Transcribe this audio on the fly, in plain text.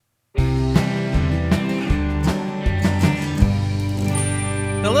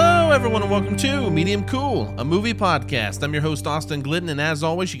everyone, and welcome to Medium Cool, a movie podcast. I'm your host, Austin Glidden, and as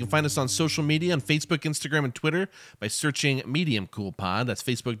always, you can find us on social media on Facebook, Instagram, and Twitter by searching Medium Cool Pod. That's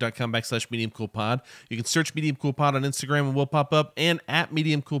facebook.com/Medium Cool Pod. You can search Medium Cool Pod on Instagram, and we'll pop up, and at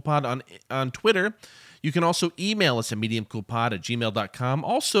Medium Cool Pod on Twitter. You can also email us at mediumcoolpod@gmail.com.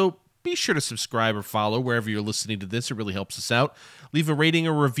 Also, be sure to subscribe or follow wherever you're listening to this. It really helps us out. Leave a rating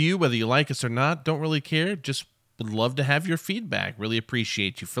or review, whether you like us or not. Don't really care. Just would love to have your feedback. Really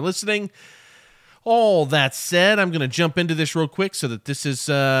appreciate you for listening. All that said, I'm going to jump into this real quick so that this is,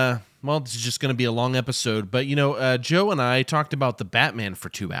 this is just going to be a long episode. But, Joe and I talked about the Batman for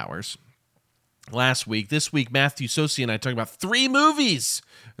 2 hours last week. This week, Matthew Sosi and I talked about 3 movies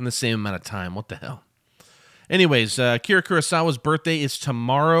in the same amount of time. What the hell? Anyways, Akira Kurosawa's birthday is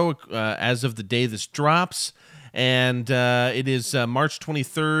tomorrow, as of the day this drops, and it is March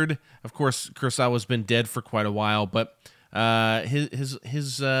 23rd. Of course, Kurosawa's been dead for quite a while, but his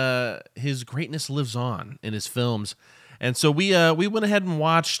greatness lives on in his films. And so we went ahead and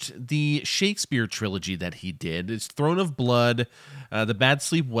watched the Shakespeare trilogy that he did. It's Throne of Blood, The Bad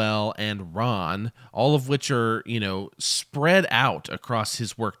Sleep Well, and Ron, all of which are, spread out across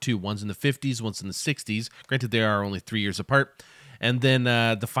his work too. One's in the 50s, one's in the 60s. Granted, they are only 3 years apart. And then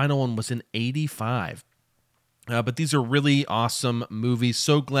the final one was in 85. But these are really awesome movies.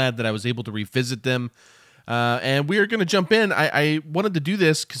 So glad that I was able to revisit them. And we are going to jump in. I wanted to do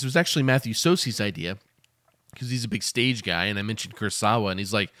this because it was actually Matthew Sosi's idea, because he's a big stage guy, and I mentioned Kurosawa, and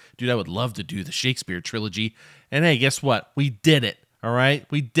he's like, dude, I would love to do the Shakespeare trilogy. And hey, guess what? We did it, all right?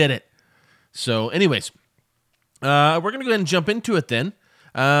 We did it. So anyways, we're going to go ahead and jump into it then.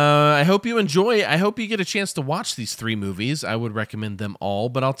 I hope you enjoy. I hope you get a chance to watch these 3 movies. I would recommend them all,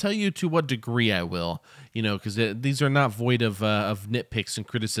 but I'll tell you to what degree I will, because these are not void of nitpicks and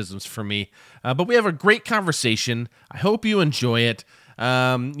criticisms for me. But we have a great conversation. I hope you enjoy it.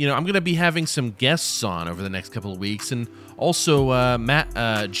 I'm going to be having some guests on over the next couple of weeks, and also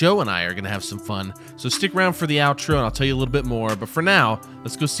Joe and I are going to have some fun. So stick around for the outro, and I'll tell you a little bit more. But for now,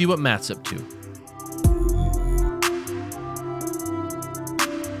 let's go see what Matt's up to.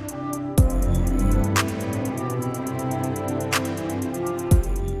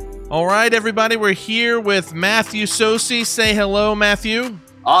 All right, everybody, we're here with Matthew Sosi. Say hello, Matthew.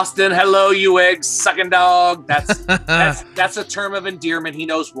 Austin, hello, you egg-sucking dog. That's a term of endearment. He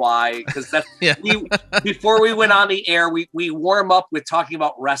knows why. Because before we went on the air, we warm up with talking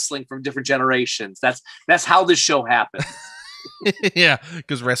about wrestling from different generations. That's how this show happened. Yeah,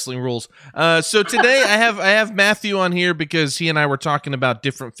 because wrestling rules. So today I have Matthew on here because he and I were talking about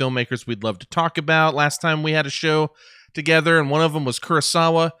different filmmakers we'd love to talk about. Last time we had a show together, and one of them was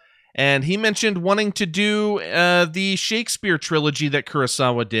Kurosawa. And he mentioned wanting to do the Shakespeare trilogy that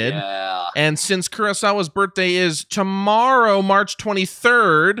Kurosawa did. Yeah. And since Kurosawa's birthday is tomorrow, March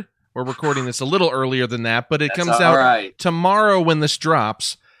 23rd, we're recording this a little earlier than that, but it comes out tomorrow when this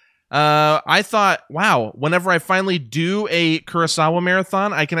drops. I thought, wow, whenever I finally do a Kurosawa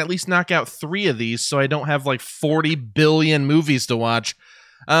marathon, I can at least knock out 3 of these so I don't have like 40 billion movies to watch.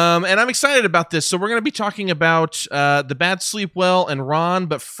 And I'm excited about this. So we're going to be talking about The Bad Sleep Well and Ron,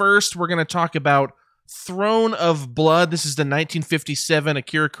 but first we're going to talk about Throne of Blood. This is the 1957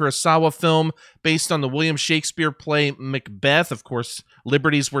 Akira Kurosawa film based on the William Shakespeare play Macbeth. Of course,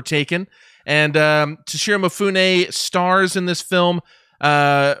 liberties were taken. And Toshiro Mifune stars in this film.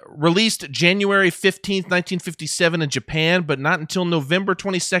 Released January 15th, 1957 in Japan, but not until November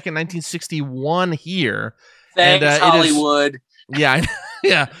 22nd, 1961 here. Thanks, Hollywood.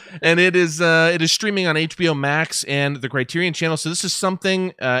 Yeah, and it is streaming on HBO Max and the Criterion Channel. So this is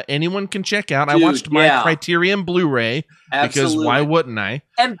something anyone can check out. Dude, I watched my Criterion Blu-ray because why wouldn't I?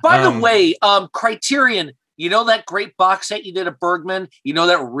 And by the way, Criterion, you know that great box set you did of Bergman? You know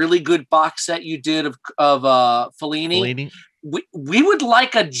that really good box set you did of Fellini? We would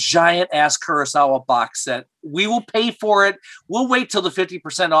like a giant ass Kurosawa box set. We will pay for it. We'll wait till the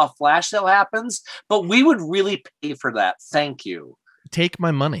 50% off flash sale happens, but we would really pay for that. Thank you. Take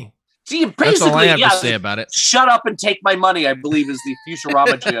my money. See, that's all I have to say about it. Shut up and take my money, I believe, is the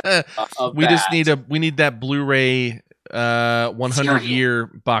Futurama of we that. just need that Blu-ray 100-year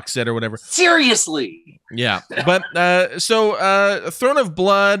box set or whatever. Seriously. Yeah. But so Throne of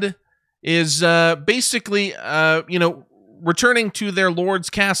Blood is basically returning to their lord's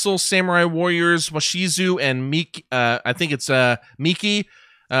castle. Samurai warriors Washizu and Miki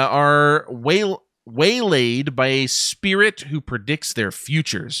are waylaid by a spirit who predicts their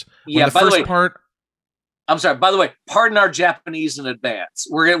futures. Yeah, by the way, I'm sorry. By the way, pardon our Japanese in advance.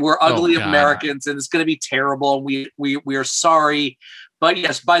 We're ugly Americans, and it's going to be terrible. And we are sorry, But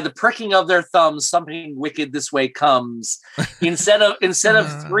yes, by the pricking of their thumbs, something wicked this way comes. Instead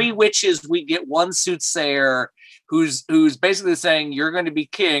of three witches, we get one soothsayer who's basically saying you're going to be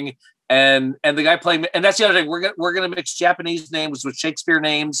king, and the guy playing. And that's the other thing. We're gonna mix Japanese names with Shakespeare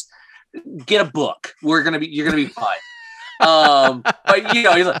names. Get a book. You're gonna be fine. But he's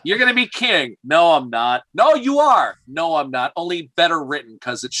like, you're gonna be king. No, I'm not. No, you are. No, I'm not. Only better written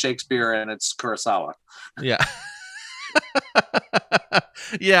because it's Shakespeare and it's Kurosawa. Yeah.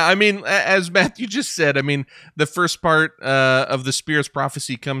 Yeah, I mean, as Matthew just said, I mean, the first part of the Spirit's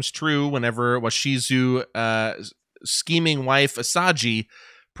prophecy comes true whenever Washizu, scheming wife Asaji,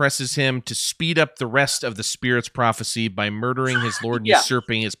 presses him to speed up the rest of the Spirit's prophecy by murdering his lord and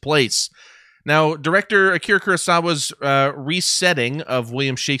usurping his place. Now, director Akira Kurosawa's resetting of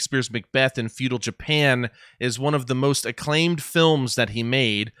William Shakespeare's Macbeth in feudal Japan is one of the most acclaimed films that he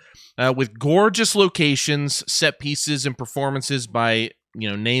made, with gorgeous locations, set pieces, and performances by,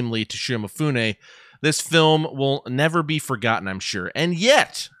 namely Toshiro Mifune. This film will never be forgotten, I'm sure. And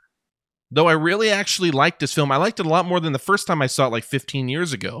yet, though I really actually liked this film, I liked it a lot more than the first time I saw it like 15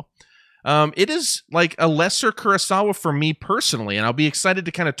 years ago. It is like a lesser Kurosawa for me personally, and I'll be excited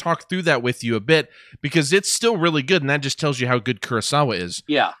to kind of talk through that with you a bit because it's still really good, and that just tells you how good Kurosawa is.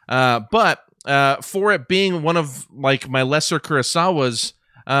 Yeah. But for it being one of like my lesser Kurosawas,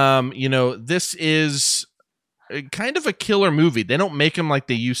 this is kind of a killer movie. They don't make them like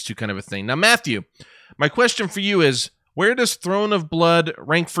they used to, kind of a thing. Now, Matthew, my question for you is, where does Throne of Blood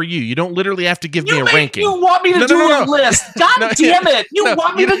rank for you? You don't literally have to give me a ranking. You want me to do a list? God damn it! You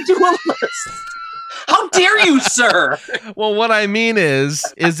want me to do a list? How dare you, sir? Well, what I mean is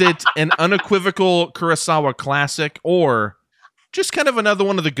it an unequivocal Kurosawa classic or just kind of another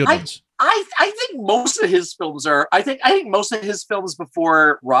one of the good ones? I think most of his films are. I think most of his films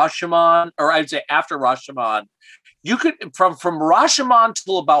before Rashomon, or I'd say after Rashomon, you could from Rashomon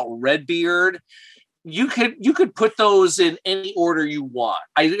till about Redbeard. You could put those in any order you want.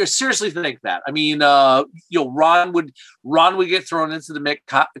 I seriously think that. I mean, Ron would get thrown into the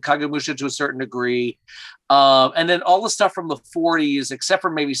Kagemusha to a certain degree, and then all the stuff from the 40s, except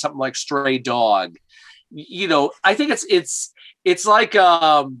for maybe something like Stray Dog. I think it's like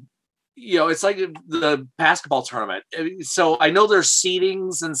it's like the basketball tournament. So I know there's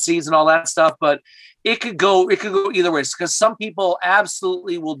seedings and seeds and all that stuff, but it could go either way, because some people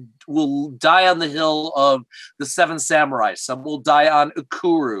absolutely will die on the hill of the Seven Samurai. Some will die on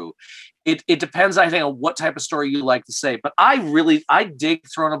Ukuru. It depends, I think, on what type of story you like to say. But I dig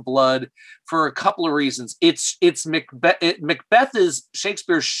Throne of Blood for a couple of reasons. It's Macbeth. Macbeth is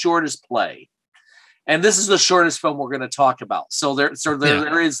Shakespeare's shortest play, and this is the shortest film we're going to talk about. So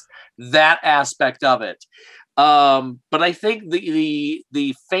there is that aspect of it. But I think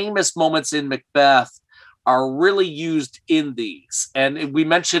the famous moments in Macbeth are really used in these. And we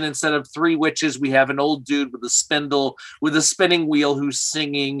mentioned instead of three witches, we have an old dude with a spindle, with a spinning wheel who's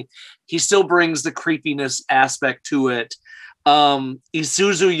singing. He still brings the creepiness aspect to it. Isuzu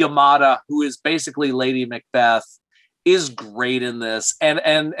Yamada, who is basically Lady Macbeth, is great in this. And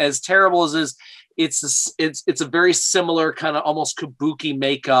as terrible as is, it's a very similar kind of almost kabuki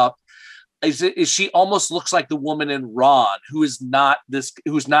makeup. She almost looks like the woman in Ron, who's not this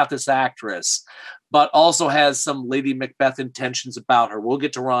actress, but also has some Lady Macbeth intentions about her. We'll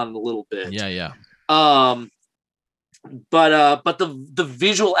get to Ron in a little bit. Yeah. But the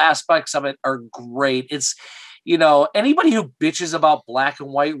visual aspects of it are great. It's anybody who bitches about black and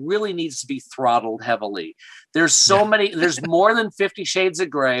white really needs to be throttled heavily. There's so many. There's more than 50 Shades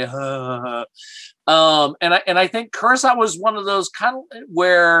of Grey. And I think Kurosawa was one of those kind of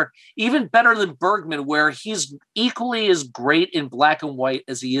where, even better than Bergman, where he's equally as great in black and white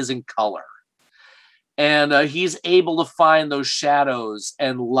as he is in color. And he's able to find those shadows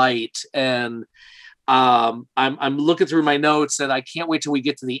and light. And I'm looking through my notes, and I can't wait till we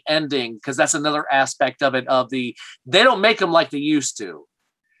get to the ending, because that's another aspect of it. They don't make them like they used to.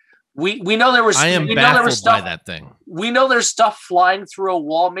 We know there was. I am baffled by that thing. We know there's stuff flying through a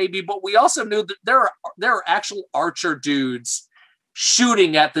wall, maybe, but we also knew that there are actual archer dudes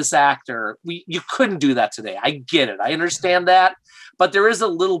shooting at this actor. You couldn't do that today. I get it. I understand that, but there is a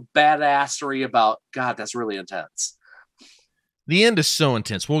little badassery about. God, that's really intense. The end is so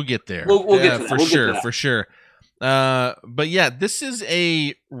intense. We'll get there. We'll get to that. For sure. But yeah, this is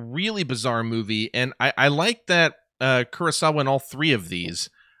a really bizarre movie, and I like that Kurosawa in all three of these.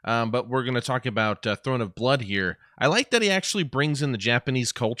 But we're going to talk about Throne of Blood here. I like that he actually brings in the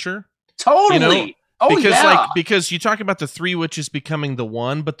Japanese culture. Totally. Because you talk about the three witches becoming the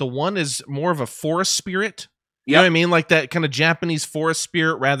one, but the one is more of a forest spirit. You know what I mean? Like that kind of Japanese forest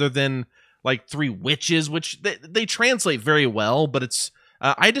spirit rather than like three witches, which they translate very well, but it's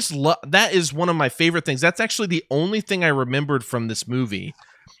I just love that is one of my favorite things. That's actually the only thing I remembered from this movie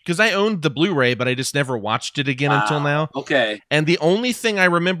because I owned the Blu-ray, but I just never watched it again until now. Okay. And the only thing I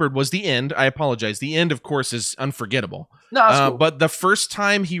remembered was the end. I apologize. The end, of course, is unforgettable. No, that's cool. But the first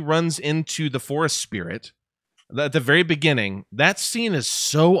time he runs into the forest spirit, at the very beginning, that scene is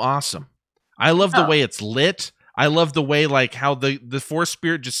so awesome. I love the way it's lit. I love the way, like, how the forest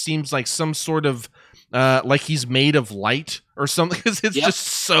spirit just seems like some sort of, like he's made of light or something, because it's just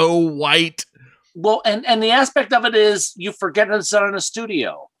so white. Well, and the aspect of it is you forget it's done in a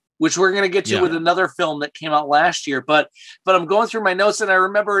studio, which we're going to get to with another film that came out last year. But I'm going through my notes, and I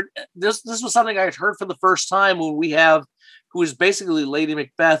remember this was something I had heard for the first time when we have, who is basically Lady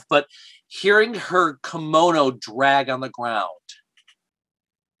Macbeth, but hearing her kimono drag on the ground.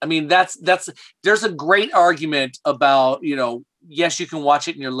 I mean, there's a great argument about, yes, you can watch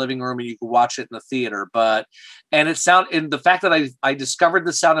it in your living room and you can watch it in the theater, and the fact that I discovered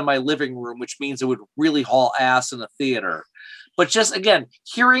the sound in my living room, which means it would really haul ass in the theater. But just again,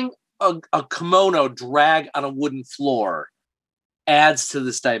 hearing a kimono drag on a wooden floor adds to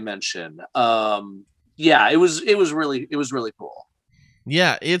this dimension. It was really cool.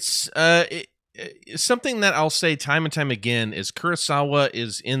 Yeah, it's something that I'll say time and time again is Kurosawa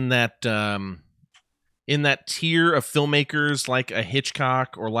is in that tier of filmmakers like a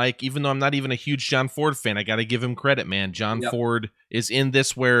Hitchcock, or like, even though I'm not even a huge John Ford fan, I got to give him credit, man. John Ford is in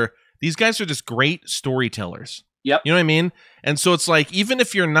this, where these guys are just great storytellers. Yep. You know what I mean? And so it's like, even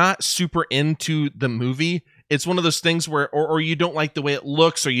if you're not super into the movie, it's one of those things where, or you don't like the way it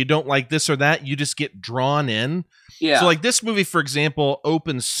looks, or you don't like this or that, you just get drawn in. Yeah. So like this movie, for example,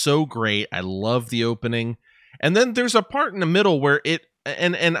 opens so great. I love the opening. And then there's a part in the middle where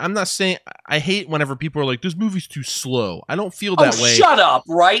and I'm not saying, I hate whenever people are like, this movie's too slow. I don't feel that way. Shut up,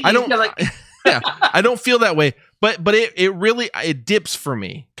 right? I don't I don't feel that way. But it really, it dips for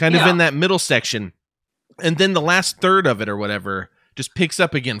me kind of in that middle section. And then the last third of it or whatever just picks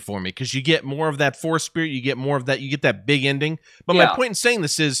up again for me, because you get more of that forest spirit, you get more of that, you get that big ending. But my point in saying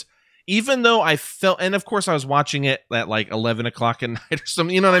this is, even though I felt, and of course I was watching it at like 11 o'clock at night or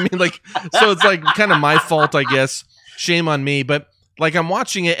something, you know what I mean? Like, so it's like kind of my fault, I guess. Shame on me. But like, I'm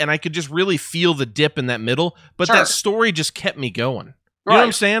watching it and I could just really feel the dip in that middle. But that story just kept me going. You know what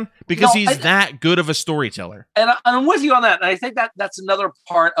I'm saying? Because he's that good of a storyteller. And I'm with you on that. And I think that's another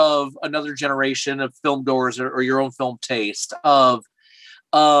part of another generation of film goers, or your own film taste of,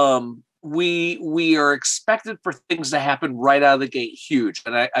 we are expected for things to happen right out of the gate huge.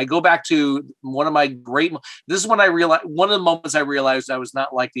 And I go back to one of my this is when I realized, one of the moments I realized I was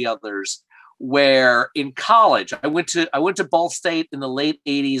not like the others, where in college, I went to Ball State in the late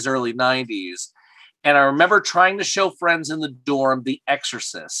 80s, early 90s. And I remember trying to show friends in the dorm The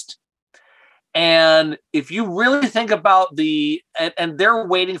Exorcist. And if you really think about and they're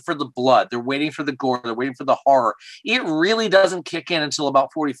waiting for the blood, they're waiting for the gore, they're waiting for the horror, it really doesn't kick in until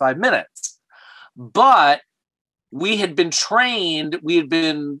about 45 minutes. But we had been trained, we'd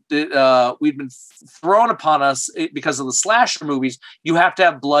been thrown upon us because of the slasher movies. You have to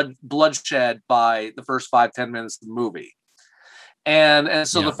have bloodshed by the first 5-10 minutes of the movie. And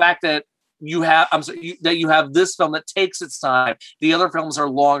so the fact that you have this film that takes its time. The other films are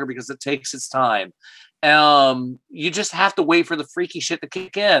longer because it takes its time. You just have to wait for the freaky shit to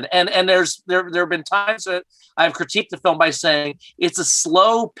kick in. And there have been times that I've critiqued the film by saying it's a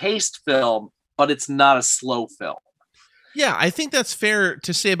slow paced film, but it's not a slow film. Yeah, I think that's fair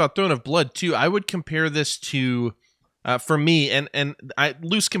to say about Throne of Blood too. I would compare this to, for me, and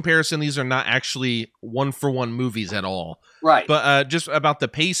loose comparison, these are not actually 1-for-1 movies at all. Right. But just about the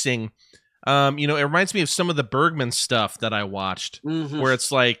pacing, it reminds me of some of the Bergman stuff that I watched, where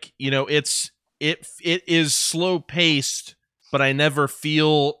it's like, it is slow paced, but I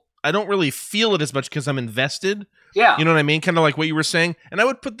don't really feel it as much because I'm invested. Yeah. You know what I mean? Kind of like what you were saying. And I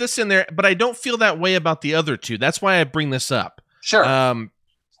would put this in there, but I don't feel that way about the other two. That's why I bring this up. Sure.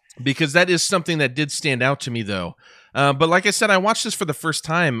 Because that is something that did stand out to me though. But like I said, I watched this for the first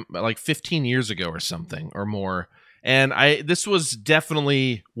time like 15 years ago or something or more. And this was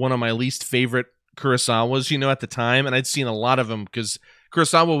definitely one of my least favorite Kurosawas, at the time. And I'd seen a lot of them because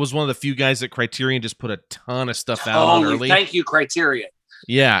Kurosawa was one of the few guys that Criterion just put a ton of stuff out on early. Thank you, Criterion.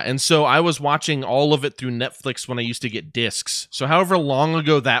 Yeah, and so I was watching all of it through Netflix when I used to get discs. So however long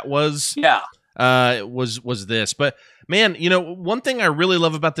ago that was, was this. But man, one thing I really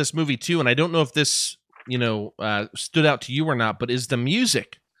love about this movie too, and I don't know if this, stood out to you or not, but is the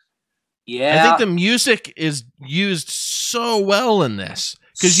music. Yeah, I think the music is used so well in this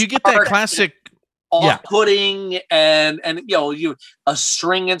because you get that classic. off-putting and a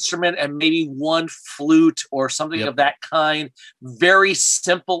string instrument and maybe one flute or something of that kind. Very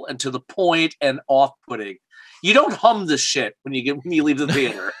simple and to the point and off-putting. You don't hum this shit when you leave the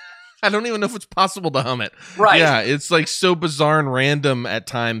theater. I don't even know if it's possible to hum it. Right. Yeah, it's like so bizarre and random at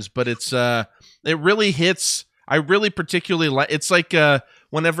times, but it's it really hits. I really particularly like. It's like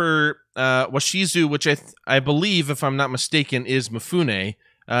whenever Washizu, which I believe, if I'm not mistaken, is Mifune.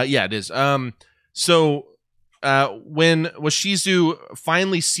 Yeah, it is. So when Washizu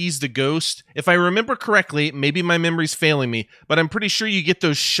finally sees the ghost, if I remember correctly, maybe my memory's failing me, but I'm pretty sure you get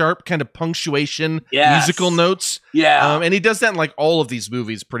those sharp kind of punctuation musical notes. Yeah. And he does that in like all of these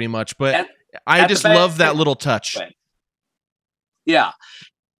movies pretty much, but I just love that little touch. Yeah.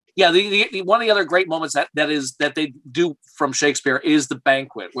 Yeah, the one of the other great moments that they do from Shakespeare is the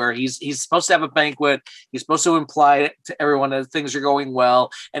banquet, where he's supposed to have a banquet. He's supposed to imply to everyone that things are going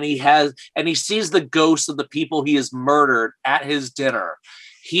well, and he sees the ghosts of the people he has murdered at his dinner.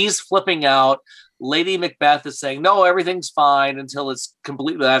 He's flipping out. Lady Macbeth is saying, "No, everything's fine," until it's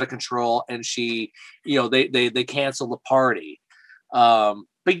completely out of control, and she, they cancel the party.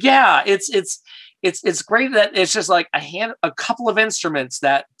 But yeah, it's great that it's just like a couple of instruments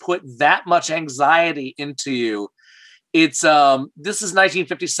that put that much anxiety into you. It's this is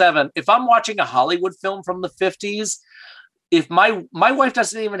 1957. If I'm watching a Hollywood film from the 50s, if my wife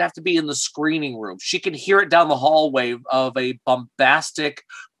doesn't even have to be in the screening room, she can hear it down the hallway of a bombastic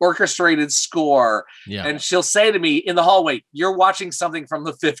orchestrated score, and she'll say to me in the hallway, "You're watching something from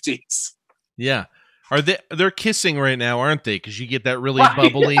the 50s." Yeah, they're kissing right now, aren't they? Because you get that really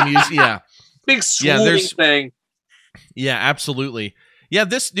bubbly music. Yeah. Big swooning thing. Yeah, absolutely. Yeah,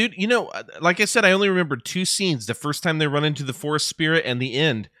 this dude, like I said, I only remember two scenes. The first time they run into the forest spirit and the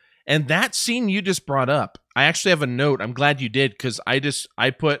end. And that scene you just brought up, I actually have a note. I'm glad you did, because I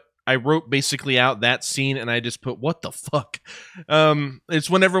wrote basically out that scene and I just put, what the fuck? It's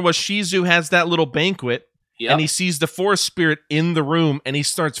whenever Washizu has that little banquet and he sees the forest spirit in the room and he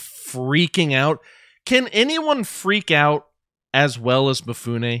starts freaking out. Can anyone freak out as well as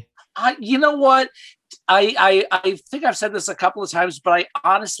Mifune? You know what? I think I've said this a couple of times, but I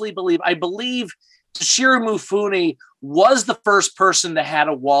honestly believe Toshiro Mifune was the first person that had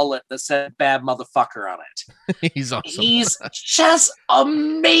a wallet that said "bad motherfucker" on it. He's awesome. He's just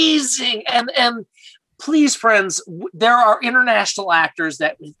amazing. And please, friends, there are international actors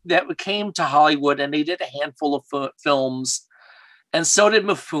that came to Hollywood and they did a handful of films, and so did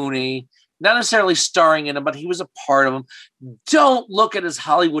Mifune. Not necessarily starring in him, but he was a part of him. Don't look at his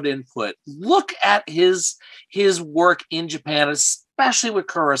Hollywood input. Look at his work in Japan, especially with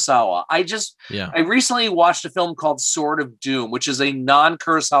Kurosawa. I recently watched a film called Sword of Doom, which is a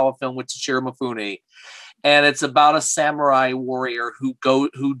non-Kurosawa film with Toshiro Mifune, and it's about a samurai warrior who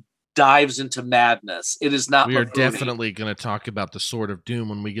dives into madness. It is not. We are Mifune. Definitely going to talk about the Sword of Doom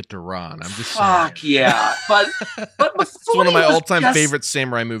when we get to Ron. I'm just saying. Yeah, but it's one of my all-time favorite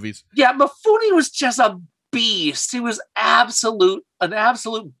samurai movies. Yeah, Mifune was just a beast. He was an absolute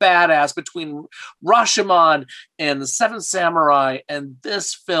badass between Rashomon and the Seven Samurai and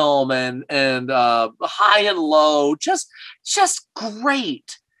this film and High and Low. Just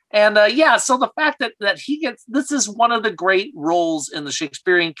great. And so the fact that he gets, this is one of the great roles in the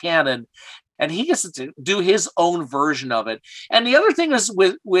Shakespearean canon, and he gets to do his own version of it. And the other thing is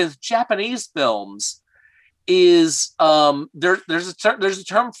with Japanese films is there's a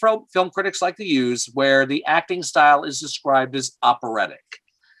term film critics like to use where the acting style is described as operatic.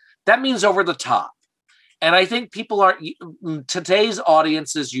 That means over the top. And I think people are, today's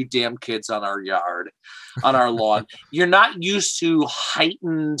audiences, you damn kids on our lawn, you're not used to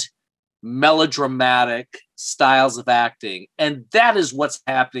heightened melodramatic styles of acting. And that is what's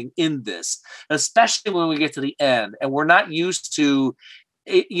happening in this, especially when we get to the end. And we're not used to,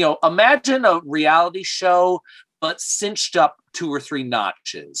 imagine a reality show, but cinched up 2 or 3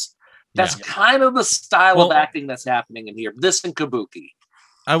 notches. That's kind of the style of acting that's happening in here. This and Kabuki.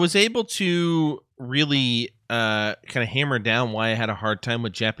 I was able to really kind of hammer down why I had a hard time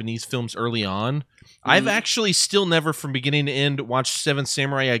with Japanese films early on. Mm-hmm. I've actually still never, from beginning to end, watched Seven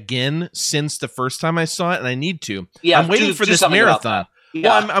Samurai again since the first time I saw it, and I need to. Yeah, I'm waiting for this marathon.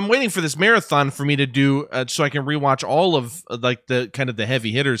 Yeah. Well, I'm waiting for this marathon for me to do so I can rewatch all of like the kind of the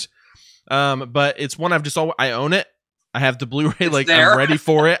heavy hitters. But it's one I own it. I have the Blu-ray. I'm ready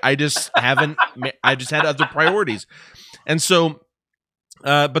for it. I just haven't. I just had other priorities, and so.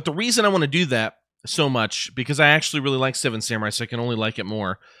 But the reason I want to do that so much, because I actually really like Seven Samurai, so I can only like it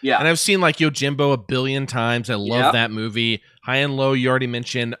more. Yeah. And I've seen like Yojimbo a billion times. I love that movie. High and Low, you already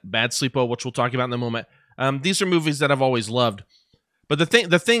mentioned. Bad Sleepo, which we'll talk about in a moment. These are movies that I've always loved. But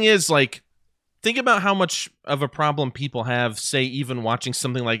the thing is, like, think about how much of a problem people have, say, even watching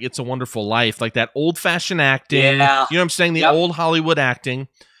something like It's a Wonderful Life, like that old-fashioned acting. Yeah. You know what I'm saying? The old Hollywood acting.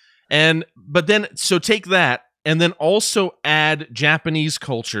 But then, so take that, and then also add Japanese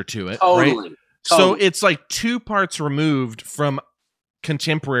culture to it. Totally. Right? So it's like 2 parts removed from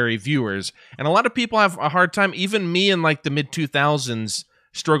contemporary viewers. And a lot of people have a hard time, even me in like the mid-2000s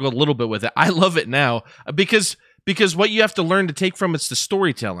struggled a little bit with it. I love it now because what you have to learn to take from it's the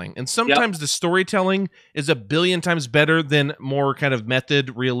storytelling. And sometimes the storytelling is a billion times better than more kind of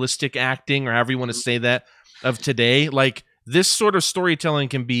method, realistic acting, or however you want to say that, of today. Like, this sort of storytelling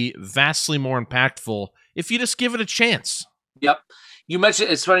can be vastly more impactful if you just give it a chance. Yep.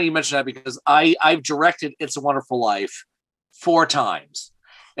 It's funny you mentioned that because I've directed It's a Wonderful Life 4 times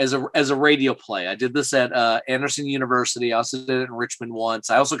as a radio play. I did this at Anderson University. I also did it in Richmond once.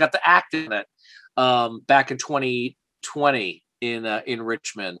 I also got to act in it back in 2020 in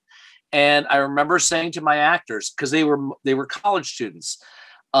Richmond. And I remember saying to my actors, because they were college students,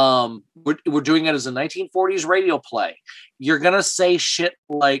 we're doing it as a 1940s radio play. You're gonna say shit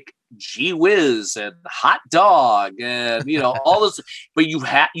like gee whiz and hot dog and all this, but you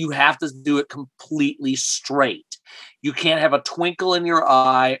have to do it completely straight. You can't have a twinkle in your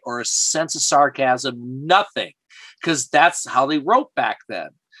eye or a sense of sarcasm, nothing, because that's how they wrote back then.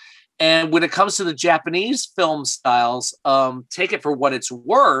 And when it comes to the Japanese film styles, take it for what it's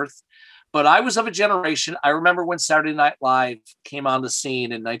worth. But I was of a generation. I remember when Saturday Night Live came on the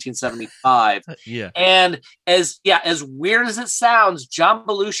scene in 1975. Yeah. And as weird as it sounds, John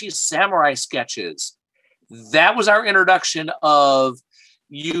Belushi's samurai sketches, that was our introduction of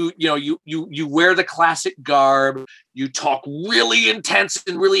you wear the classic garb, you talk really intense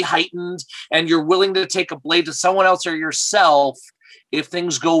and really heightened, and you're willing to take a blade to someone else or yourself if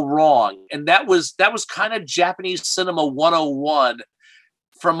things go wrong. And that was kind of Japanese cinema 101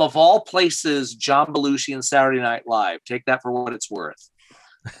 from, of all places, John Belushi and Saturday Night Live. Take that for what it's worth.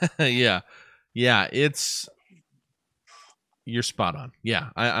 Yeah, you're spot on. Yeah,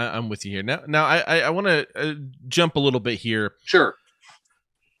 I'm with you here. Now I want to jump a little bit here. Sure.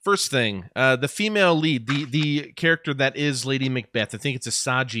 First thing, the female lead, the character that is Lady Macbeth. I think it's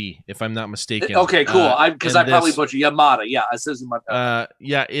Asagi, if I'm not mistaken. Okay, cool. Because I probably butchered Yamada. Yeah, it says in my.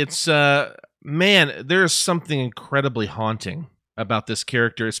 Yeah, it's man. There's something incredibly haunting about this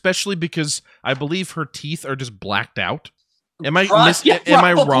character, especially because I believe her teeth are just blacked out. Am I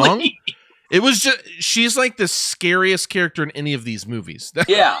wrong? It was just, she's like the scariest character in any of these movies.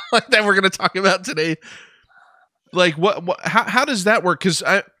 Yeah, that we're gonna talk about today. Like how does that work? Because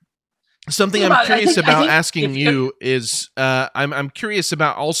something I'm curious about asking you is I'm curious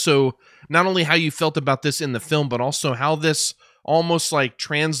about also not only how you felt about this in the film, but also how this almost like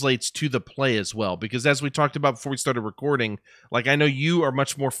translates to the play as well. Because as we talked about before we started recording, like I know you are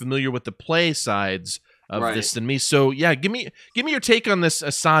much more familiar with the play sides of this than me. So yeah, give me your take on this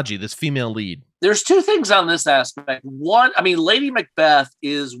Asagi, this female lead. There's 2 things on this aspect. One, I mean, Lady Macbeth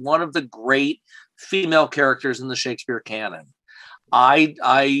is one of the great female characters in the Shakespeare canon. I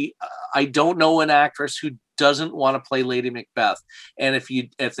don't know an actress who doesn't want to play Lady Macbeth. And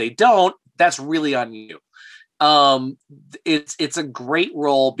if they don't, that's really on you. It's a great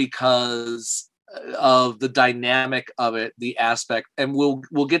role because of the dynamic of it, the aspect, and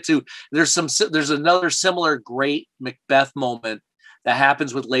we'll get to. There's another similar great Macbeth moment that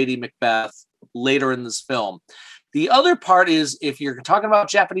happens with Lady Macbeth later in this film. The other part is, if you're talking about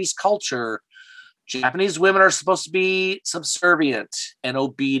Japanese culture, Japanese women are supposed to be subservient and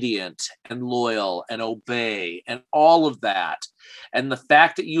obedient and loyal and obey and all of that. And the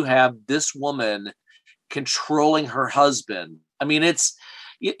fact that you have this woman controlling her husband. I mean, it's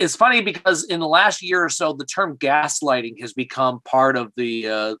funny because in the last year or so, the term gaslighting has become part of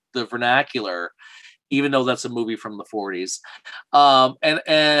the vernacular, even though that's a movie from the 40s. But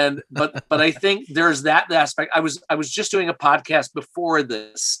I think there's that aspect. I was just doing a podcast before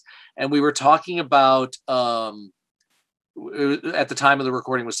this, and we were talking about at the time of the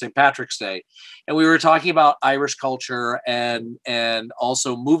recording was St. Patrick's Day, and we were talking about Irish culture and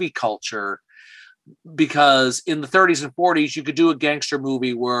also movie culture. Because in the 30s and 40s, you could do a gangster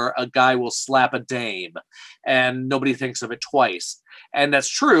movie where a guy will slap a dame and nobody thinks of it twice. And that's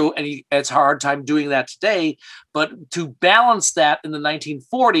true. And it's a hard time doing that today. But to balance that in the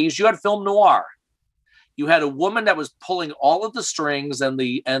 1940s, you had film noir. You had a woman that was pulling all of the strings and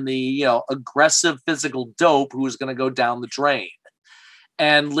the aggressive physical dope who was going to go down the drain.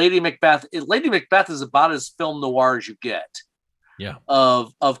 And Lady Macbeth is about as film noir as you get. Yeah.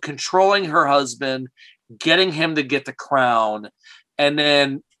 Of controlling her husband, getting him to get the crown, and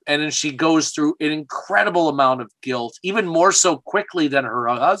then she goes through an incredible amount of guilt, even more so quickly than her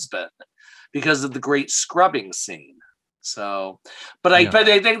husband, because of the great scrubbing scene. So, but I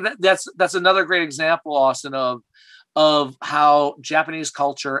think that's another great example, Austin, of how Japanese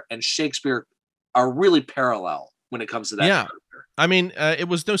culture and Shakespeare are really parallel when it comes to that. Yeah. I mean, it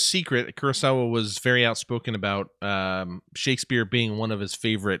was no secret. Kurosawa was very outspoken about Shakespeare being one of his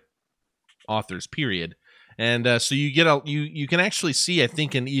favorite authors, period. And so you get you can actually see, I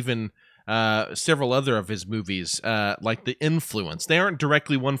think, in even several other of his movies, like the influence. They aren't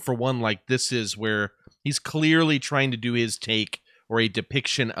directly one for one like this is, where he's clearly trying to do his take or a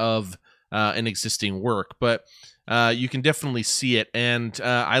depiction of an existing work, but you can definitely see it. And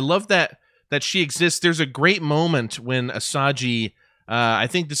I love that she exists. There's a great moment when Asagi, I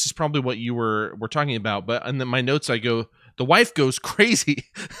think this is probably what you were talking about, but in my notes I go, the wife goes crazy.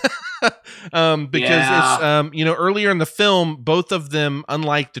 Because it's earlier in the film, both of them,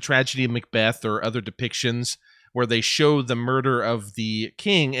 unlike the tragedy of Macbeth or other depictions where they show the murder of the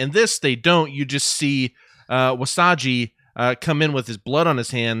king, in this they don't. You just see Wasagi come in with his blood on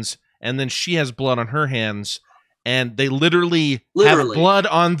his hands, and then she has blood on her hands, and they literally have blood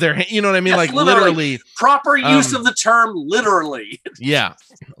on their hands. You know what I mean? Yes, like literally. Proper use of the term literally. Yeah,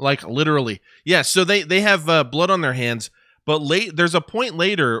 like literally. Yeah, so they have blood on their hands. But there's a point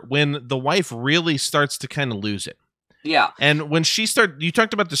later when the wife really starts to kind of lose it. Yeah. And when you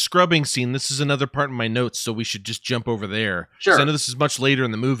talked about the scrubbing scene. This is another part in my notes, so we should just jump over there. Sure. I know this is much later in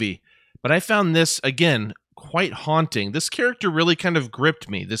the movie, but I found this, again, quite haunting. This character really kind of gripped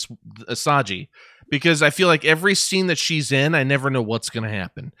me, this Asagi, because I feel like every scene that she's in, I never know what's going to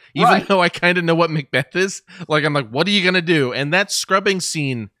happen. Even though I kind of know what Macbeth is. Like, I'm like, what are you going to do? And that scrubbing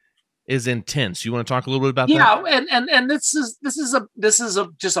scene is intense. You want to talk a little bit about that? Yeah, and this is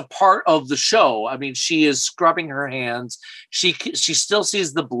just a part of the show. I mean, she is scrubbing her hands. She still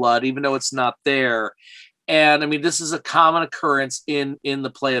sees the blood, even though it's not there. And I mean, this is a common occurrence in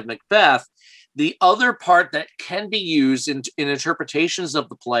the play of Macbeth. The other part that can be used in interpretations of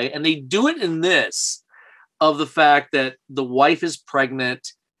the play, and they do it in this, of the fact that the wife is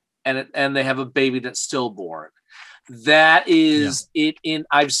pregnant and they have a baby that's stillborn. That is it.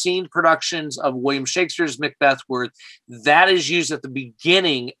 I've seen productions of William Shakespeare's Macbeth where that is used at the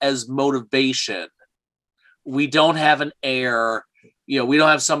beginning as motivation. We don't have an heir, we don't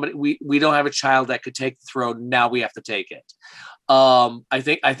have somebody, we don't have a child that could take the throne. Now we have to take it. I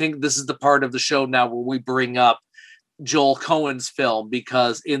think this is the part of the show now where we bring up Joel Coen's film,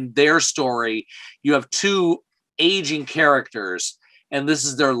 because in their story you have two aging characters, and this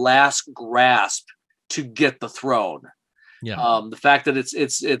is their last grasp to get the throne. Yeah. The fact that it's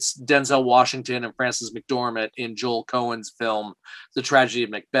Denzel Washington and Frances McDormand in Joel Coen's film, The Tragedy of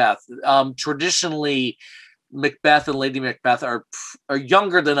Macbeth. Traditionally, Macbeth and Lady Macbeth are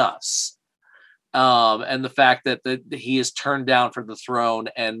younger than us. And the fact that he is turned down for the throne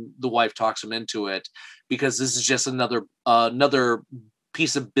and the wife talks him into it, because this is just another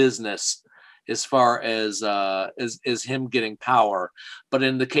piece of business as far as him getting power. But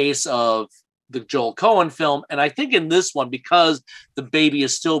in the case of the Joel Coen film, and I think in this one, because the baby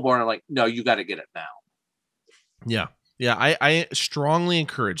is stillborn, I'm like, no, you got to get it now. Yeah. I strongly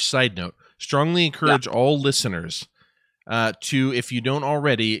encourage, side note, all listeners to, if you don't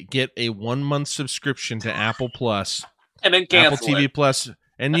already, get a 1-month subscription to Apple Plus and then cancel Apple TV Plus,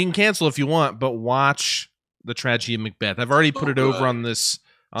 and you can cancel if you want, but watch The Tragedy of Macbeth. I've already put it over on this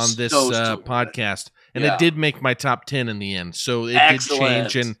podcast, and it did make my top 10 in the end. So it did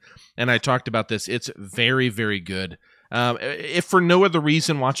change, and I talked about this. It's very, very good. If for no other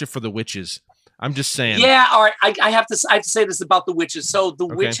reason, watch it for the witches. I'm just saying. Yeah, all right. I have to say this about the witches. So the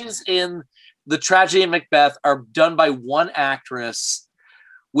witches in The Tragedy of Macbeth are done by one actress,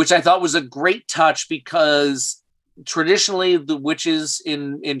 which I thought was a great touch, because traditionally the witches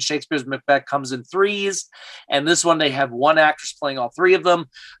in Shakespeare's Macbeth comes in threes, and this one they have one actress playing all three of them.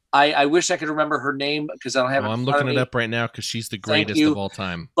 I wish I could remember her name, because I don't have it. I'm looking it up right now because she's the greatest of all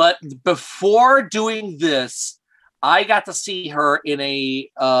time. But before doing this, I got to see her in a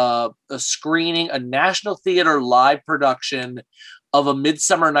screening, a National Theater live production of A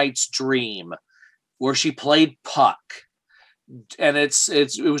Midsummer Night's Dream, where she played Puck. And it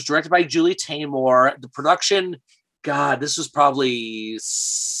was directed by Julie Taymor. The production, God, this was probably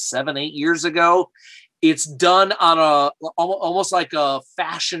 7-8 years ago. It's done on almost like a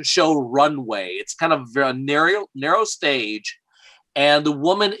fashion show runway. It's kind of a narrow stage, and the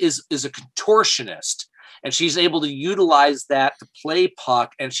woman is a contortionist, and she's able to utilize that to play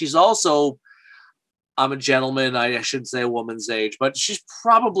Puck. And she's also, I'm a gentleman, I shouldn't say a woman's age, but she's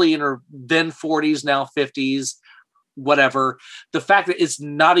probably in her then 40s, now 50s, whatever. The fact that it's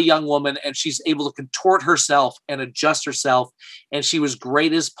not a young woman and she's able to contort herself and adjust herself, and she was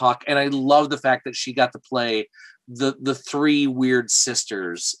great as Puck. And I love the fact that she got to play the three weird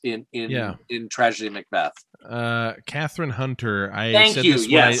sisters in Tragedy Macbeth. Catherine Hunter. Thank said you. This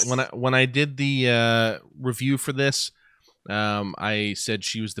yes. when I did the review for this. I said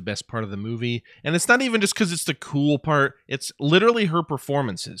she was the best part of the movie, and it's not even just because it's the cool part. It's literally her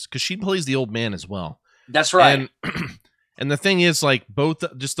performances, because she plays the old man as well. That's right. And the thing is, like, both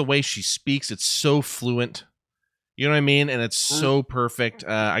just the way she speaks, it's so fluent. You know what I mean? And it's so perfect.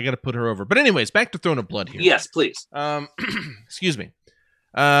 I got to put her over. But anyways, back to Throne of Blood here. Yes, please. Excuse me.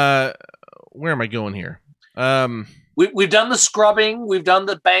 Where am I going here? We've done the scrubbing. We've done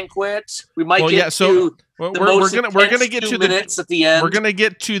the banquet. We might get to we're gonna get to minutes at the end. We're gonna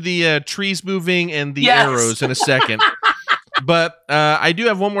get to the trees moving and the arrows in a second. But I do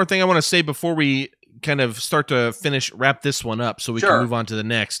have one more thing I want to say before we kind of start to wrap this one up, so we can move on to the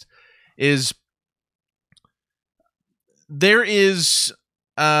next. There is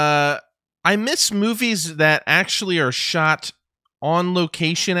I miss movies that actually are shot on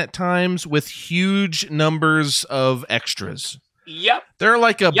location at times with huge numbers of extras. Yep. There are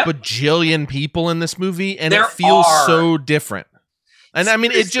like a bajillion people in this movie, and it feels so different. And I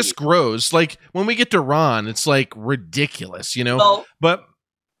mean, it just grows. Like when we get to Ron, it's like ridiculous, you know? Well, but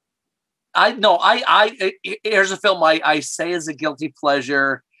here's a film I say is a guilty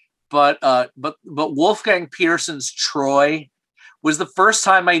pleasure, but Wolfgang Petersen's Troy was the first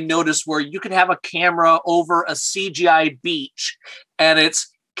time I noticed where you can have a camera over a CGI beach and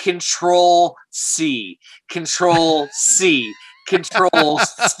it's Control C, Control C, Control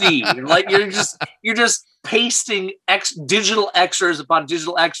C. Like you're just pasting digital extras upon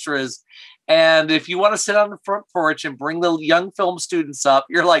digital extras. And if you want to sit on the front porch and bring the young film students up,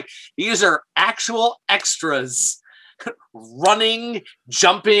 you're like, these are actual extras running,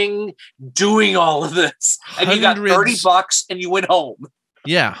 jumping, doing all of this. And you got $30 and you went home.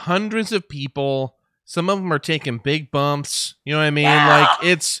 Yeah, hundreds of people. Some of them are taking big bumps. You know what I mean? Yeah. Like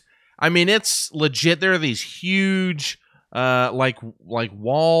it's legit. There are these huge like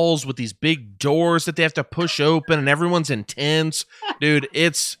walls with these big doors that they have to push open, and everyone's intense. Dude,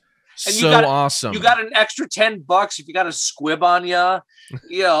 it's awesome. You got an extra $10 if you got a squib on you.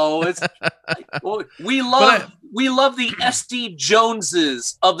 You know, it's we love the SD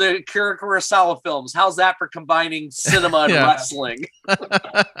Joneses of the Akira Kurosawa films. How's that for combining cinema and wrestling?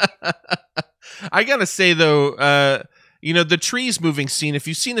 I gotta say though, the trees moving scene. If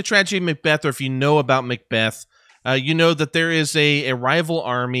you've seen the Tragedy of Macbeth, or if you know about Macbeth, you know that there is a rival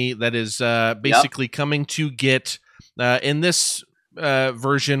army that is basically coming to get in this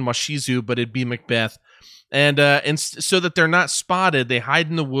version Washizu, but it'd be Macbeth. And so that they're not spotted, they hide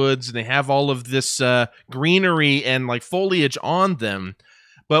in the woods, and they have all of this greenery and like foliage on them.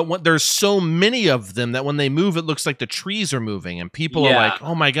 But there's so many of them that when they move, it looks like the trees are moving, and people are like,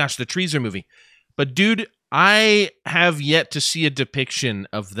 "Oh my gosh, the trees are moving!" But dude, I have yet to see a depiction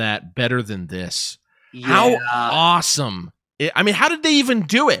of that better than this. Yeah. How awesome! How did they even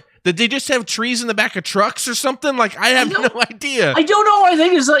do it? Did they just have trees in the back of trucks or something? Like, I have no idea. I don't know. I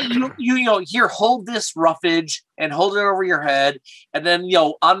think it's like you here, hold this roughage and hold it over your head, and then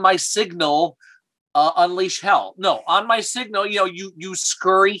on my signal, unleash hell. No, on my signal, you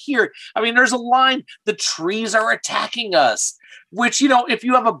scurry here. I mean, there's a line. The trees are attacking us, which if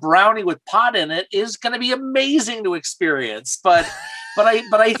you have a brownie with pot in it, is going to be amazing to experience. But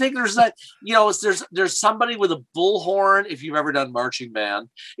I think there's that, there's somebody with a bullhorn. If you've ever done marching band,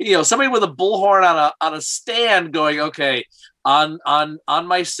 somebody with a bullhorn on a stand going, okay, on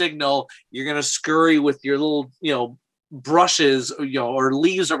my signal, you're going to scurry with your little, brushes, or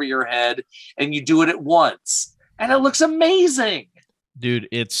leaves over your head, and you do it at once. And it looks amazing. Dude,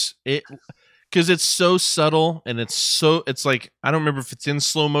 because it's so subtle, and it's like, I don't remember if it's in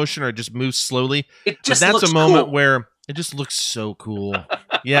slow motion or it just moves slowly. That's a moment where it just looks so cool.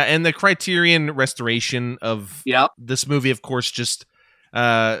 Yeah, and the Criterion restoration of this movie, of course, just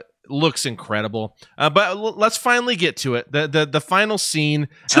looks incredible. But let's finally get to it. The final scene.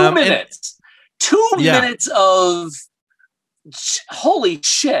 2 minutes. 2 minutes of holy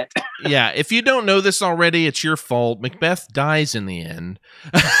shit. Yeah, if you don't know this already, it's your fault. Macbeth dies in the end.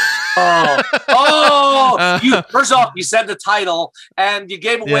 First off, you said the title, and you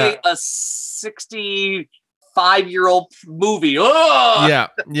gave away a 65-year-old movie. Yeah.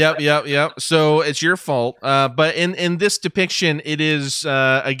 So it's your fault. But in this depiction, it is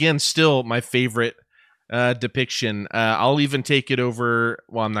again still my favorite depiction. I'll even take it over.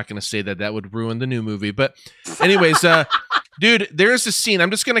 Well, I'm not going to say that. That would ruin the new movie. But anyways, dude, there's a scene.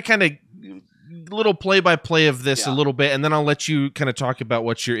 I'm just going to kind of little play-by-play of this a little bit, and then I'll let you kind of talk about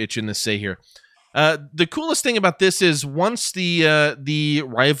what you're itching to say here. The coolest thing about this is once the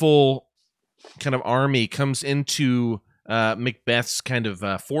rival kind of army comes into Macbeth's kind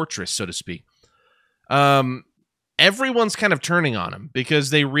of fortress, so to speak, everyone's kind of turning on him because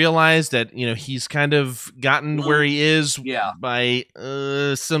they realize that, you know, he's kind of gotten where he is by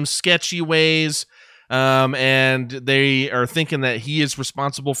some sketchy ways. And they are thinking that he is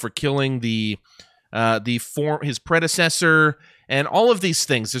responsible for killing his predecessor and all of these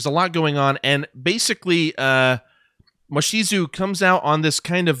things. There's a lot going on. And basically, Moshizu comes out on this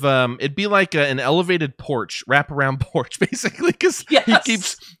kind of, it'd be like an elevated porch, wraparound porch, basically, because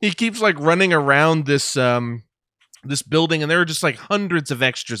he keeps like running around this building, and there are just like hundreds of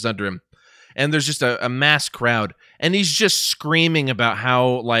extras under him. And there's just a mass crowd, and he's just screaming about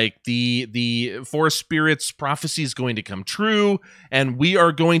how like the forest spirit's prophecy is going to come true, and we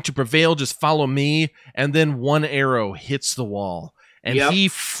are going to prevail. Just follow me. And then one arrow hits the wall, and he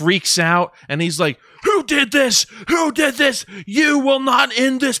freaks out, and he's like, "Who did this? Who did this? You will not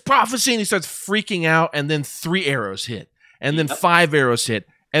end this prophecy!" And he starts freaking out, and then 3 arrows hit, and then 5 arrows hit,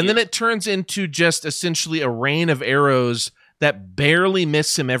 and then it turns into just essentially a rain of arrows that barely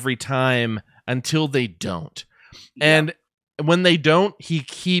miss him every time until they don't. And when they don't, he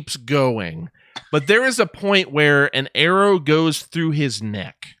keeps going. But there is a point where an arrow goes through his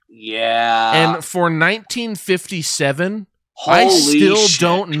neck. Yeah. And for 1957, I still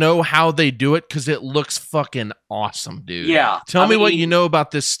don't know how they do it because it looks fucking awesome, dude. Yeah. Tell me what you know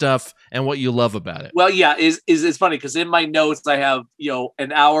about this stuff and what you love about it. Well, yeah, it's funny because in my notes I have, you know,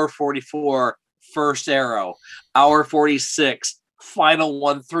 an hour 44 first arrow, hour 46 final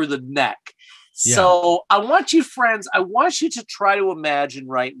one through the neck. So I want you, friends, I want you to try to imagine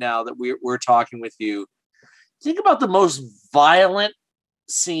right now that we're talking with you. Think about the most violent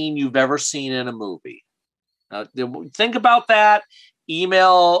scene you've ever seen in a movie. Think about that.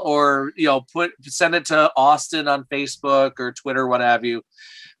 Email or, you know, send it to Austin on Facebook or Twitter, what have you.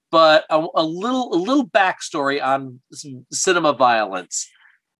 But a little backstory on cinema violence.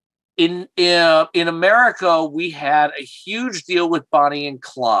 In America, we had a huge deal with Bonnie and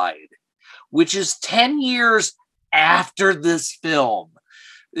Clyde, which is 10 years after this film.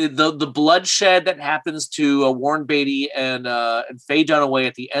 The bloodshed that happens to Warren Beatty and Faye Dunaway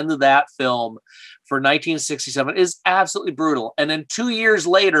at the end of that film for 1967 is absolutely brutal. And then 2 years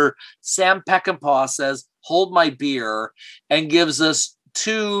later, Sam Peckinpah says, "Hold my beer," and gives us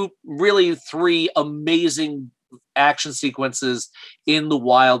 3 amazing action sequences in The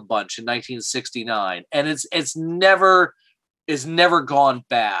Wild Bunch in 1969. And it's never gone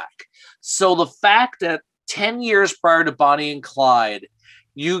back. So the fact that 10 years prior to Bonnie and Clyde,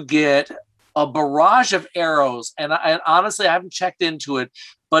 you get a barrage of arrows, and honestly, I haven't checked into it,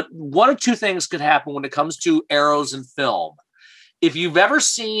 but one of 2 things could happen when it comes to arrows in film. If you've ever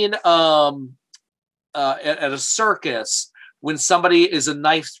seen at a circus, when somebody is a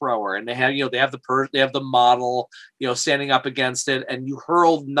knife thrower and they have the model, you know, standing up against it, and you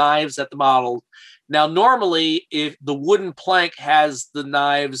hurl knives at the model. Now, normally, if the wooden plank has the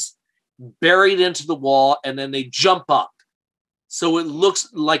knives buried into the wall, and then they jump up, so it looks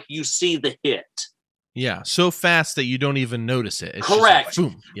like you see the hit. Yeah, so fast that you don't even notice it. It's correct. Just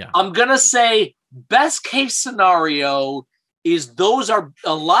like, boom. Yeah. I'm gonna say best case scenario is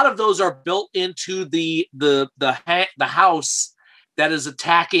a lot of those are built into the house that is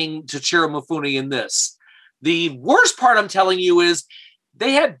attacking Toshiro Mifune in this. The worst part I'm telling you is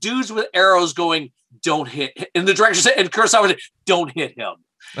they had dudes with arrows going, "Don't hit," and the director said, and Kurosawa said, "Don't hit him."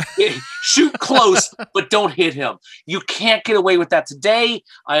 Shoot close, but don't hit him. You can't get away with that today.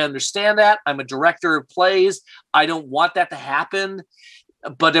 I understand that. I'm a director of plays. I don't want that to happen.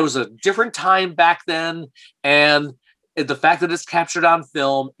 But it was a different time back then, and the fact that it's captured on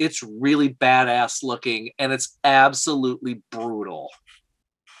film, it's really badass looking, and it's absolutely brutal.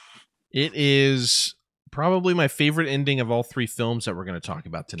 It is probably my favorite ending of all 3 films that we're going to talk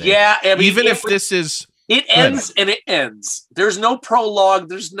about today. Yeah, I mean, even if this is... It ends and it ends. There's no prologue.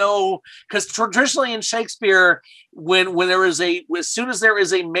 There's no, because traditionally in Shakespeare, when there is as soon as there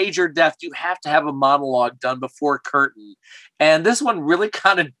is a major death, you have to have a monologue done before curtain. And this one really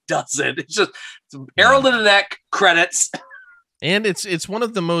kind of doesn't. It's just arrow to the neck, credits. And it's one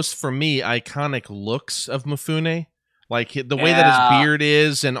of the most, for me, iconic looks of Mifune. Like the way that his beard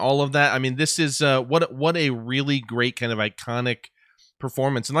is and all of that. I mean, this is what a really great kind of iconic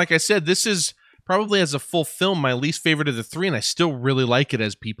performance. And like I said, this is probably as a full film, my least favorite of the three, and I still really like it,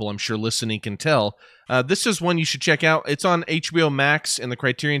 as people I'm sure listening can tell. This is one you should check out. It's on HBO Max and the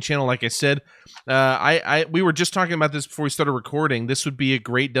Criterion Channel, like I said. We were just talking about this before we started recording. This would be a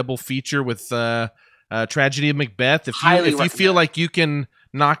great double feature with Tragedy of Macbeth. If you feel like you can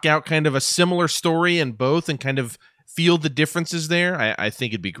knock out kind of a similar story in both and kind of feel the differences there, I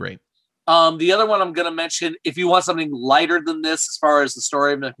think it'd be great. The other one I'm going to mention, if you want something lighter than this, as far as the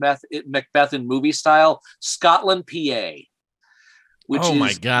story of Macbeth in movie style, Scotland, PA. Oh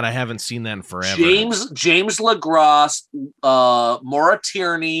my God, I haven't seen that in forever. James LaGrosse, Maura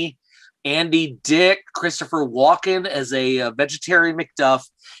Tierney, Andy Dick, Christopher Walken as a vegetarian Macduff.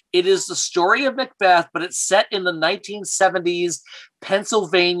 It is the story of Macbeth, but it's set in the 1970s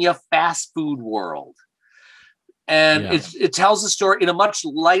Pennsylvania fast food world. And it tells the story in a much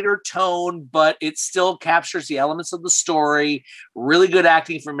lighter tone, but it still captures the elements of the story. Really good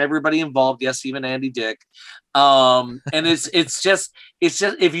acting from everybody involved. Yes, even Andy Dick. And it's just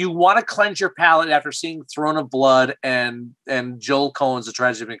if you want to cleanse your palate after seeing Throne of Blood and Joel Coen's The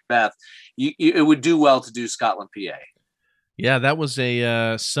Tragedy of Macbeth, it would do well to do Scotland, PA. Yeah, that was a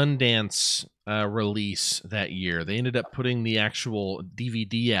Sundance release that year. They ended up putting the actual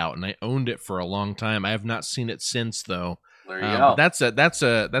DVD out, and I owned it for a long time. I have not seen it since, though. There you go. That's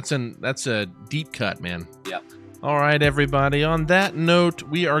a deep cut, man. Yep. All right, everybody. On that note,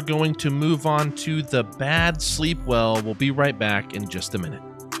 we are going to move on to The Bad Sleep Well. We'll be right back in just a minute.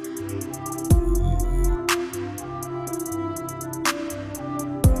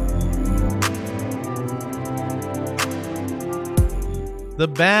 The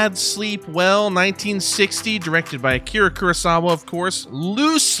Bad Sleep Well, 1960, directed by Akira Kurosawa, of course,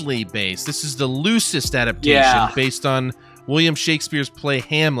 loosely based. This is the loosest adaptation based on William Shakespeare's play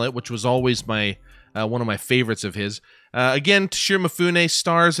Hamlet, which was always my one of my favorites of his. Again, Toshiro Mifune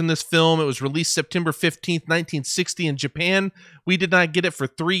stars in this film. It was released September 15th, 1960 in Japan. We did not get it for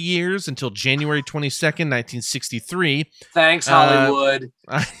 3 years until January 22nd, 1963. Thanks, Hollywood.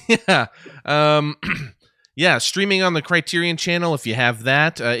 Yeah. Yeah, streaming on the Criterion Channel if you have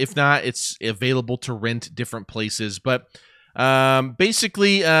that. If not, it's available to rent different places. But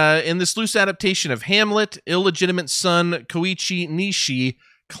basically, in this loose adaptation of Hamlet, illegitimate son Koichi Nishi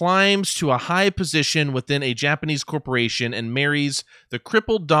climbs to a high position within a Japanese corporation and marries the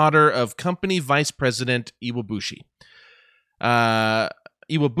crippled daughter of company vice president Iwabuchi.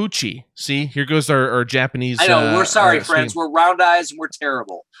 Iwabuchi. See, here goes our Japanese. I know. We're sorry, friends. We're round eyes and we're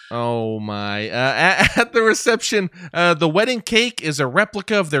terrible. Oh my! At the reception, the wedding cake is a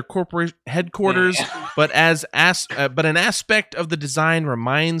replica of their corporate headquarters, but an aspect of the design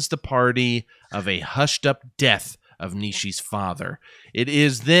reminds the party of a hushed-up death of Nishi's father. It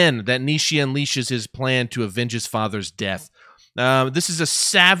is then that Nishi unleashes his plan to avenge his father's death. This is a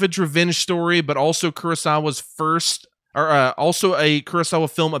savage revenge story, but also Kurosawa's first. Also a Kurosawa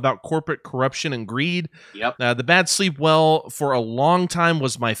film about corporate corruption and greed. Yep. The Bad Sleep Well for a long time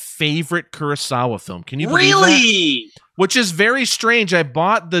was my favorite Kurosawa film. Can you believe that? Which is very strange. I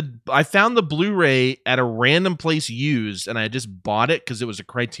found the Blu-ray at a random place used, and I just bought it because it was a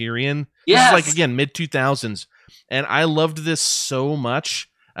Criterion. Yes. This is like, again, mid-2000s. And I loved this so much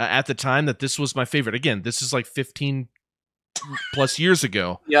at the time that this was my favorite. Again, this is like 15 plus years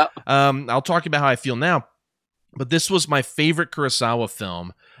ago. Yep. I'll talk about how I feel now. But this was my favorite Kurosawa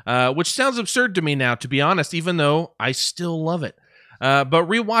film, which sounds absurd to me now, to be honest, even though I still love it. But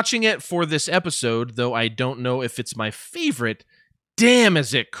rewatching it for this episode, though I don't know if it's my favorite, damn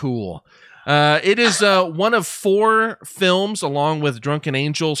is it cool. It is one of 4 films, along with Drunken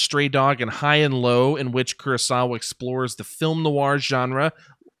Angel, Stray Dog, and High and Low, in which Kurosawa explores the film noir genre,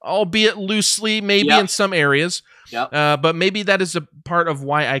 albeit loosely, maybe in some areas. Yep. But maybe that is a part of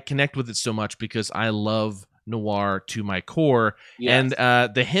why I connect with it so much, because I love noir to my core. Yes.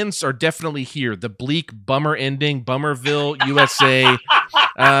 And the hints are definitely here. The bleak bummer ending, Bummerville, USA.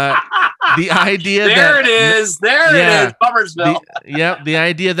 The idea it is, Bummersville. The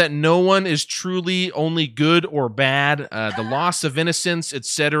idea that no one is truly only good or bad, the loss of innocence,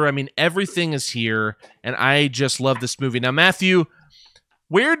 etc. I mean, everything is here, and I just love this movie. Now, Matthew,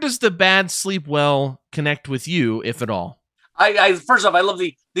 where does The Bad Sleep Well connect with you, if at all? I first off, I love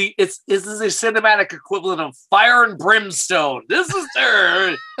this is a cinematic equivalent of Fire and Brimstone. This is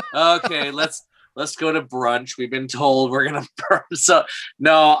okay. Let's go to brunch. We've been told we're gonna burn. So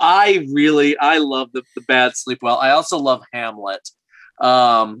no, I love the Bad Sleep Well. I also love Hamlet.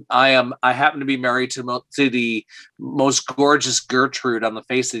 I happen to be married to the most gorgeous Gertrude on the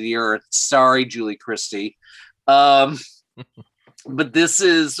face of the earth. Sorry, Julie Christie. But this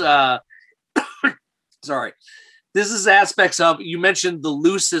is sorry. this is aspects of, you mentioned the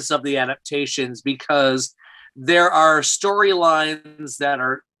loosest of the adaptations, because there are storylines that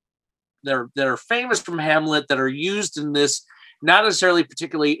are famous from Hamlet that are used in this, not necessarily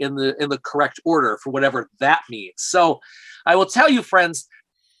particularly in the correct order, for whatever that means. So I will tell you, friends,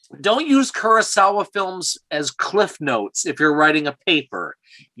 don't use Kurosawa films as cliff notes if you're writing a paper.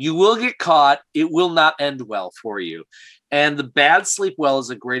 You will get caught. It will not end well for you. And The Bad Sleep Well is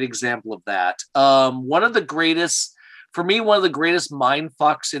a great example of that. One of the greatest mind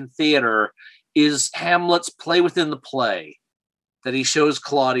fucks in theater is Hamlet's play within the play that he shows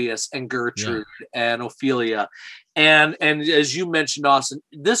Claudius and Gertrude and Ophelia. And as you mentioned, Austin,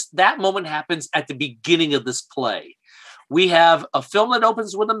 that moment happens at the beginning of this play. We have a film that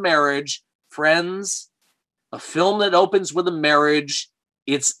opens with a marriage, friends, a film that opens with a marriage.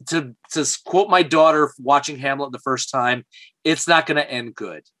 It's, to quote my daughter watching Hamlet the first time, it's not going to end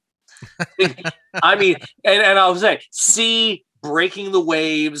good. I mean, and I'll say, see Breaking the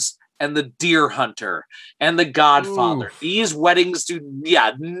Waves and The Deer Hunter and The Godfather. Ooh. These weddings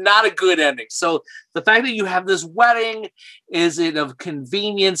not a good ending. So the fact that you have this wedding, is it of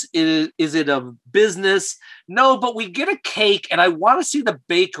convenience? Is it of business? No, but we get a cake, and I want to see the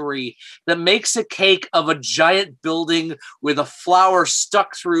bakery that makes a cake of a giant building with a flower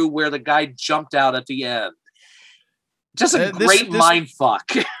stuck through where the guy jumped out at the end. Just a great mind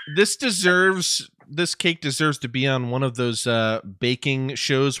fuck. This cake deserves to be on one of those baking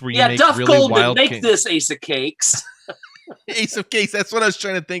shows where you make Duff really Goldman, wild make this Ace of Cakes. Ace of Cakes. That's what I was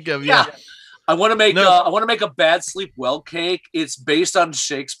trying to think of. Yeah. I want to make a Bad Sleep Well cake. It's based on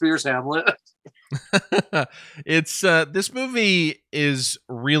Shakespeare's Hamlet. It's this movie is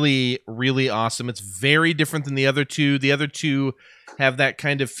really, really awesome. It's very different than the other two. The other two have that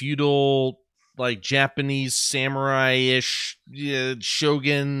kind of feudal, like Japanese samurai-ish,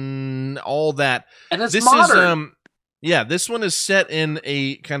 shogun, all that. And it's modern. This one is set in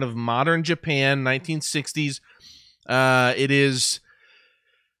a kind of modern Japan, 1960s. It is,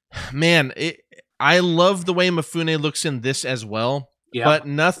 man, I love the way Mifune looks in this as well. Yeah. But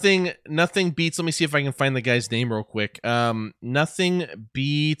nothing beats. Let me see if I can find the guy's name real quick. Nothing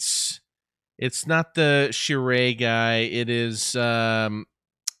beats. It's not the Shirei guy. It is.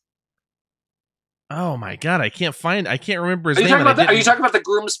 Oh my god, I can't remember his name. Are you talking about the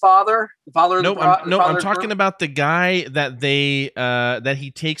groom's father? The father of I'm talking about the guy that that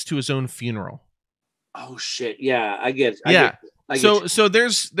he takes to his own funeral. Oh shit! Yeah, I get it. So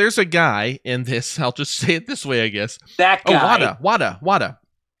there's a guy in this. I'll just say it this way, I guess. That guy. Wada.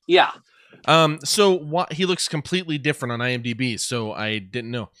 Yeah. So he looks completely different on IMDb. So I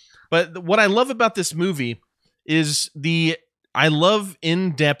didn't know. But what I love about this movie is I love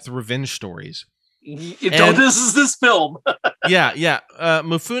in-depth revenge stories. This is this film. yeah.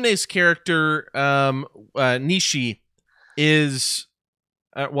 Mifune's character, Nishi, is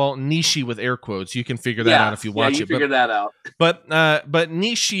Nishi with air quotes. You can figure that out if you watch it. Figure that out. But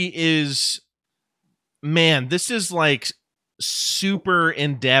Nishi is, man, this is like super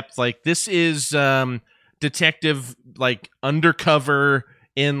in depth. Like this is detective, like undercover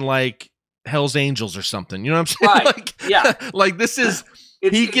in like Hell's Angels or something. You know what I'm saying? Right. Like this is.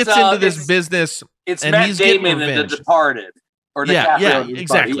 He gets into this business. It's and Matt he's Damon in The Departed. Or DiCaprio. Yeah,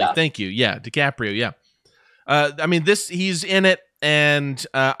 exactly. Yeah. Thank you. Yeah, DiCaprio. Yeah. I mean, he's in it, and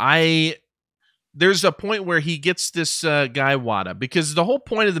there's a point where he gets this guy Wada, because the whole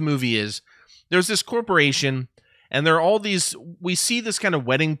point of the movie is there's this corporation, and there are all these. We see this kind of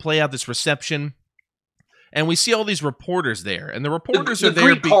wedding play out, this reception. And we see all these reporters there, and the reporters are there.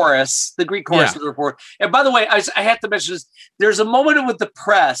 The Greek chorus of the report. And by the way, I have to mention this. There's a moment with the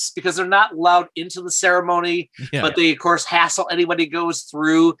press, because they're not allowed into the ceremony, but they, of course, hassle anybody who goes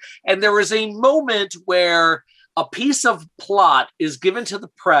through. And there is a moment where a piece of plot is given to the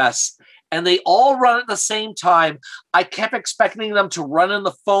press, and they all run at the same time. I kept expecting them to run in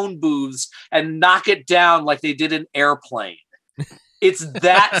the phone booths and knock it down like they did in Airplane. It's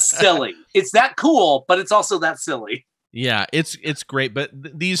that silly. It's that cool, but it's also that silly. Yeah, it's great. But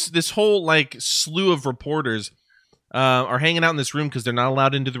this whole like slew of reporters are hanging out in this room because they're not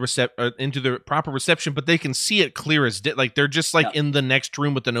allowed into the proper reception, but they can see it clear as day. Like they're just like in the next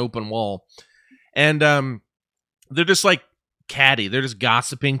room with an open wall, and they're just like catty. They're just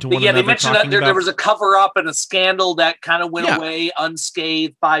gossiping to one another. Yeah, they mentioned that there was a cover up and a scandal that kind of went away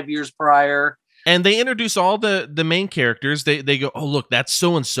unscathed 5 years prior. And they introduce all the main characters. They go, oh look, that's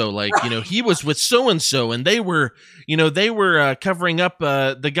so and so. Like he was with so and so, and they were covering up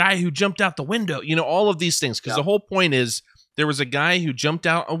the guy who jumped out the window. All of these things, because the whole point is there was a guy who jumped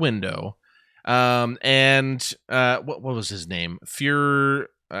out a window, and what was his name?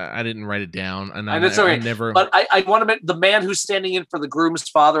 I didn't write it down, and it's okay. I never. But I want to. The man who's standing in for the groom's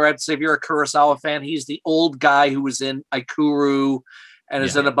father. I'd say if you're a Kurosawa fan, he's the old guy who was in Aikuru, and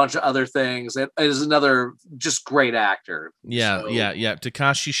is in a bunch of other things. It is another just great actor. Yeah.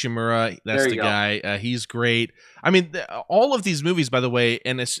 Takashi Shimura, that's the guy. He's great. I mean, all of these movies, by the way,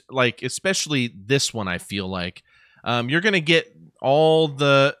 and it's like especially this one, I feel like you're gonna get all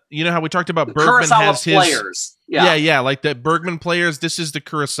the. You know how we talked about Bergman Kurosawa has his players. Yeah, like the Bergman players. This is the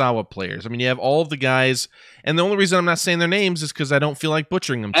Kurosawa players. I mean, you have all of the guys, and the only reason I'm not saying their names is because I don't feel like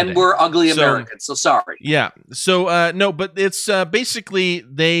butchering them today. And we're ugly Americans, so sorry. Yeah. So no, but it's basically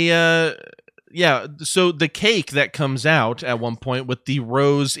they. So the cake that comes out at one point with the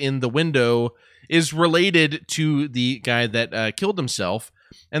rose in the window is related to the guy that killed himself.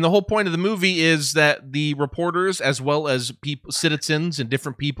 And the whole point of the movie is that the reporters, as well as people, citizens, and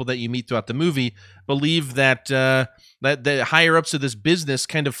different people that you meet throughout the movie, believe that that the higher ups of this business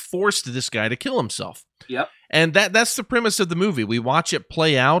kind of forced this guy to kill himself. Yep. And that's the premise of the movie. We watch it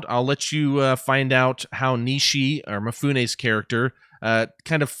play out. I'll let you find out how Nishi, or Mifune's character,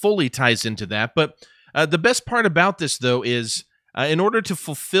 kind of fully ties into that. But the best part about this, though, is in order to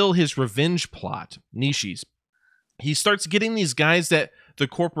fulfill his revenge plot, Nishi's, he starts getting these guys that the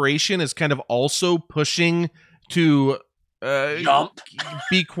corporation is kind of also pushing to jump,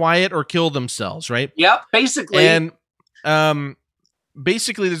 be quiet, or kill themselves, right? Yep, basically. And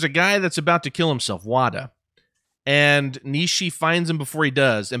basically, there's a guy that's about to kill himself, Wada. And Nishi finds him before he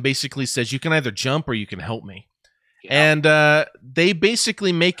does and basically says, you can either jump or you can help me. Yeah. And they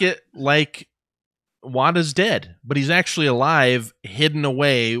basically make it like Wada's dead, but he's actually alive, hidden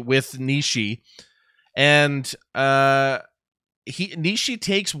away with Nishi. And Nishi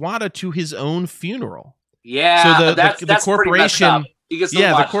takes Wada to his own funeral. Yeah, so the corporation,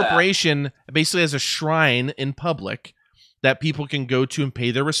 the corporation basically has a shrine in public that people can go to and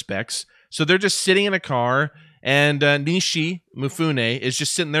pay their respects. So they're just sitting in a car, and Nishi Mifune is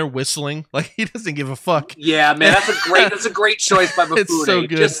just sitting there whistling like he doesn't give a fuck. Yeah, man, that's a great choice by Mifune. It's so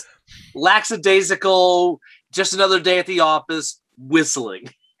good. Just lackadaisical, just another day at the office, whistling.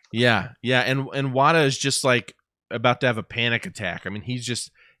 Yeah, and Wada is just like about to have a panic attack. I mean, he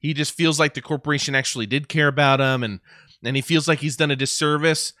just feels like the corporation actually did care about him, and he feels like he's done a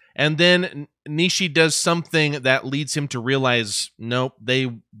disservice. And then Nishi does something that leads him to realize, nope, they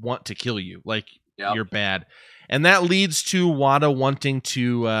want to kill you. Like, you're bad. And that leads to Wada wanting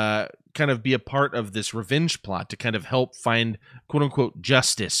to kind of be a part of this revenge plot to kind of help find, quote unquote,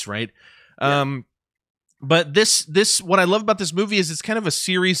 justice, right? Yeah. But this, what I love about this movie is it's kind of a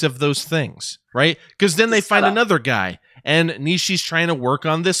series of those things, right? Because then they find another guy, and Nishi's trying to work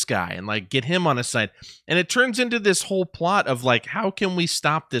on this guy and like get him on his side, and it turns into this whole plot of like, how can we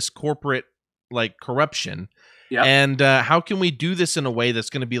stop this corporate like corruption, and how can we do this in a way that's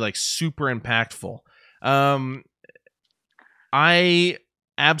going to be like super impactful? I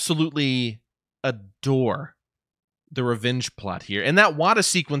absolutely adore the revenge plot here. And that Wada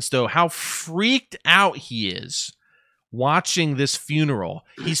sequence, though, how freaked out he is watching this funeral.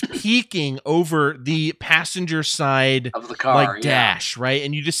 He's peeking over the passenger side of the car, like dash, right?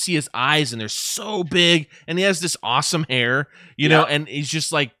 And you just see his eyes, and they're so big, and he has this awesome hair, you know, and he's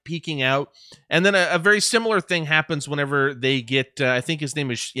just like peeking out. And then a very similar thing happens whenever they get, I think his name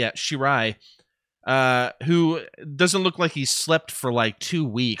is Shirai, who doesn't look like he slept for like 2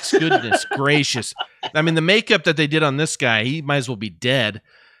 weeks. Goodness gracious. I mean, the makeup that they did on this guy, he might as well be dead.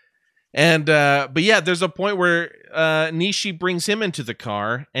 And but yeah, there's a point where Nishi brings him into the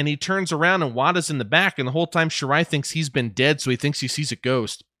car, and he turns around, and Wada's in the back, and the whole time Shirai thinks he's been dead, so he thinks he sees a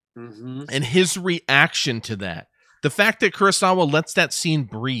ghost. Mm-hmm. And his reaction to that, the fact that Kurosawa lets that scene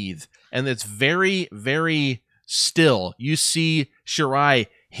breathe, and it's very, very still. You see Shirai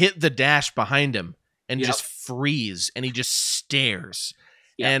hit the dash behind him and just freeze, and he just stares.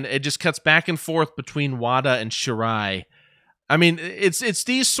 And it just cuts back and forth between Wada and Shirai. I mean, it's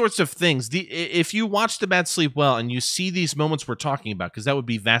these sorts of things. If you watch The Bad Sleep Well and you see these moments we're talking about, because that would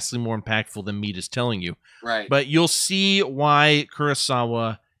be vastly more impactful than me just telling you. Right. But you'll see why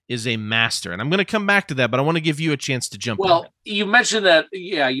Kurosawa is a master. And I'm going to come back to that, but I want to give you a chance to jump in. Well, you mentioned that,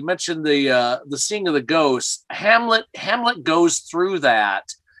 you mentioned the seeing of the ghost. Hamlet goes through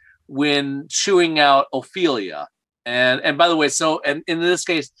that when chewing out Ophelia. And by the way, and in this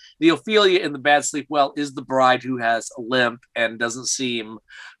case, the Ophelia in The Bad Sleep Well is the bride who has a limp and doesn't seem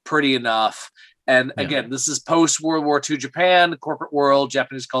pretty enough. And again, this is post World War II Japan, corporate world,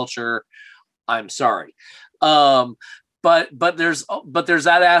 Japanese culture. I'm sorry. But there's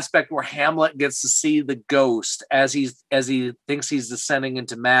that aspect where Hamlet gets to see the ghost as he thinks he's descending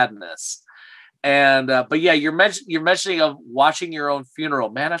into madness. And but yeah, you're mentioning of watching your own funeral.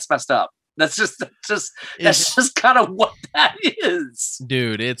 Man, that's messed up. That's just kind of what that is,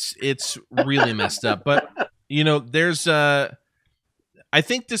 dude. It's really messed up. But there's I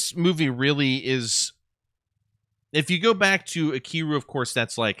think this movie really is. If you go back to Akiru, of course,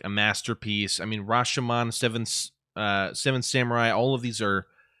 that's like a masterpiece. I mean, Rashomon, Seven Samurai, all of these are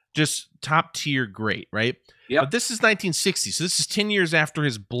just top tier great, right? Yeah. But this is 1960, so this is 10 years after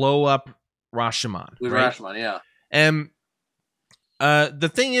his blow up Rashomon. With right? Rashomon, yeah. And the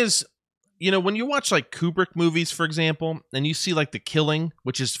thing is, when you watch like Kubrick movies, for example, and you see like The Killing,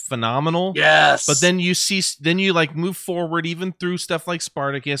 which is phenomenal. Yes. But then you like move forward even through stuff like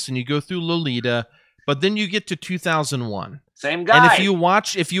Spartacus, and you go through Lolita. But then you get to 2001. Same guy. And if you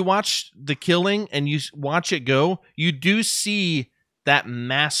watch The Killing and you watch it go, you do see that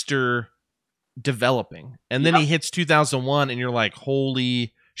master developing. And then he hits 2001 and you're like,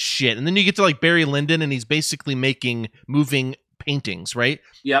 holy shit. And then you get to like Barry Lyndon and he's basically making moving paintings, right?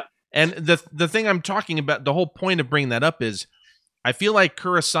 Yep. And the thing I'm talking about, the whole point of bringing that up is I feel like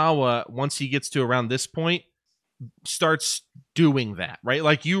Kurosawa, once he gets to around this point, starts doing that, right?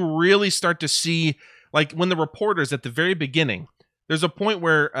 Like you really start to see, like when the reporters at the very beginning, there's a point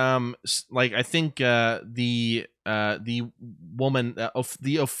where like I think the woman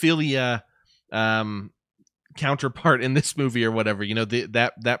the Ophelia counterpart in this movie or whatever,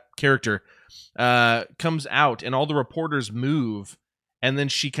 that character comes out and all the reporters move and then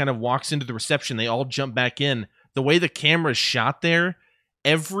she kind of walks into the reception, they all jump back in. The way the camera is shot there,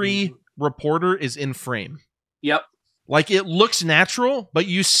 every reporter is in frame. Yep. Like it looks natural, but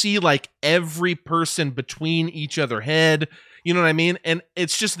you see like every person between each other head. You know what I mean? And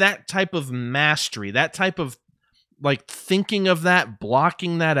it's just that type of mastery, that type of like thinking of that,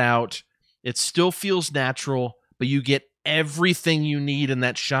 blocking that out. It still feels natural, but you get everything you need in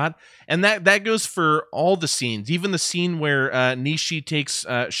that shot. And that goes for all the scenes, even the scene where Nishi takes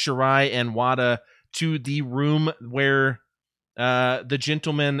Shirai and Wada to the room where the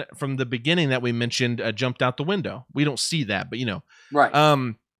gentleman from the beginning that we mentioned jumped out the window. We don't see that, but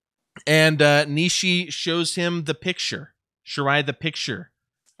right. And Nishi shows him the picture, Shirai the picture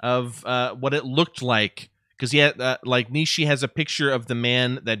of what it looked like, because he had like Nishi has a picture of the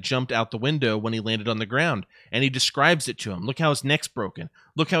man that jumped out the window when he landed on the ground, and he describes it to him. Look how his neck's broken.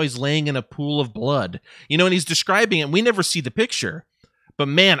 Look how he's laying in a pool of blood. And he's describing it. We never see the picture. But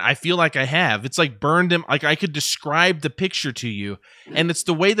man, I feel like I have. It's like burned him. Like I could describe the picture to you, and it's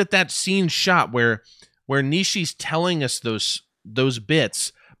the way that scene's shot, where Nishi's telling us those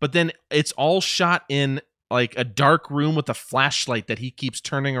bits, but then it's all shot in like a dark room with a flashlight that he keeps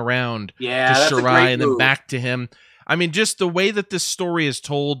turning around to Shirai and then back to him. I mean, just the way that this story is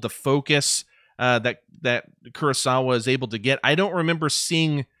told, the focus that Kurosawa is able to get. I don't remember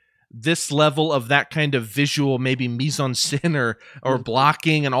seeing this level of that kind of visual, maybe mise en scène or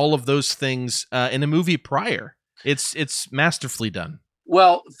blocking and all of those things in a movie prior. It's masterfully done.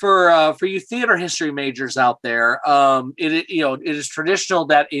 Well, for you theater history majors out there, it is traditional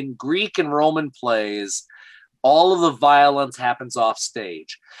that in Greek and Roman plays, all of the violence happens off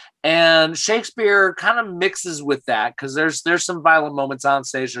stage, and Shakespeare kind of mixes with that because there's some violent moments on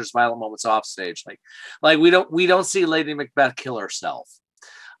stage, there's violent moments off stage. Like we don't see Lady Macbeth kill herself.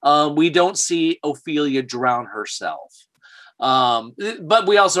 We don't see Ophelia drown herself. But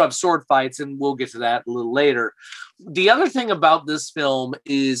we also have sword fights, and we'll get to that a little later. The other thing about this film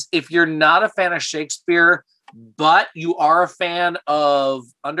is if you're not a fan of Shakespeare, but you are a fan of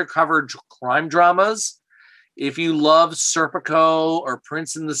undercover crime dramas, if you love Serpico or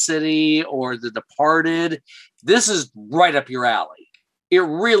Prince in the City or The Departed, this is right up your alley. It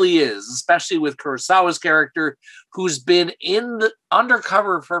really is, especially with Kurosawa's character, who's been in the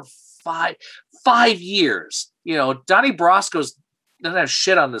undercover for five years. Donnie Brasco's doesn't have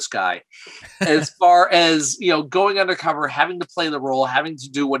shit on this guy as far as, going undercover, having to play the role, having to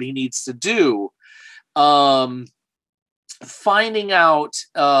do what he needs to do. Finding out,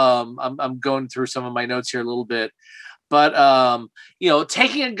 I'm going through some of my notes here a little bit, but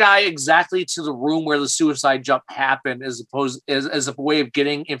taking a guy exactly to the room where the suicide jump happened as a way of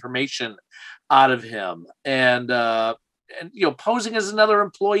getting information out of him, and posing as another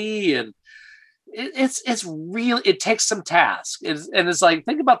employee, and it's really, it takes some task. It's like,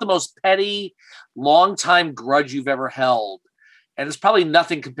 think about the most petty, long-time grudge you've ever held, and it's probably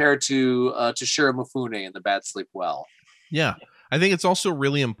nothing compared to Shiro Mifune in The Bad Sleep Well. Yeah, I think it's also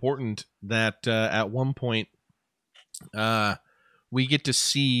really important that at one point we get to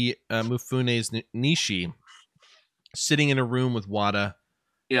see Mifune's Nishi sitting in a room with Wada.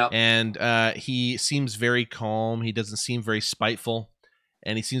 Yeah, and he seems very calm. He doesn't seem very spiteful.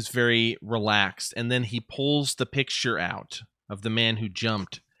 and he seems very relaxed. And then he pulls the picture out of the man who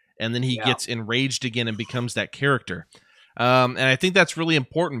jumped, and then he gets enraged again and becomes that character. And I think that's really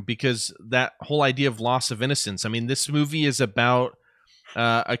important because that whole idea of loss of innocence. I mean, this movie is about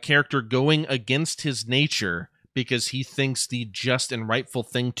a character going against his nature because he thinks the just and rightful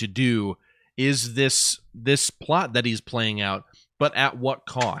thing to do is this plot that he's playing out, but at what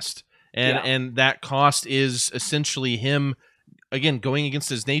cost? And that cost is essentially him, again, going against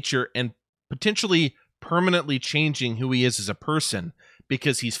his nature and potentially permanently changing who he is as a person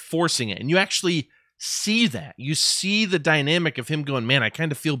because he's forcing it. And you actually see that. You see the dynamic of him going, man, I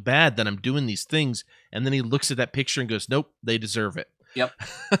kind of feel bad that I'm doing these things. And then he looks at that picture and goes, nope, they deserve it. Yep.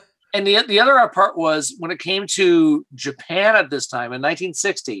 And the other part was when it came to Japan at this time in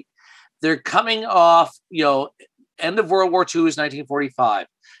 1960, they're coming off, end of World War II is 1945.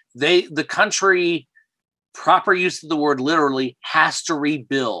 The country, proper use of the word literally, has to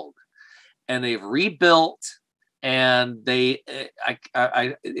rebuild. And they've rebuilt, and they,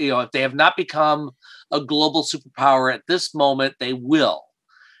 if they have not become a global superpower at this moment, they will.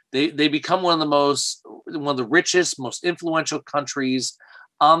 They become one of the richest, most influential countries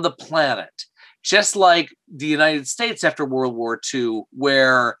on the planet, just like the United States after World War II,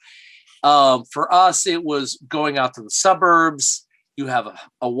 where for us it was going out to the suburbs. You have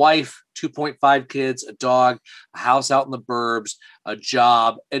a wife, 2.5 kids, a dog, a house out in the burbs, a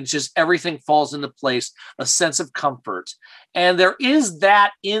job, and just everything falls into place, a sense of comfort. And there is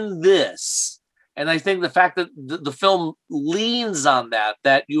that in this. And I think the fact that the film leans on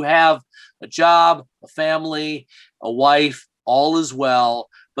that you have a job, a family, a wife, all is well.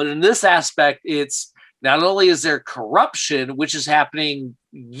 But in this aspect, it's not only is there corruption, which is happening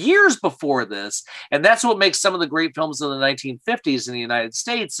years before this, and that's what makes some of the great films in the 1950s in the United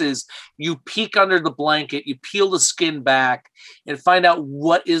States is you peek under the blanket, you peel the skin back and find out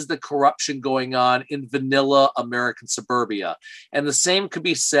what is the corruption going on in vanilla American suburbia. And the same could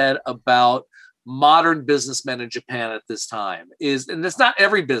be said about modern businessmen in Japan at this time and it's not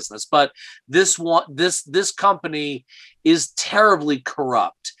every business, but this company is terribly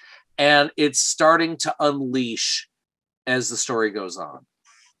corrupt, and it's starting to unleash as the story goes on.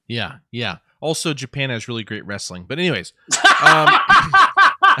 Yeah. Also, Japan has really great wrestling. But anyways,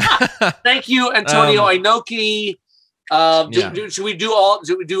 thank you, Antonio Inoki. Should we do all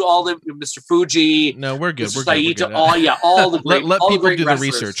the Mr. Fuji? No, we're good. Mr. We're good. All the great. Let all people the great do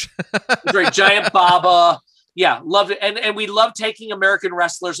wrestlers. the research. Great Giant Baba. Yeah, loved it. And we love taking American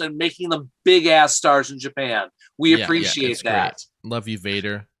wrestlers and making them big ass stars in Japan. We appreciate that. Great. Love you,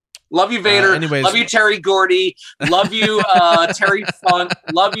 Vader. Love you, Vader. Anyways. Love you, Terry Gordy. Love you, Terry Funk.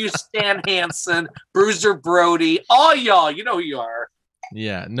 Love you, Stan Hansen, Bruiser Brody. All y'all, you know who you are.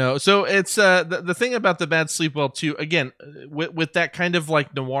 Yeah, no. So it's the thing about The Bad Sleep Well too. Again, with that kind of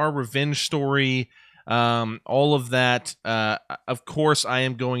like noir revenge story, all of that. Of course, I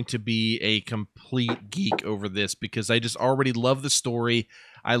am going to be a complete geek over this because I just already love the story.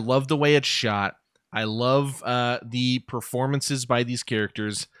 I love the way it's shot. I love the performances by these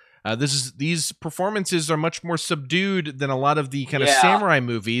characters. These performances are much more subdued than a lot of the kind of samurai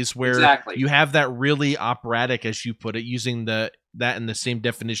movies where you have that really operatic, as you put it, using that in the same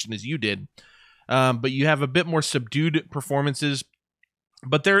definition as you did. But you have a bit more subdued performances.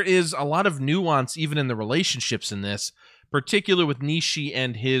 But there is a lot of nuance even in the relationships in this, particularly with Nishi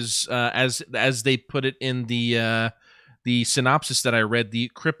and his, as they put it in the synopsis that I read, the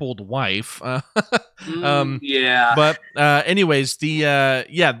crippled wife. But anyways, their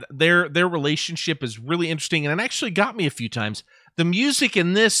relationship is really interesting, and it actually got me a few times. The music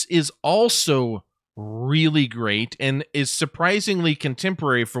in this is also really great and is surprisingly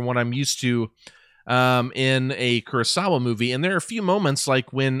contemporary from what I'm used to in a Kurosawa movie. And there are a few moments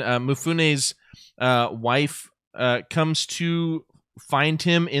like when Mifune's wife comes to find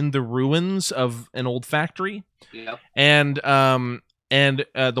him in the ruins of an old factory. Yep. And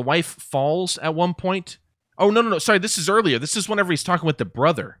the wife falls at one point. Oh, no. Sorry, this is earlier. This is whenever he's talking with the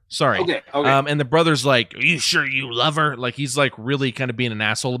brother. Sorry. Okay. And the brother's like, "Are you sure you love her?" Like he's like really kind of being an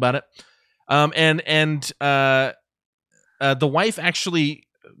asshole about it. The wife actually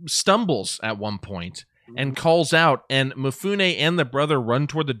stumbles at one point and calls out, and Mifune and the brother run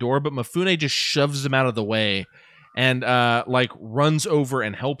toward the door, but Mifune just shoves them out of the way and runs over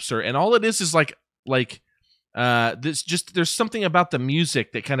and helps her. And all it is like there's something about the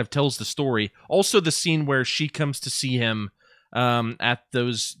music that kind of tells the story. Also the scene where she comes to see him at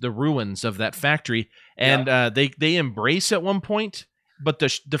the ruins of that factory, and they embrace at one point, but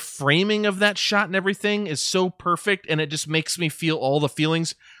the framing of that shot and everything is so perfect, and it just makes me feel all the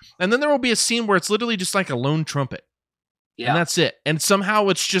feelings. And then there will be a scene where it's literally just like a lone trumpet. Yeah. And that's it. And somehow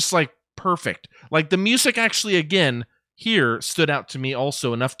it's just like perfect. Like the music actually, again, here stood out to me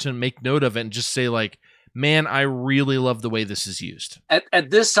also enough to make note of it and just say like, man, I really love the way this is used. At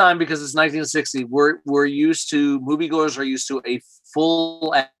this time, because it's 1960, moviegoers are used to a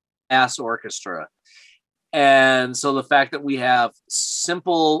full ass orchestra. And so the fact that we have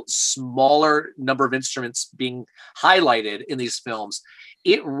simple, smaller number of instruments being highlighted in these films,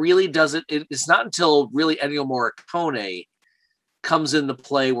 it really doesn't. It's not until really Ennio Morricone comes into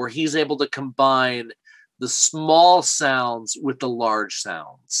play where he's able to combine the small sounds with the large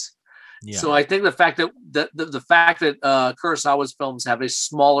sounds. Yeah. So I think the fact that Kurosawa's films have a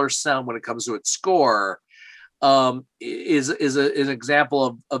smaller sound when it comes to its score is an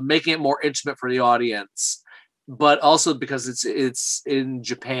example of making it more intimate for the audience, but also because it's in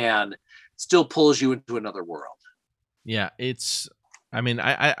Japan, still pulls you into another world. Yeah, I mean,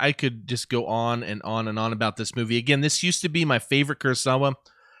 I could just go on and on and on about this movie. Again, this used to be my favorite Kurosawa.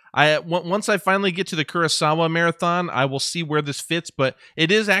 Once I finally get to the Kurosawa marathon, I will see where this fits, but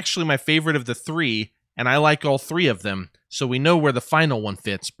it is actually my favorite of the three, and I like all three of them, so we know where the final one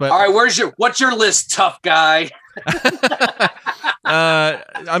fits. But all right, what's your list, tough guy?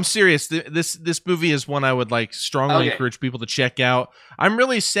 I'm serious. This movie is one I would like strongly encourage people to check out. I'm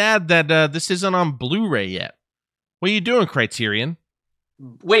really sad that this isn't on Blu-ray yet. What are you doing, Criterion?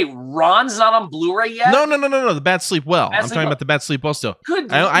 Wait, Ron's not on Blu-ray yet? No. The Bad Sleep Well. I'm talking about the Bad Sleep Well still.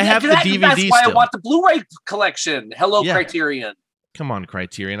 Good. I have the DVD That's why still. I want the Blu-ray collection. Hello, Criterion. Come on,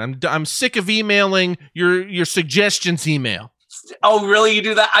 Criterion. I'm sick of emailing your suggestions email. Oh, really? You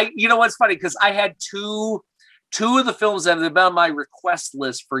do that? You know what's funny? Because I had two of the films that have been on my request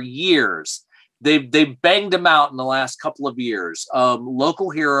list for years. They banged them out in the last couple of years.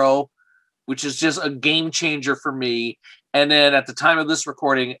 Local Hero, which is just a game changer for me. And then at the time of this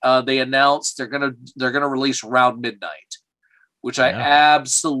recording, they announced they're gonna release Round Midnight, which I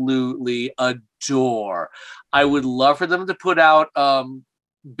absolutely adore. I would love for them to put out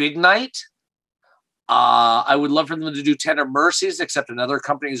Big Night. I would love for them to do Tender Mercies, except another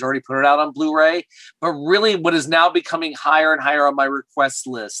company has already put it out on Blu-ray. But really, what is now becoming higher and higher on my request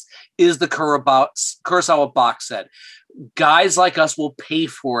list is the Kurosawa box set. Guys like us will pay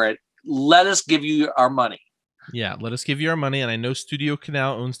for it. Let us give you our money. Yeah, let us give you our money, and I know Studio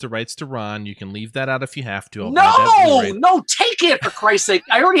Canal owns the rights to Ron. You can leave that out if you have to. No, take it, for Christ's sake.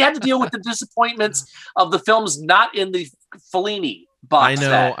 I already had to deal with the disappointments of the films not in the Fellini box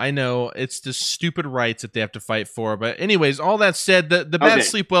set. I know. It's the stupid rights that they have to fight for. But anyways, all that said, the Bad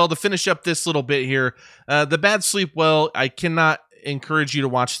Sleep Well, to finish up this little bit here, the Bad Sleep Well, I cannot encourage you to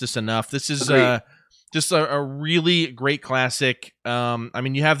watch this enough. This is just a really great classic. I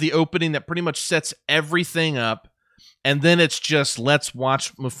mean, you have the opening that pretty much sets everything up, and then it's just let's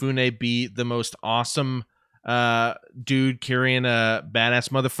watch Mifune be the most awesome dude carrying a badass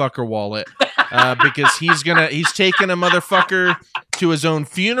motherfucker wallet because he's taking a motherfucker to his own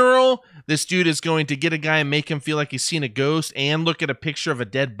funeral. This dude is going to get a guy and make him feel like he's seen a ghost and look at a picture of a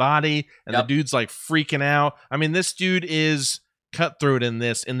dead body, and the dude's like freaking out. I mean, this dude is cutthroat in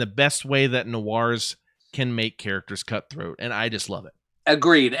this in the best way that noirs can make characters cutthroat, and I just love it.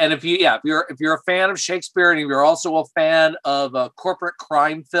 Agreed. And if you're a fan of Shakespeare, and if you're also a fan of corporate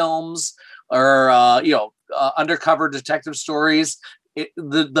crime films or undercover detective stories,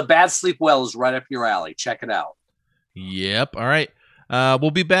 the Bad Sleep Well is right up your alley. Check it out. Yep. All right.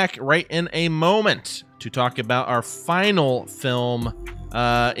 We'll be back right in a moment to talk about our final film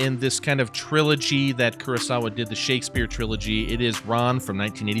in this kind of trilogy that Kurosawa did, the Shakespeare trilogy. It is Ron from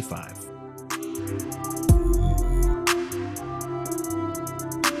 1985.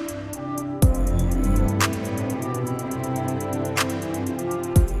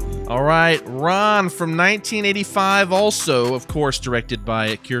 All right, Ron from 1985, also, of course, directed by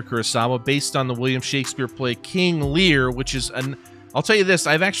Akira Kurosawa, based on the William Shakespeare play King Lear, which is I'll tell you this,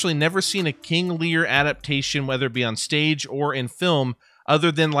 I've actually never seen a King Lear adaptation, whether it be on stage or in film,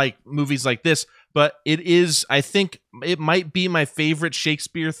 other than like movies like this, but I think it might be my favorite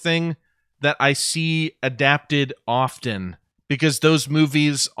Shakespeare thing that I see adapted often, because those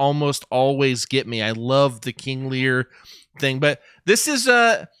movies almost always get me. I love the King Lear thing, but this is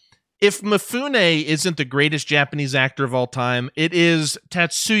if Mifune isn't the greatest Japanese actor of all time, it is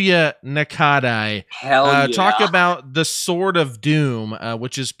Tatsuya Nakadai. Hell yeah. Talk about the Sword of Doom,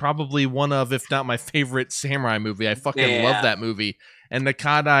 which is probably one of, if not my favorite samurai movie. I fucking love that movie. And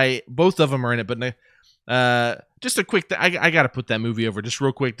Nakadai, both of them are in it, but just a quick I got to put that movie over just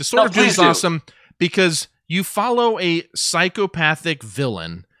real quick. The Sword of Doom is awesome because you follow a psychopathic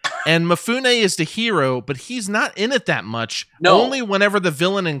villain. And Mifune is the hero, but he's not in it that much. No. Only whenever the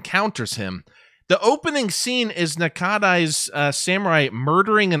villain encounters him. The opening scene is Nakadai's samurai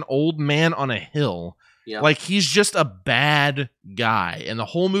murdering an old man on a hill. Yeah. Like, he's just a bad guy. And the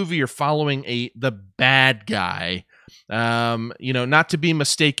whole movie you're following the bad guy. Not to be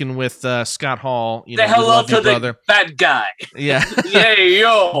mistaken with Scott Hall. Say hello to the bad guy. Yeah. Hey,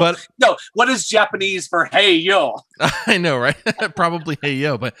 yo. But no, what is Japanese for hey, yo? I know, right? Probably hey,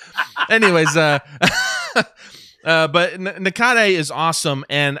 yo. But anyways, but Nakadai is awesome.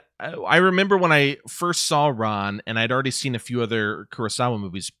 And I remember when I first saw Ran, and I'd already seen a few other Kurosawa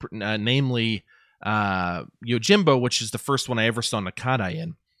movies, namely Yojimbo, which is the first one I ever saw Nakadai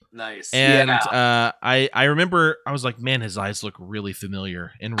in. Nice. And I remember I was like, man, his eyes look really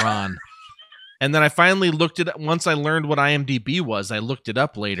familiar in Ran. And then I finally looked it up. Once I learned what IMDb was, I looked it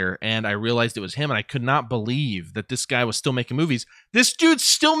up later, and I realized it was him, and I could not believe that this guy was still making movies. This dude's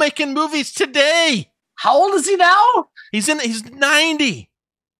still making movies today. How old is he now? He's 90.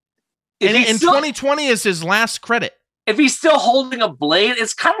 And in 2020 is his last credit. If he's still holding a blade,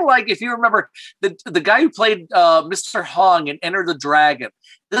 it's kind of like, if you remember the guy who played Mr. Hong in Enter the Dragon.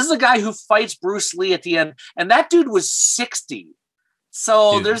 This is a guy who fights Bruce Lee at the end, and that dude was 60.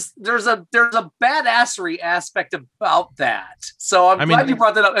 So there's a badassery aspect about that. So I'm glad you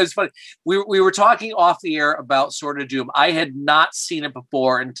brought that up. It was funny. We were talking off the air about Sword of Doom. I had not seen it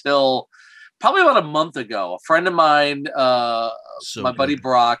before until probably about a month ago. A friend of mine, my buddy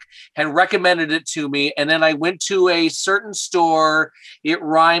Brock, had recommended it to me, and then I went to a certain store. It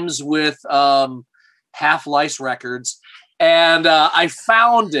rhymes with Half-Life Records, and I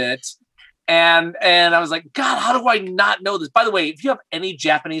found it. And I was like, God, how do I not know this? By the way, if you have any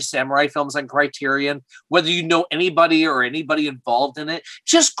Japanese samurai films on Criterion, whether you know anybody or anybody involved in it,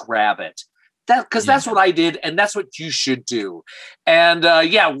 just grab it. That's what I did, and that's what you should do. And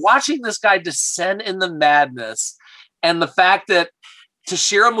watching this guy descend in the madness, and the fact that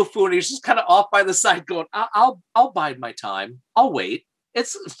Toshiro Mifune is just kind of off by the side, going, "I'll bide my time. I'll wait."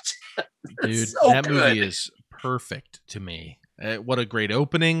 It's dude, so that good. Movie is perfect to me. What a great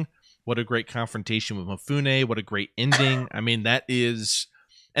opening! What a great confrontation with Mifune! What a great ending! I mean, that is.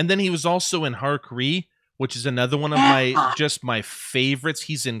 And then he was also in Harakiri, which is another one of my favorites.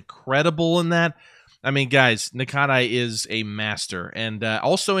 He's incredible in that. I mean, guys, Nakadai is a master. And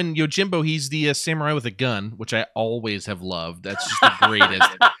also in Yojimbo, he's the samurai with a gun, which I always have loved. That's just the greatest.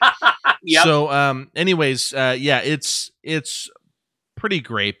 Yep. So, anyways, it's pretty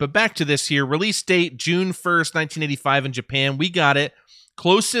great. But back to this here. Release date, June 1st, 1985 in Japan. We got it.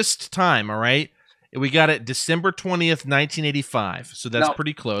 Closest time, all right? We got it December 20th, 1985. So that's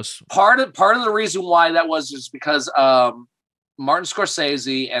pretty close. Part of the reason why that was is because Martin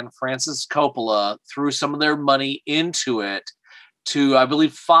Scorsese and Francis Coppola threw some of their money into it to, I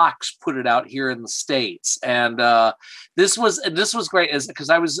believe, Fox put it out here in the States. And this was great because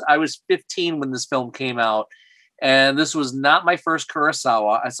I was 15 when this film came out, and this was not my first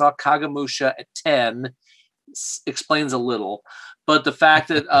Kurosawa. I saw Kagemusha at 10. Explains a little. But the fact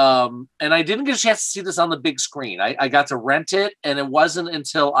that, and I didn't get a chance to see this on the big screen. I got to rent it, and it wasn't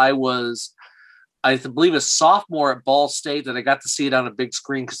until I was, I believe, a sophomore at Ball State that I got to see it on a big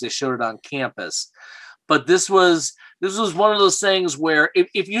screen because they showed it on campus. But this was one of those things where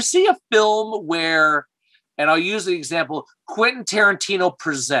if you see a film where, and I'll use the example, Quentin Tarantino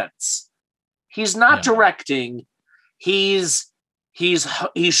presents, he's not directing, he's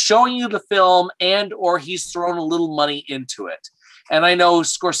showing you the film, and or he's thrown a little money into it. And I know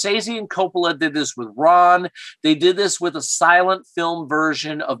Scorsese and Coppola did this with Ran. They did this with a silent film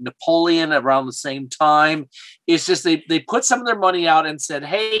version of Napoleon around the same time. It's just they put some of their money out and said,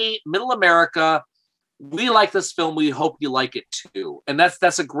 hey, Middle America, we like this film. We hope you like it too. And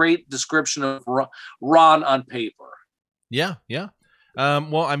that's a great description of Ran on paper. Yeah, yeah.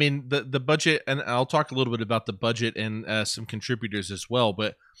 Well, I mean, the budget, and I'll talk a little bit about the budget and some contributors as well,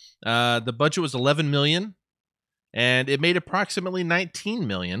 but the budget was $11 million. And it made approximately $19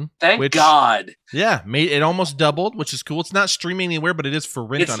 million. Thank God. Yeah, it almost doubled, which is cool. It's not streaming anywhere, but it is for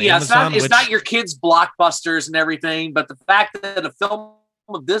rent on Amazon. It's not your kids' blockbusters and everything, but the fact that a film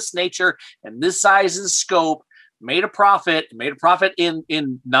of this nature and this size and scope made a profit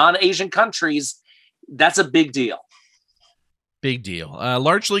in non-Asian countries, that's a big deal. Big deal.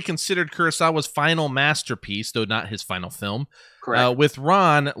 Largely considered Kurosawa's final masterpiece, though not his final film. Correct. With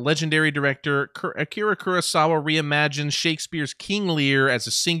Ran, legendary director Akira Kurosawa reimagines Shakespeare's King Lear as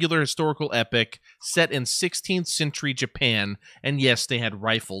a singular historical epic set in 16th century Japan. And yes, they had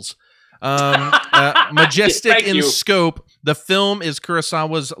rifles. Majestic in scope, the film is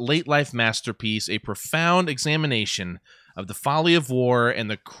Kurosawa's late-life masterpiece, a profound examination of the folly of war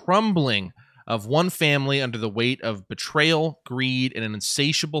and the crumbling of one family under the weight of betrayal, greed, and an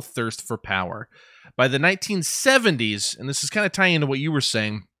insatiable thirst for power. By the 1970s, and this is kind of tying into what you were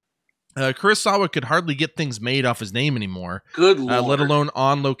saying, Kurosawa could hardly get things made off his name anymore. Good Lord. Let alone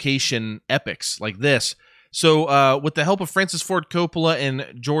on-location epics like this. So with the help of Francis Ford Coppola and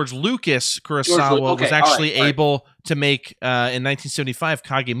George Lucas, Kurosawa was actually able to make, in 1975,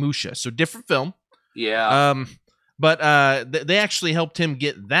 Kagemusha. So different film. Yeah. But they actually helped him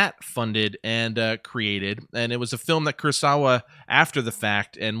get that funded and created. And it was a film that Kurosawa, after the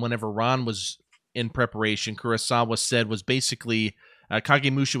fact, and whenever Ron was in preparation, Kurosawa said was basically...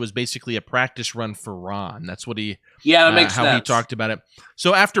 Kagemusha was basically a practice run for Ron. That's what he, that makes sense. How he talked about it.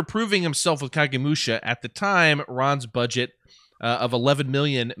 So after proving himself with Kagemusha, at the time, Ron's budget of $11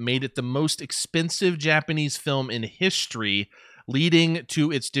 million made it the most expensive Japanese film in history, leading to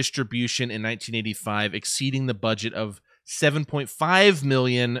its distribution in 1985, exceeding the budget of $7.5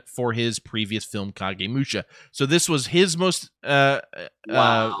 million for his previous film Kagemusha. So this was his most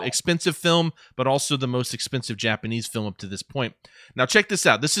expensive film, but also the most expensive Japanese film up to this point. Now check this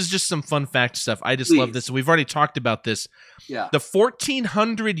out. This is just some fun fact stuff. I just love this. We've already talked about this. Yeah. The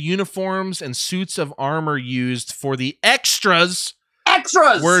 1,400 uniforms and suits of armor used for the extras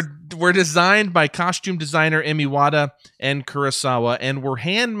were designed by costume designer Emiwata and Kurosawa and were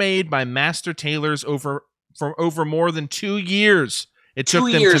handmade by master tailors for over more than 2 years. It took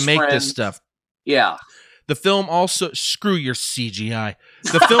them to make this stuff. Yeah. The film also... Screw your CGI.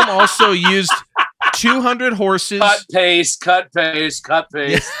 The film also used 200 horses. Cut paste.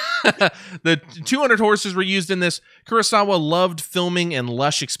 The 200 horses were used in this. Kurosawa loved filming in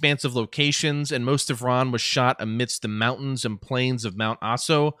lush, expansive locations, and most of Ron was shot amidst the mountains and plains of Mount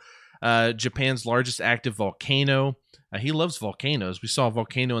Aso, Japan's largest active volcano. He loves volcanoes. We saw a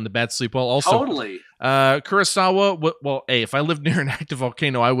volcano in The Bad Sleep Well also. Totally. Kurosawa, well, hey, if I lived near an active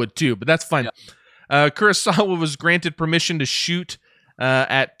volcano, I would too, but that's fine. Yeah. Kurosawa was granted permission to shoot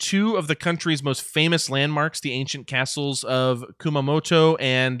at two of the country's most famous landmarks, the ancient castles of Kumamoto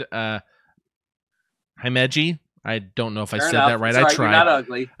and Himeji. I don't know if I said that right. I tried. You're not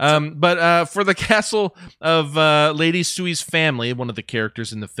ugly. But for the castle of Lady Sui's family, one of the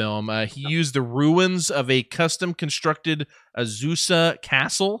characters in the film, he used the ruins of a custom-constructed Azusa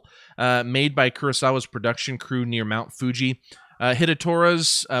castle made by Kurosawa's production crew near Mount Fuji.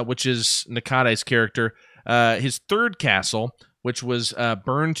 Hidetora's, which is Nakadai's character, his third castle, which was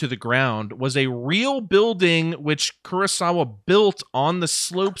burned to the ground, was a real building which Kurosawa built on the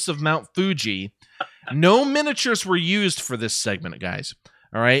slopes of Mount Fuji. No miniatures were used for this segment, guys.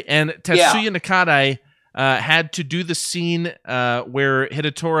 All right, and Tetsuya Nakadai had to do the scene where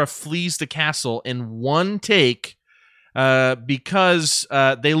Hidetora flees the castle in one take because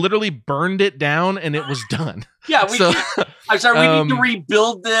they literally burned it down and it was done. Yeah, I'm sorry, we need to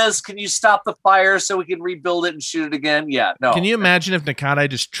rebuild this. Can you stop the fire so we can rebuild it and shoot it again? Yeah, no. Can you imagine if Nakadai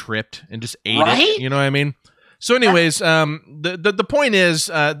just tripped and just ate it? You know what I mean? So anyways, the point is,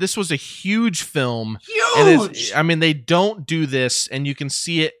 this was a huge film. Huge! I mean, they don't do this, and you can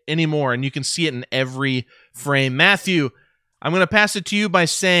see it anymore, and you can see it in every frame. Matthew, I'm going to pass it to you by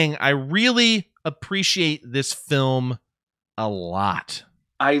saying I really appreciate this film a lot.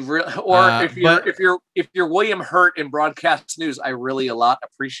 If you're William Hurt in broadcast news, I really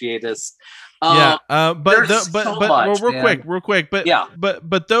appreciate this. Real quick.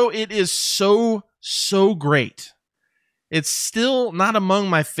 But though it is so great, it's still not among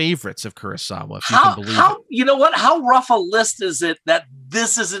my favorites of Kurosawa, if you can believe it. You know what? How rough a list is it that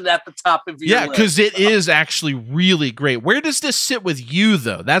this isn't at the top of your list? Yeah, because it is actually really great. Where does this sit with you,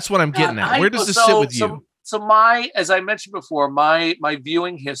 though? That's what I'm getting at. Where does this sit with you? So as I mentioned before, my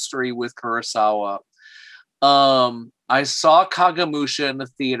viewing history with Kurosawa, I saw Kagemusha in the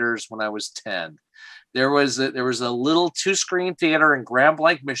theaters when I was 10. There was a little 2-screen theater in Grand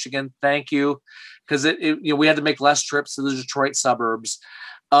Blanc, Michigan. Thank you. Because we had to make less trips to the Detroit suburbs.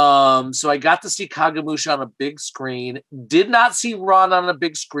 So I got to see Kagemusha on a big screen. Did not see Ron on a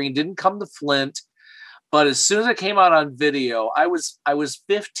big screen. Didn't come to Flint. But as soon as it came out on video, I was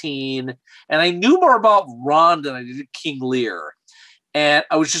 15, and I knew more about Ron than I did King Lear. And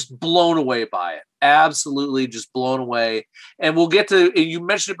I was just blown away by it. Absolutely just blown away. And we'll get to, you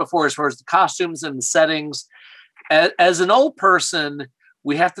mentioned it before, as far as the costumes and the settings. As an old person,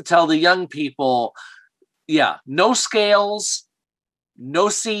 we have to tell the young people, no scales, no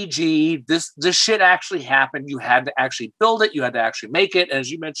CG. This shit actually happened. You had to actually build it. You had to actually make it. And as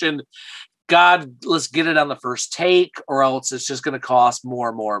you mentioned, God, let's get it on the first take, or else it's just going to cost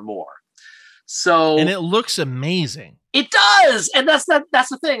more. So, and it looks amazing. It does, and that's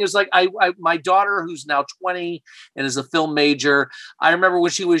the thing. It's like my daughter, who's now 20 and is a film major. I remember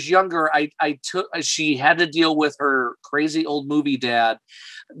when she was younger, she had to deal with her crazy old movie dad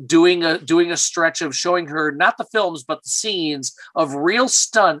doing a stretch of showing her not the films but the scenes of real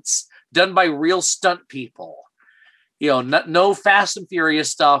stunts done by real stunt people. No Fast and Furious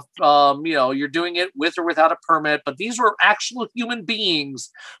stuff. You're doing it with or without a permit, but these were actual human beings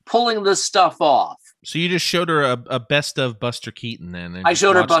pulling this stuff off. So you just showed her a best of Buster Keaton then? I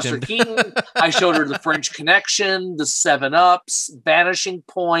showed her Buster Keaton. I showed her The French Connection, The 7-Ups, Vanishing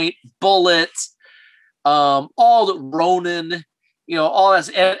Point, Bullet, all the Ronin, all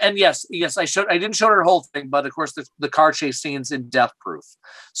that. And yes, I didn't show her the whole thing, but of course the car chase scenes in Death Proof.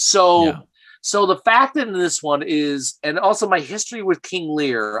 So. Yeah. So the fact in this one is, and also my history with King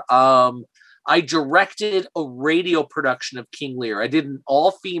Lear, I directed a radio production of King Lear. I did an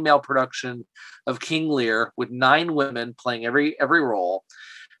all-female production of King Lear with 9 women playing every role,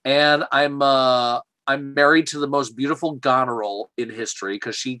 and I'm married to the most beautiful Goneril in history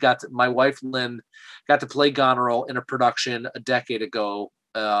because my wife Lynn got to play Goneril in a production a decade ago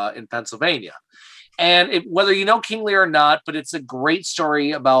in Pennsylvania. And whether you know King Lear or not, but it's a great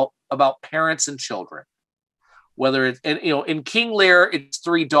story about parents and children. Whether it's, in King Lear, it's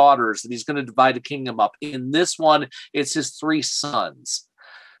 3 daughters that he's going to divide the kingdom up. In this one, it's his 3 sons.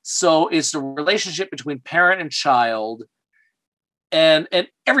 So it's the relationship between parent and child, and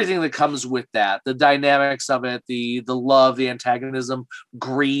everything that comes with that, the dynamics of it, the love, the antagonism,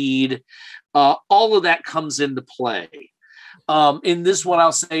 greed, all of that comes into play. In this one,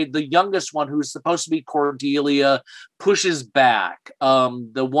 I'll say the youngest one, who's supposed to be Cordelia, pushes back.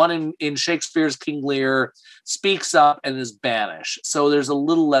 The one in Shakespeare's King Lear speaks up and is banished. So there's a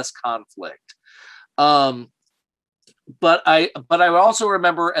little less conflict. But I also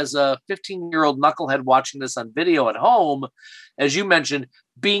remember as a 15-year-old knucklehead watching this on video at home, as you mentioned,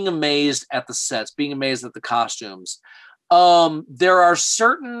 being amazed at the sets, being amazed at the costumes. There are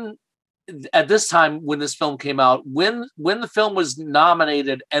certain, at this time when this film came out, when the film was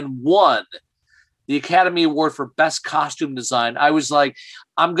nominated and won the Academy Award for Best Costume Design, I was like,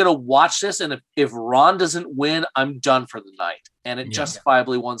 I'm going to watch this, and if Ron doesn't win, I'm done for the night. And it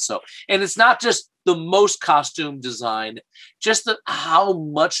justifiably won so. And it's not just the most costume design, just how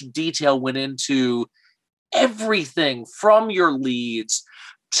much detail went into everything from your leads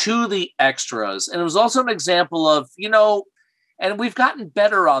to the extras. And it was also an example of, and we've gotten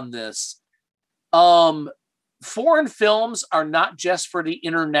better on this. Foreign films are not just for the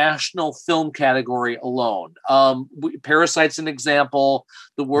international film category alone. Parasite's an example.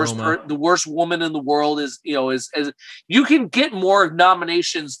 The worst woman in the world is you can get more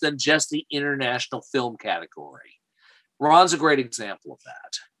nominations than just the international film category. Ron's a great example of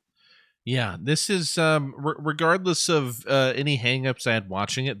that. Yeah, this is regardless of any hangups I had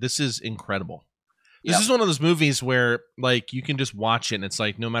watching it, this is incredible. This is one of those movies where, like, you can just watch it, and it's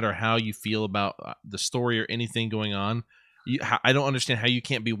like, no matter how you feel about the story or anything going on, I don't understand how you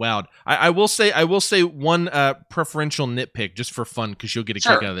can't be wowed. I will say one preferential nitpick just for fun, because you'll get a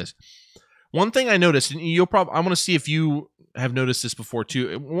kick out of this. One thing I noticed, and I want to see if you have noticed this before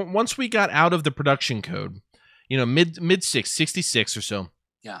too. Once we got out of the production code, mid 66 or so,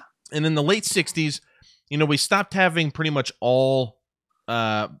 and in the late 60s, we stopped having pretty much all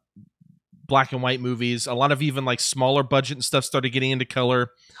black and white movies. A lot of even like smaller budget and stuff started getting into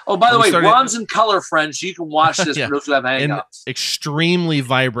color. Oh, by the way, Ron's in color, friends. You can watch this for those who have hang-ups. Extremely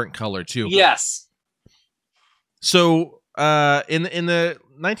vibrant color too. Yes. So in the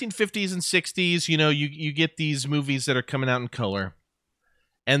 1950s and 60s, you get these movies that are coming out in color,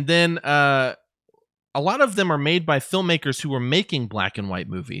 and then a lot of them are made by filmmakers who were making black and white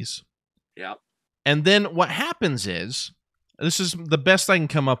movies. Yeah. And then what happens is, this is the best I can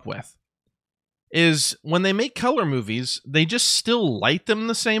come up with, is when they make color movies, they just still light them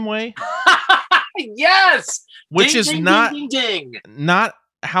the same way. Yes! Which ding, is ding, not, ding, ding, ding. Not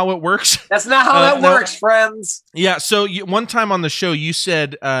how it works. That's not how that works, friends. Yeah, so one time on the show, you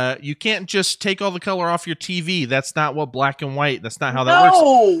said you can't just take all the color off your TV. That's not what black and white, that's not how that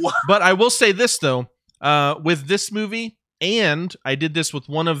works. But I will say this, though. With this movie, and I did this with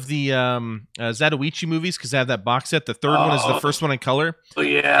one of the Zatoichi movies, because I have that box set. The third one is the first one in color. Oh,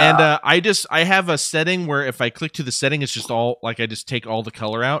 yeah. And I have a setting where if I click to the setting, it's just all, like, I just take all the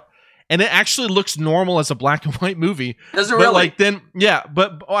color out. And it actually looks normal as a black and white movie. Does it really? Like then, yeah,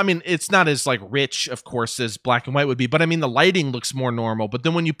 but I mean, it's not as like rich, of course, as black and white would be. But I mean, the lighting looks more normal. But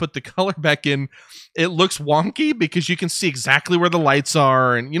then when you put the color back in, it looks wonky because you can see exactly where the lights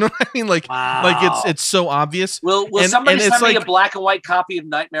are, and you know what I mean. Like, it's so obvious. Will somebody send me a black and white copy of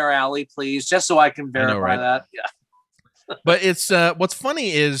Nightmare Alley, please, just so I can verify that? Yeah. But it's what's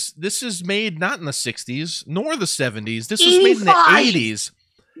funny is this is made not in the 60s nor the 70s. This was made in the 80s.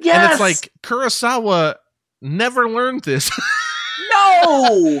 Yes. And it's like Kurosawa never learned this.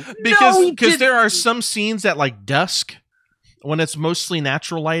 No. because there are some scenes at like dusk when it's mostly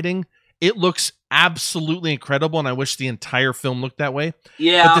natural lighting. It looks absolutely incredible, and I wish the entire film looked that way.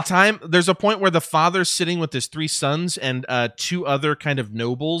 Yeah. But there's a point where the father's sitting with his 3 sons and 2 other kind of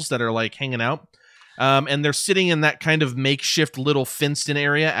nobles that are like hanging out. And they're sitting in that kind of makeshift little fenced-in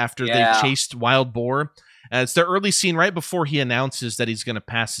area after they've chased wild boar. It's the early scene right before he announces that he's going to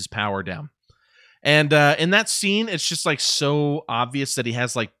pass his power down. And in that scene, it's just like so obvious that he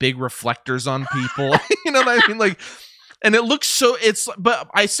has like big reflectors on people. You know what I mean? Like, and it looks so. But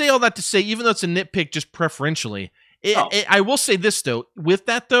I say all that to say, even though it's a nitpick, just preferentially, I will say this though. With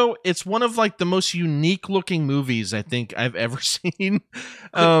that though, it's one of like the most unique looking movies I think I've ever seen,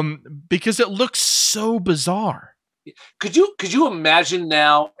 because it looks so bizarre. Could you imagine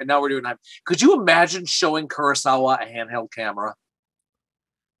now? And now we're doing time. Could you imagine showing Kurosawa a handheld camera?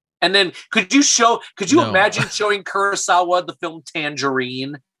 And then could you imagine showing Kurosawa the film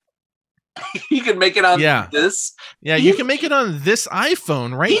Tangerine? You can make it on this. Yeah, you can make it on this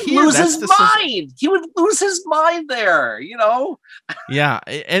iPhone right here. He'd lose his mind. He would lose his mind there, you know? Yeah,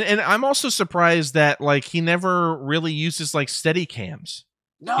 and I'm also surprised that like he never really uses like steady cams.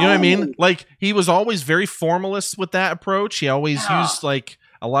 No. You know what I mean? Like he was always very formalist with that approach. He always used like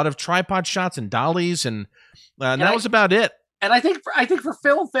a lot of tripod shots and dollies, and that was about it. And I think for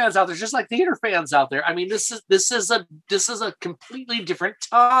film fans out there, just like theater fans out there, I mean, this is a completely different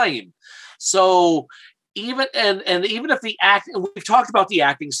time. So even if the acting, we've talked about the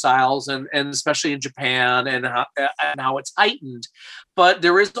acting styles and especially in Japan and how it's heightened, but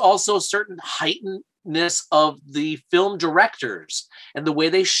there is also a certain heightenedness of the film directors and the way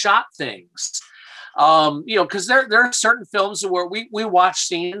they shot things. Because there are certain films where we watch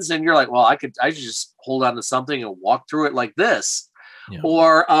scenes and you're like, well, I could just hold on to something and walk through it like this. Yeah.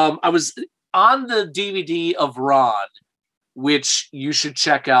 Or I was on the DVD of Ron, which you should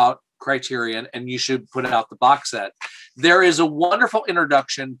check out, Criterion, and you should put out the box set. There is a wonderful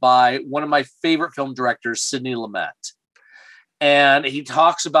introduction by one of my favorite film directors, Sidney Lumet. And he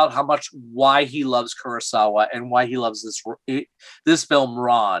talks about why he loves Kurosawa and why he loves this film,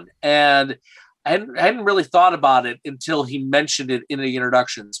 Ron. And I hadn't really thought about it until he mentioned it in the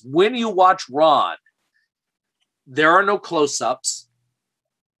introductions. When you watch Ron, there are no close-ups.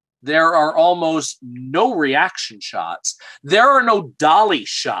 There are almost no reaction shots. There are no dolly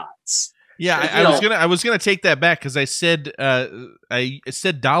shots. Yeah, I was gonna take that back because I said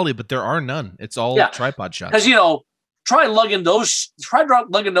dolly, but there are none. It's all tripod shots. Because try lugging those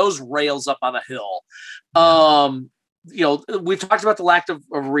rails up on a hill. We've talked about the lack of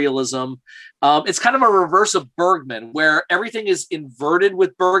realism. It's kind of a reverse of Bergman, where everything is inverted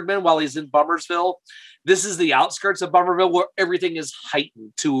with Bergman while he's in Bummersville. This is the outskirts of Bummerville, where everything is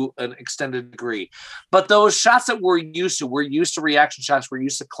heightened to an extended degree. But those shots that we're used to reaction shots, we're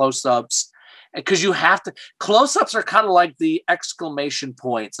used to close-ups, because you have to. Close-ups are kind of like the exclamation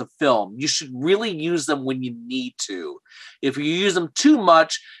points of film. You should really use them when you need to. If you use them too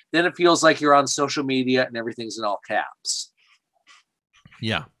much, then it feels like you're on social media and everything's in all caps.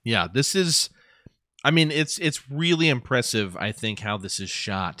 Yeah. This is, I mean, it's really impressive, I think, how this is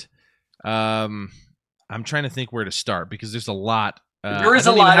shot. I'm trying to think where to start because there's a lot. There is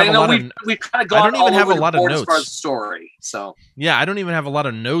a lot. I know we've kind of gone all over the board as far as the story. So yeah, I don't even have a lot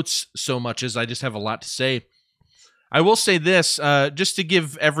of notes so much as I just have a lot to say. I will say this, just to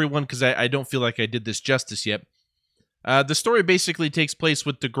give everyone, because I don't feel like I did this justice yet. The story basically takes place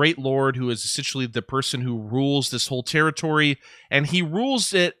with the Great Lord, who is essentially the person who rules this whole territory, and he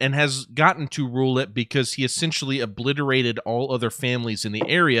rules it and has gotten to rule it because he essentially obliterated all other families in the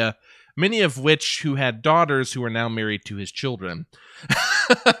area, many of which who had daughters who are now married to his children.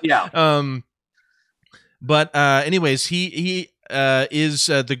 Yeah. But anyways, he is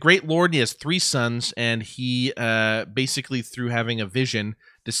the Great Lord, and he has 3 sons, and he basically, through having a vision,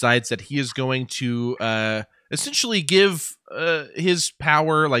 decides that he is going to essentially give his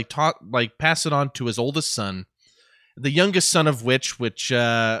power, pass it on to his oldest son, the youngest son of which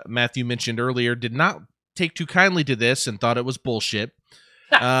Matthew mentioned earlier, did not take too kindly to this and thought it was bullshit.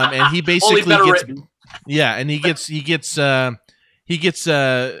 And he basically gets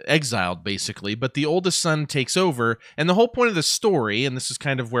exiled, basically. But the oldest son takes over, and the whole point of the story, and this is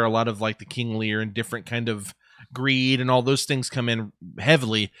kind of where a lot of like the King Lear and different kind of greed and all those things come in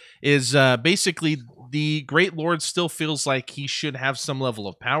heavily, is basically the Great Lord still feels like he should have some level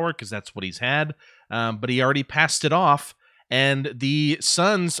of power because that's what he's had, but he already passed it off, And the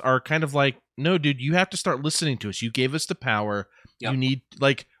sons are kind of like, no, dude, you have to start listening to us. You gave us the power. Yep. You need,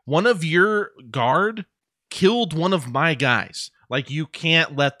 like, one of your guard killed one of my guys. Like, you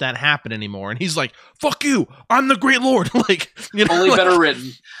can't let that happen anymore. And he's like, fuck you. I'm the great lord. Like, you know, only better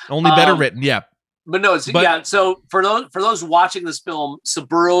written. Only better written. Yeah. But no, yeah. So for those watching this film,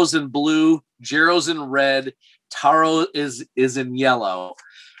 Saburo's in blue, Jiro's in red, Taro is in yellow.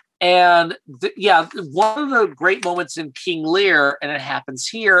 And one of the great moments in King Lear, and it happens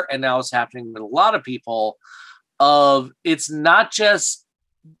here, and now it's happening with a lot of people, of it's not just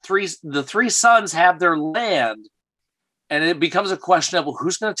the three sons have their land, and it becomes a question of, well,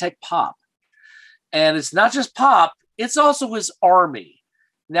 who's going to take Pop? And it's not just Pop, it's also his army.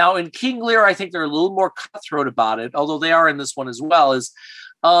 Now in King Lear, I think they're a little more cutthroat about it, although they are in this one as well, is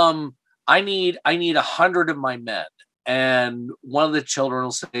I need 100 of my men. And one of the children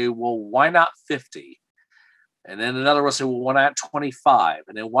will say, well, why not 50? And then another will say, well, why not 25?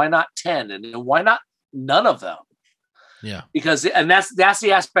 And then why not 10? And then why not none of them? Yeah. Because, and that's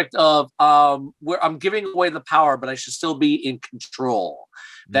the aspect of where I'm giving away the power, but I should still be in control.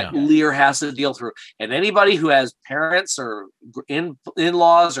 That Lear has to deal through. And anybody who has parents or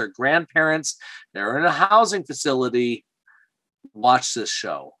in-laws or grandparents, they're in a housing facility, watch this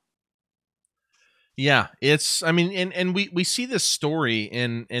show. Yeah, it's, I mean, and we see this story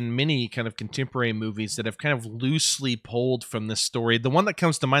in many kind of contemporary movies that have kind of loosely pulled from this story. The one that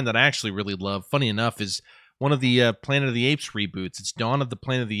comes to mind that I actually really love, funny enough, is one of the Planet of the Apes reboots. It's Dawn of the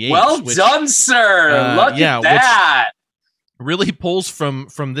Planet of the Apes. Well done, sir. Look at that. Which really pulls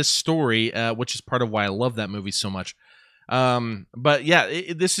from this story, which is part of why I love that movie so much. But yeah,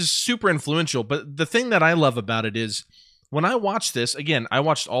 this is super influential. But the thing that I love about it is, when I watched this, again, I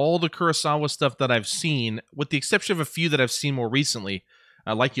watched all the Kurosawa stuff that I've seen, with the exception of a few that I've seen more recently,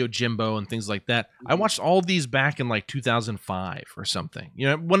 like Yojimbo and things like that. I watched all these back in like 2005 or something. You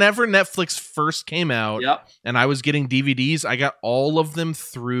know, whenever Netflix first came out, and I was getting DVDs, I got all of them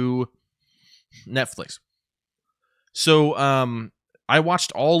through Netflix. So I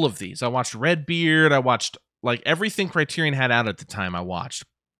watched all of these. I watched Redbeard. I watched like everything Criterion had out at the time. I watched,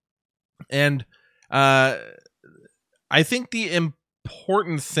 and I think the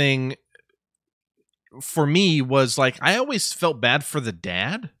important thing for me was, like, I always felt bad for the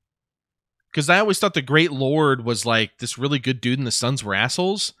dad, because I always thought the Great Lord was like this really good dude and the sons were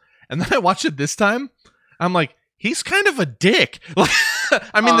assholes. And then I watched it this time. I'm like, he's kind of a dick. Like,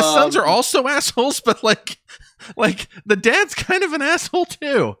 I mean, the sons are also assholes, but like the dad's kind of an asshole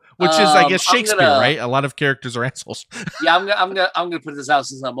too, which is, I guess, Shakespeare, right? A lot of characters are assholes. Yeah, I'm gonna put this out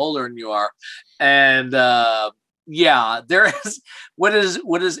since I'm older than you are, and. Yeah, there is what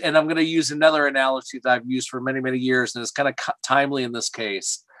is, and I'm going to use another analogy that I've used for many, many years, and it's kind of timely in this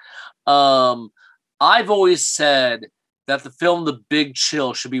case. I've always said that the film The Big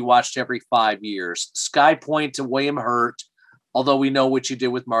Chill should be watched every 5 years. Sky Point to William Hurt, although we know what you did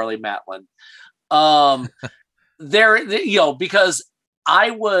with Marlee Matlin. Because I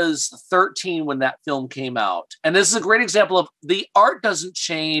was 13 when that film came out, and this is a great example of the art doesn't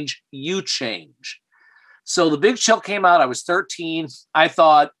change, you change. So The Big Chill came out. I was 13. I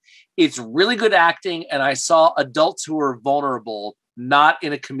thought it's really good acting, and I saw adults who were vulnerable, not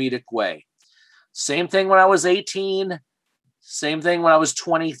in a comedic way. Same thing when I was 18. Same thing when I was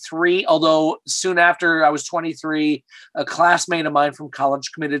 23. Although soon after I was 23, a classmate of mine from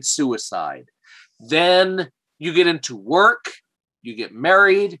college committed suicide. Then you get into work, you get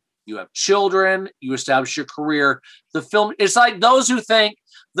married, you have children, you establish your career. The film, it's like those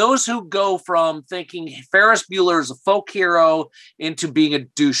who go from thinking Ferris Bueller is a folk hero into being a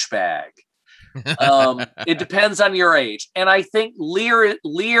douchebag. It depends on your age. And I think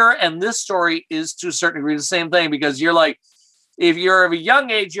Lear and this story is to a certain degree the same thing, because you're like, if you're of a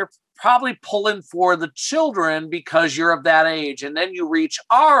young age, you're probably pulling for the children because you're of that age. And then you reach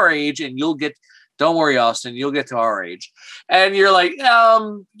our age and don't worry, Austin, you'll get to our age. And you're like,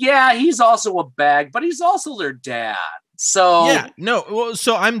 yeah, he's also a bag, but he's also their dad. So yeah, no. Well,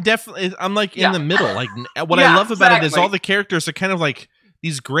 so I'm like in the middle. Like what I love about it is all the characters are kind of like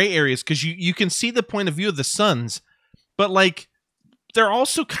these gray areas, because you can see the point of view of the sons, but like they're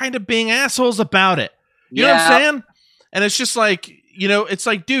also kind of being assholes about it. You know what I'm saying? And it's just like, you know, it's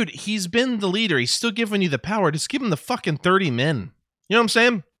like, dude, he's been the leader. He's still giving you the power. Just give him the fucking 30 men. You know what I'm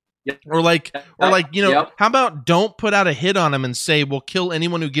saying? Yep. Or like, you know, how about don't put out a hit on him and say, we'll kill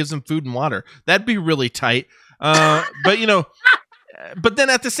anyone who gives him food and water. That'd be really tight. But you know, but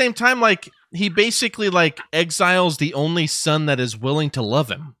then at the same time, like, he basically like exiles the only son that is willing to love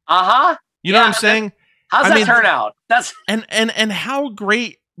him. You know what I'm saying? How's that turn out? That's and how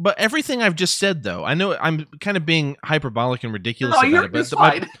great But everything I've just said, though, I know I'm kind of being hyperbolic and ridiculous No, about it,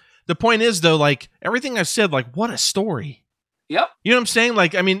 but the point is, though, like, everything I've said, like, what a story. Yep. You know what I'm saying?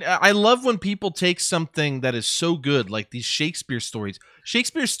 Like, I mean, I love when people take something that is so good, like these Shakespeare stories.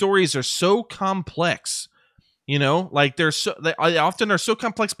 Shakespeare stories are so complex, you know? Like, they often are so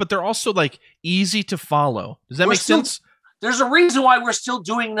complex, but they're also, like, easy to follow. Does that make sense? There's a reason why we're still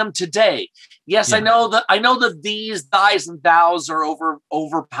doing them today. Yes, yeah. I know that these, thys, and thous are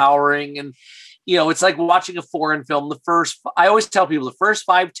overpowering, and it's like watching a foreign film. I always tell people the first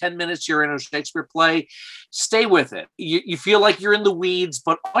 5-10 minutes you're in a Shakespeare play, stay with it. You feel like you're in the weeds,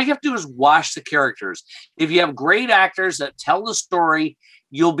 but all you have to do is watch the characters. If you have great actors that tell the story,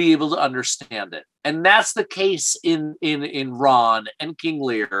 you'll be able to understand it, and that's the case in Ron and King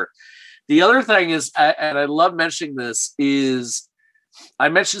Lear. The other thing is, and I love mentioning this, is I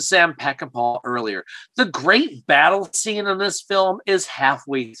mentioned Sam Peckinpah earlier. The great battle scene in this film is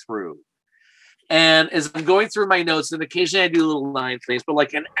halfway through. And as I'm going through my notes, and occasionally I do a little nine face, but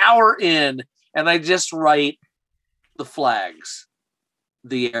like an hour in, and I just write the flags,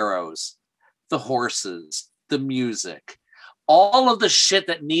 the arrows, the horses, the music, all of the shit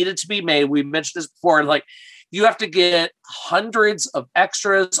that needed to be made. We mentioned this before, like, you have to get hundreds of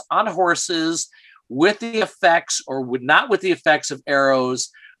extras on horses with the effects or not with the effects of arrows.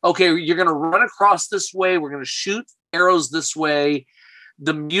 Okay, you're going to run across this way. We're going to shoot arrows this way.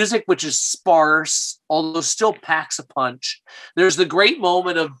 The music, which is sparse, although still packs a punch. There's the great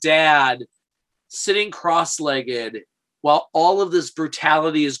moment of Dad sitting cross-legged while all of this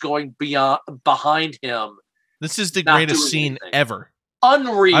brutality is going behind him. This is the greatest scene ever.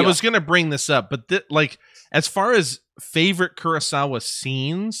 Unreal. I was going to bring this up, but as far as favorite Kurosawa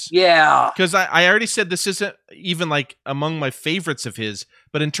scenes, yeah, because I already said this isn't even like among my favorites of his,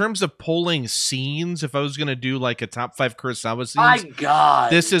 but in terms of polling scenes, if I was going to do like a top 5 Kurosawa scenes, my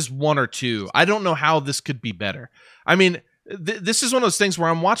God, this is 1 or 2. I don't know how this could be better. I mean, this is one of those things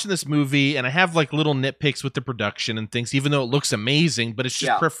where I'm watching this movie and I have like little nitpicks with the production and things, even though it looks amazing, but it's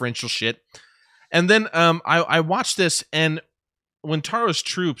just preferential shit. And then I watched this, and when Taro's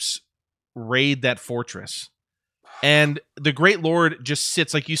troops raid that fortress, and the Great Lord just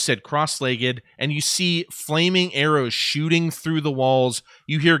sits, like you said, cross-legged, and you see flaming arrows shooting through the walls.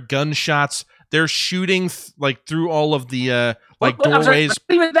 You hear gunshots. They're shooting through all of the doorways. Sorry,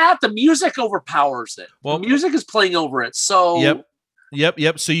 even that, the music overpowers it. Well, the music is playing over it. So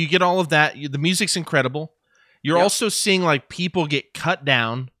yep. So you get all of that. The music's incredible. You're also seeing like people get cut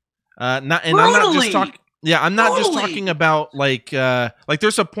down. I'm not just talking. Yeah, I'm not just talking about like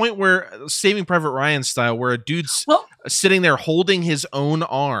there's a point where Saving Private Ryan style where a dude's sitting there holding his own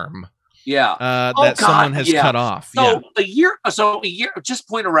arm. Yeah. Someone has cut off. So a year, just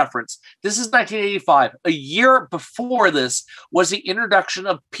point of reference. This is 1985. A year before this was the introduction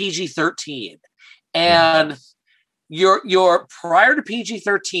of PG-13. And your prior to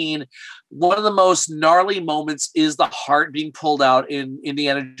PG-13, one of the most gnarly moments is the heart being pulled out in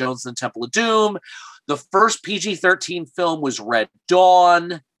Indiana Jones and the Temple of Doom. The first PG-13 film was Red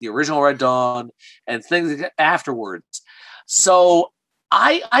Dawn, the original Red Dawn, and things afterwards. So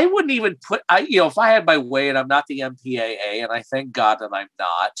I wouldn't even put, if I had my way, and I'm not the MPAA, and I thank God that I'm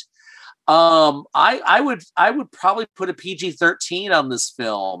not, I would probably put a PG-13 on this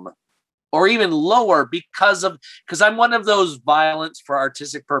film, or even lower, because I'm one of those violence for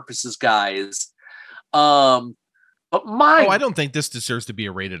artistic purposes guys. But I don't think this deserves to be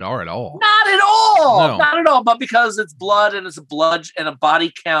a rated R at all. Not at all. No. Not at all. But because it's blood and it's a blood and a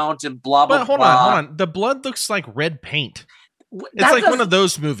body count and blah, blah, blah. But hold on. The blood looks like red paint. It's like one of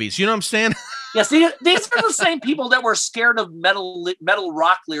those movies. You know what I'm saying? Yes. These are the same people that were scared of metal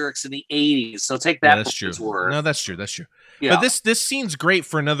rock lyrics in the 80s. So take that. That's true. No, that's true. Yeah. But this scene's great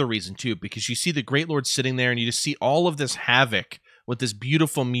for another reason too, because you see the Great Lord sitting there and you just see all of this havoc with this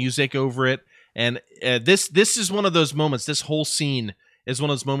beautiful music over it. And this is one of those moments. This whole scene is one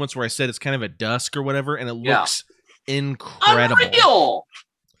of those moments where I said it's kind of at dusk or whatever, and it looks incredible. Unreal.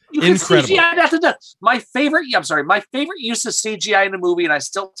 You can CGI that to death. My favorite use of CGI in a movie, and I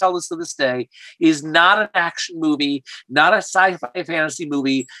still tell this to this day, is not an action movie, not a sci-fi fantasy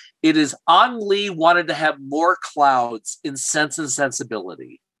movie. It is Ang Lee wanted to have more clouds in Sense and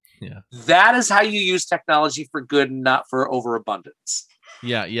Sensibility. Yeah, that is how you use technology for good and not for overabundance.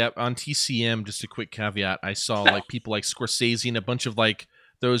 Yeah. On TCM, just a quick caveat, I saw like people like Scorsese and a bunch of like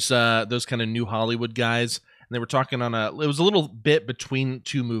those kind of new Hollywood guys, and they were talking on it was a little bit between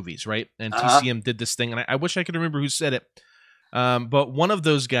two movies, right? And TCM did this thing, and I wish I could remember who said it. But one of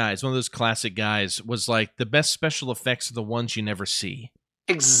those guys, one of those classic guys, was like, the best special effects are the ones you never see.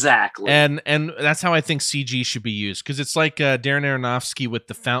 Exactly. And that's how I think CG should be used, because it's like Darren Aronofsky with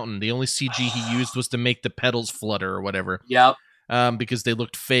the fountain. The only CG he used was to make the petals flutter or whatever. Yep. Because they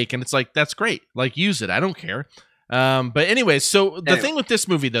looked fake, and it's like, that's great. Like, use it. I don't care. But anyway, so the thing with this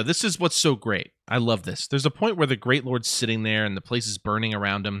movie, though, this is what's so great. I love this. There's a point where the Great Lord's sitting there, and the place is burning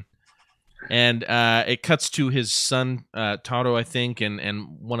around him. And it cuts to his son, Taro, I think, and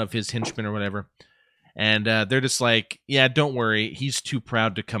one of his henchmen or whatever. And they're just like, yeah, don't worry. He's too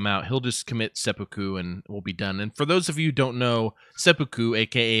proud to come out. He'll just commit seppuku and we'll be done. And for those of you who don't know, seppuku,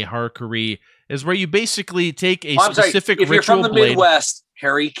 a.k.a. harakiri, is where you basically take a specific ritual blade. If you're from the Midwest,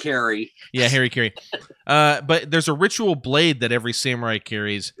 Harry-Kari. Yeah, Harry-Kari. But there's a ritual blade that every samurai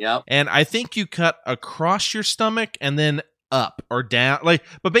carries. Yep. And I think you cut across your stomach and then up or down,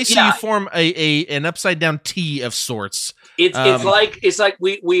 but basically you form an upside down T of sorts. It's like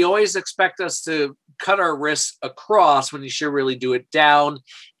we always expect us to cut our wrists across when you should really do it down.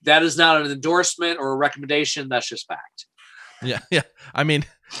 That is not an endorsement or a recommendation. That's just fact. Yeah. I mean,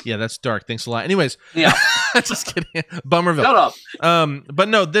 yeah, that's dark. Thanks a lot. Anyways, yeah, just kidding. Bummerville. Shut up. But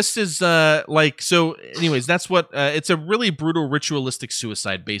no, this is so. Anyways, that's what it's a really brutal ritualistic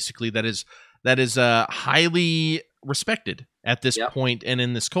suicide, basically. That is highly respected at this point and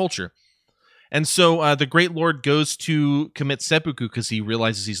in this culture. And so the Great Lord goes to commit seppuku because he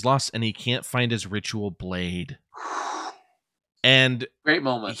realizes he's lost and he can't find his ritual blade. And great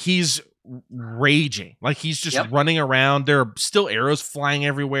moment. He's raging. Like, he's just running around. There are still arrows flying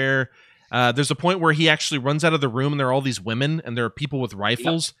everywhere. There's a point where he actually runs out of the room and there are all these women and there are people with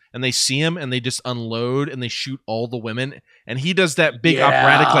rifles and they see him and they just unload and they shoot all the women. And he does that big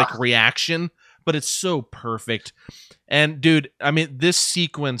operatic reaction, but it's so perfect. And dude, I mean, this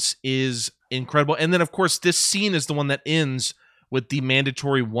sequence is incredible. And then of course this scene is the one that ends with the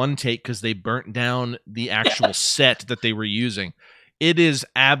mandatory one take because they burnt down the actual set that they were using. It is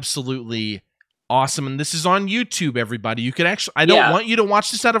absolutely awesome. And this is on YouTube, everybody. You could actually, I don't want you to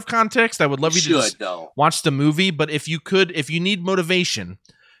watch this out of context. I would love you to just watch the movie. But if you need motivation,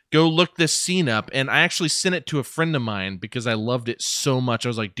 go look this scene up. And I actually sent it to a friend of mine because I loved it so much. I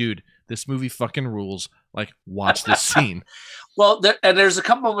was like, dude, this movie fucking rules. Like, watch this scene. Well, there's a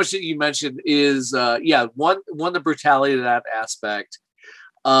couple moments that you mentioned is, one, the brutality of that aspect.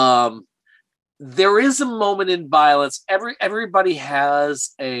 There is a moment in violence. Everybody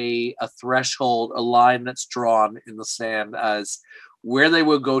has a threshold, a line that's drawn in the sand as where they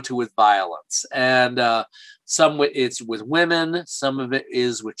will go to with violence. And some it's with women, some of it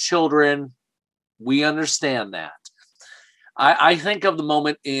is with children. We understand that. I think of the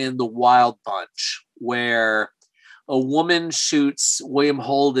moment in The Wild Bunch where a woman shoots William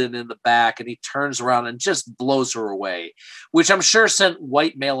Holden in the back and he turns around and just blows her away, which I'm sure sent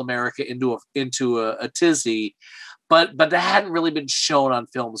white male America into a tizzy, but that hadn't really been shown on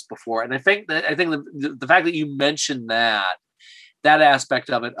films before. And I think the fact that you mentioned that aspect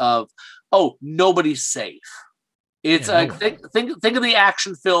of it of, oh, nobody's safe. It's think of the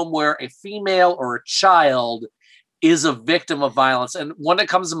action film where a female or a child is a victim of violence. And one that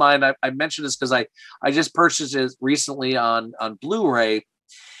comes to mind, I mentioned this because I just purchased it recently on Blu-ray,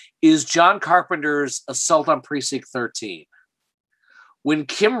 is John Carpenter's Assault on Precinct 13. When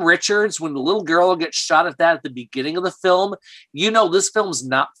Kim Richards, when the little girl gets shot at the beginning of the film, this film's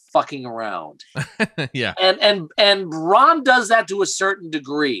not fucking around. Yeah. And Ron does that to a certain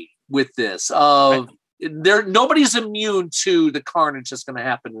degree with this. Nobody's immune to the carnage that's going to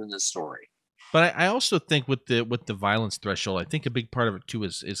happen in this story. But I also think with the violence threshold, I think a big part of it too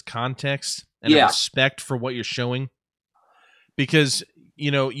is context and respect for what you're showing. Because,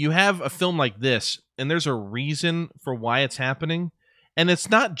 you have a film like this and there's a reason for why it's happening. And it's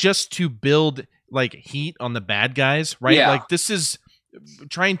not just to build like heat on the bad guys, right? Yeah. Like, this is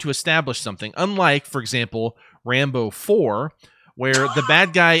trying to establish something. Unlike, for example, Rambo 4, where the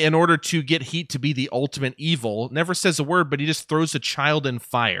bad guy, in order to get heat to be the ultimate evil, never says a word, but he just throws a child in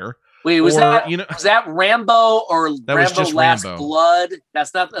fire. Wait, was that Rambo or that Rambo Last Blood?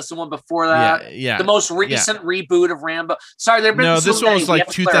 That's the one before that. Yeah. The most recent reboot of Rambo. Sorry, this one was like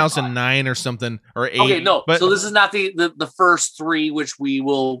 2009 or something or 8. Okay, no. So this is not the first 3, which we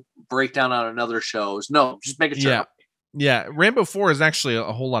will break down on another shows. No, just make it sure. Yeah, Rambo 4 is actually a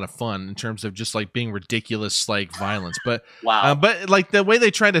whole lot of fun in terms of just like being ridiculous, like violence. But wow. But like the way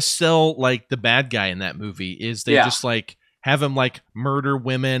they try to sell like the bad guy in that movie is they just like have him like murder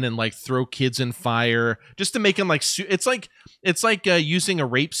women and like throw kids in fire just to make him like it's like using a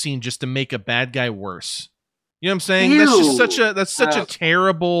rape scene just to make a bad guy worse. You know what I'm saying? Ew. That's such a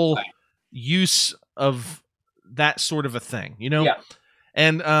terrible use of that sort of a thing, Yeah.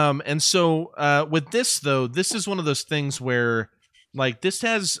 And so with this though, this is one of those things where like this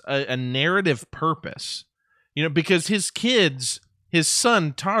has a narrative purpose, because his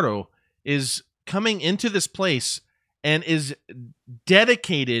son Taro is coming into this place and is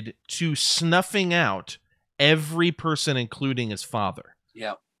dedicated to snuffing out every person, including his father.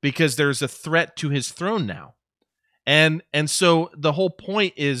 Yeah. Because there's a threat to his throne now. And so the whole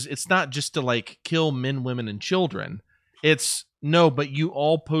point is it's not just to like kill men, women, and children. It's no, but you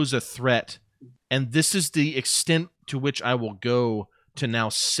all pose a threat. And this is the extent to which I will go to now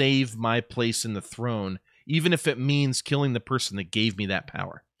save my place in the throne, even if it means killing the person that gave me that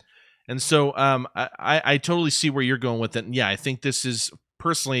power. And so I totally see where you're going with it. And yeah, I think this is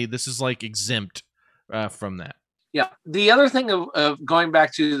like exempt from that. Yeah. The other thing of going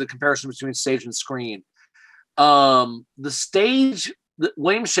back to the comparison between stage and screen, the stage,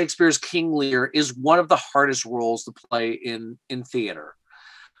 William Shakespeare's King Lear is one of the hardest roles to play in theater,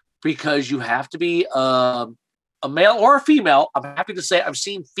 because you have to be a male or a female. I'm happy to say I've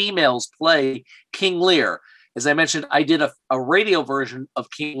seen females play King Lear. As I mentioned, I did a radio version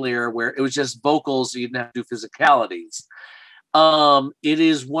of King Lear where it was just vocals. So you didn't have to do physicalities. It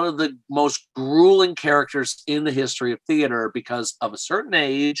is one of the most grueling characters in the history of theater because of a certain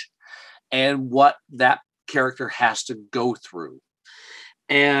age and what that character has to go through.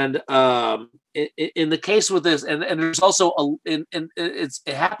 And in the case with this, and there's also it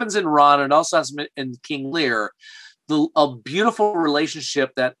happens in Ron, and also has in King Lear, a beautiful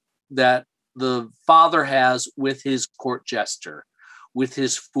relationship that the father has with his court jester, with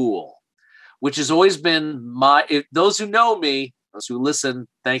his fool, which has always been those who know me, those who listen,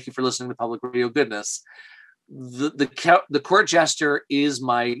 thank you for listening to Public Radio Goodness. The court jester is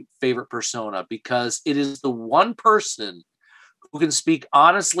my favorite persona because it is the one person who can speak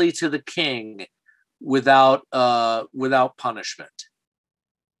honestly to the king without punishment.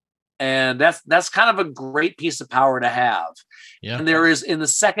 And that's kind of a great piece of power to have. Yeah. And there is, in the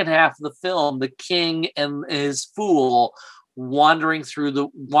second half of the film, the king and his fool wandering through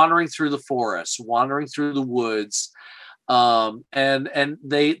the forest, wandering through the woods, and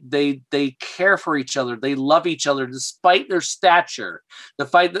they care for each other. They love each other despite their stature.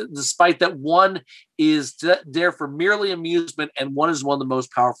 Despite that one is there for merely amusement, and one is one of the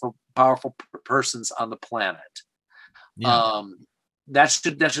most powerful persons on the planet. Yeah. That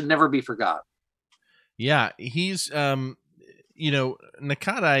should never be forgotten. Yeah, he's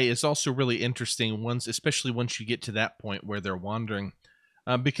Nakadai is also really interesting especially once you get to that point where they're wandering,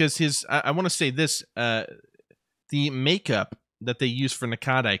 because I want to say this, the makeup that they use for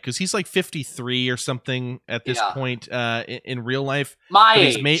Nakadai, because he's like 53 or something at this point in real life. My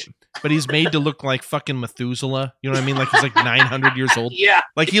age. But he's made to look like fucking Methuselah. You know what I mean? Like he's like 900 years old. Yeah.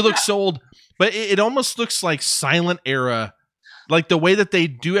 Like he looks so old, but it almost looks like silent era, like the way that they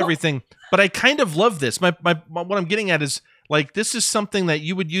do everything. But I kind of love this. What I'm getting at is like, this is something that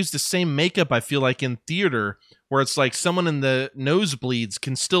you would use the same makeup, I feel like, in theater, where it's like someone in the nosebleeds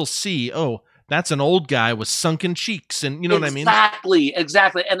can still see, oh, that's an old guy with sunken cheeks. And you know what I mean? Exactly.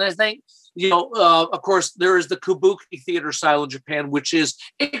 And I think, of course, there is the kabuki theater style in Japan, which is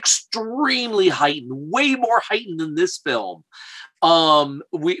extremely heightened, way more heightened than this film.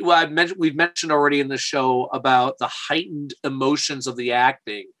 We've mentioned already in the show about the heightened emotions of the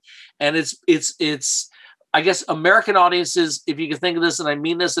acting, and it's I guess American audiences, if you can think of this, and I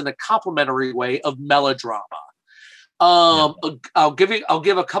mean this in a complimentary way, of melodrama. I'll give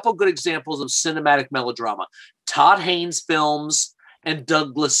a couple good examples of cinematic melodrama: Todd Haynes films and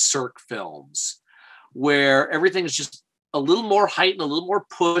Douglas Sirk films, where everything is just a little more heightened, a little more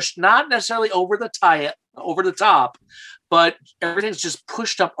pushed, not necessarily over the top, but everything's just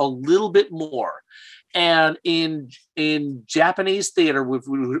pushed up a little bit more. And in Japanese theater,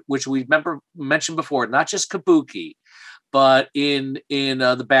 which we mentioned before, not just kabuki, but in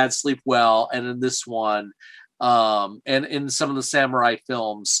The Bad Sleep Well, and in this one, and in some of the samurai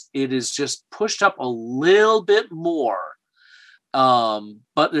films, it is just pushed up a little bit more.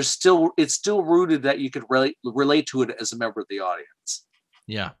 But it's still rooted that you could relate to it as a member of the audience.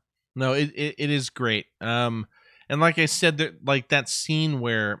 Yeah, no, it is great. And like I said, like that scene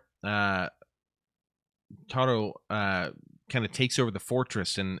where Taro kind of takes over the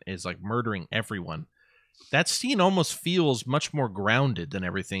fortress and is like murdering everyone. That scene almost feels much more grounded than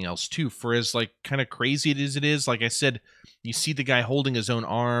everything else too. For as like kind of crazy it is, like I said, you see the guy holding his own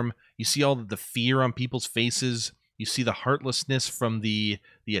arm. You see all the fear on people's faces. You see the heartlessness from the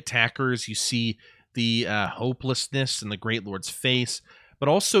attackers. You see the hopelessness in the Great Lord's face, but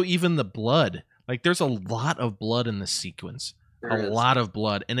also even the blood. Like there's a lot of blood in this sequence. Lot of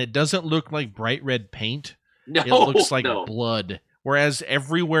blood, and it doesn't look like bright red paint. No, it looks like blood. Whereas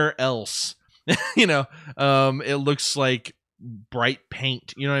everywhere else, it looks like bright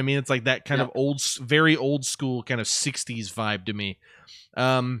paint. You know what I mean? It's like that kind of very old school kind of 60s vibe to me.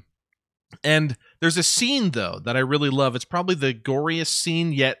 And there's a scene, though, that I really love. It's probably the goriest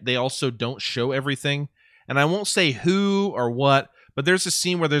scene, yet they also don't show everything. And I won't say who or what, but there's a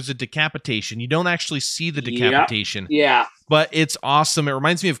scene where there's a decapitation. You don't actually see the decapitation. Yeah. But it's awesome. It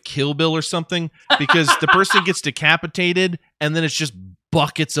reminds me of Kill Bill or something, because the person gets decapitated, and then it's just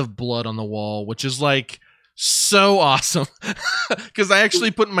buckets of blood on the wall, which is like so awesome. Because I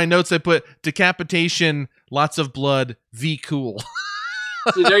actually put in my notes, I put decapitation, lots of blood, cool.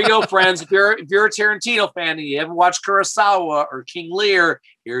 So there you go, friends. If you're a Tarantino fan and you haven't watched Kurosawa or King Lear,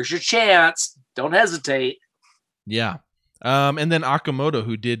 here's your chance. Don't hesitate. Yeah. And then Akamoto,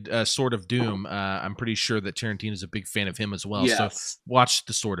 who did Sword of Doom. I'm pretty sure that Tarantino's a big fan of him as well. Yes. So watch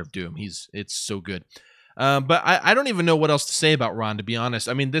the Sword of Doom. It's so good. But I don't even know what else to say about Ron, to be honest.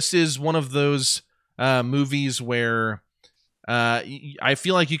 I mean, this is one of those movies where I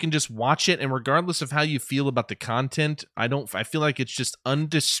feel like you can just watch it, and regardless of how you feel about the content, I feel like it's just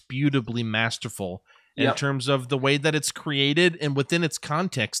undisputably masterful in terms of the way that it's created and within its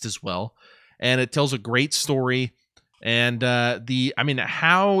context as well. And it tells a great story. And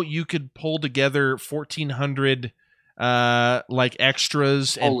how you could pull together 1,400 like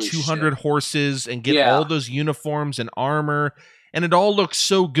extras and Holy 200 shit. horses and get all those uniforms and armor, and it all looks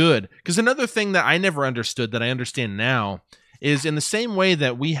so good. Because another thing that I never understood that I understand now is, in the same way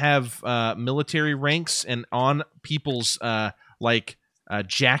that we have military ranks, and on people's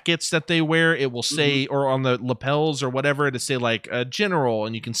jackets that they wear, it will say, or on the lapels or whatever, to say like a general,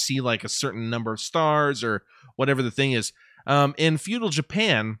 and you can see like a certain number of stars or whatever the thing is. In feudal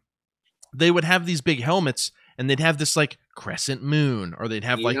Japan, they would have these big helmets, and they'd have this like crescent moon, or they'd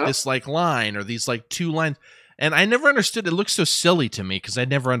have like this like line, or these like two lines. And I never understood. It looks so silly to me because I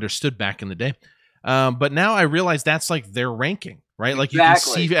never understood back in the day. But now I realize that's like their ranking, right? Like you can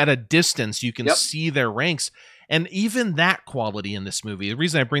see at a distance, you can see their ranks. And even that quality in this movie, the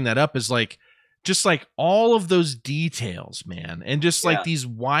reason I bring that up is like, just like all of those details, man. And just like these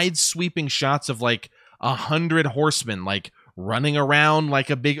wide sweeping shots of like 100 horsemen, like running around like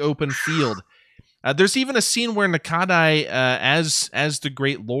a big open field. There's even a scene where Nakadai, as the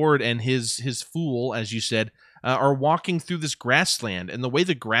Great Lord and his fool, as you said, are walking through this grassland, and the way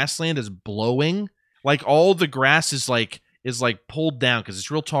the grassland is blowing, like all the grass is like pulled down because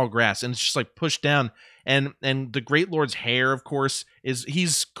it's real tall grass, and it's just like pushed down. And the Great Lord's hair, of course,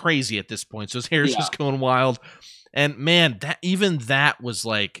 he's crazy at this point, so his hair is just going wild. And man, that was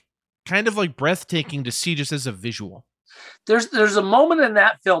like kind of like breathtaking to see just as a visual. There's a moment in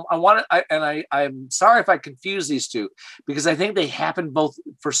that film I'm sorry if I confuse these two, because I think they happen both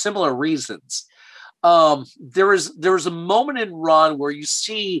for similar reasons. There was a moment in Run where you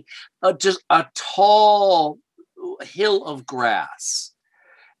see just a tall hill of grass,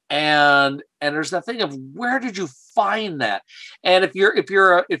 and there's that thing of, where did you find that? And if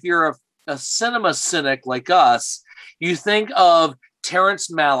you're a cinema cynic like us, you think of Terrence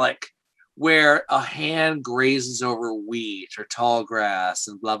Malick, where a hand grazes over wheat or tall grass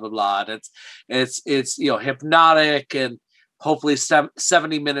and blah blah blah. And it's hypnotic and hopefully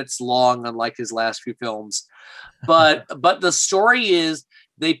 70 minutes long, unlike his last few films. But the story is,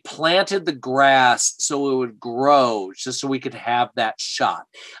 they planted the grass so it would grow, just so we could have that shot.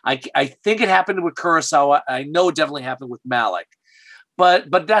 I think it happened with Kurosawa. I know it definitely happened with Malick.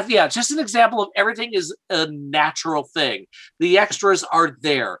 But that's just an example of everything is a natural thing. The extras are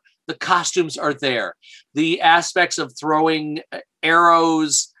there. The costumes are there. The aspects of throwing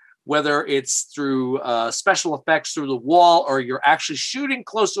arrows, whether it's through special effects through the wall, or you're actually shooting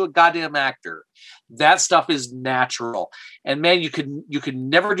close to a goddamn actor, that stuff is natural. And man, you could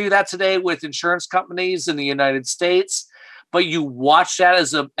never do that today with insurance companies in the United States. But you watch that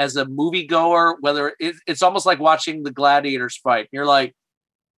as a moviegoer, whether it's almost like watching the gladiators fight. You're like,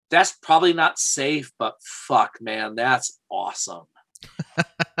 that's probably not safe, but fuck, man, that's awesome.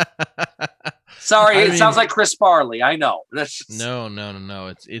 Sorry, it sounds like Chris Farley. I know.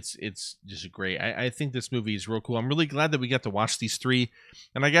 No. It's just great. I think this movie is real cool. I'm really glad that we got to watch these three.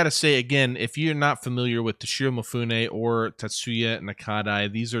 And I got to say again, if you're not familiar with Toshiro Mifune or Tatsuya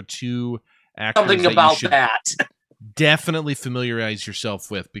Nakadai, these are two actors something about that. Definitely familiarize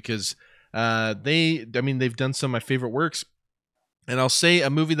yourself with, because they've done some of my favorite works. And I'll say a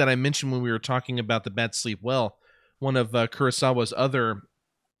movie that I mentioned when we were talking about The Bad Sleep Well, one of Kurosawa's other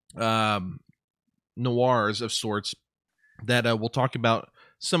noirs of sorts that we'll talk about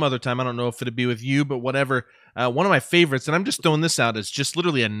some other time. I don't know if it'd be with you, but whatever. One of my favorites, and I'm just throwing this out as just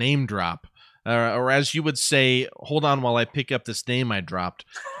literally a name drop, or as you would say, hold on while I pick up this name I dropped.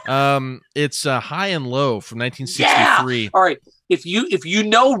 It's High and Low from 1963. Yeah. All right. If you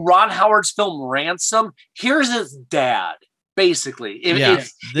know Ron Howard's film Ransom, here's his dad. Basically,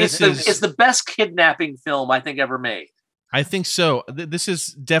 it's the best kidnapping film I think ever made. I think so. This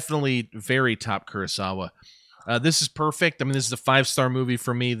is definitely very top Kurosawa. This is perfect. I mean, this is a 5-star movie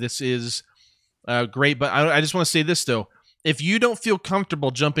for me. This is great. But I just want to say this, though. If you don't feel comfortable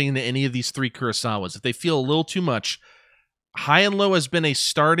jumping into any of these 3 Kurosawas, if they feel a little too much, High and Low has been a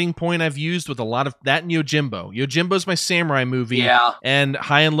starting point I've used with a lot of that and Yojimbo. Yojimbo's my samurai movie, and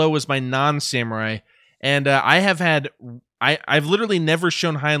High and Low is my non-samurai. And I've literally never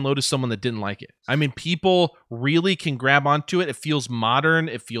shown High and Low to someone that didn't like it. I mean, people really can grab onto it. It feels modern.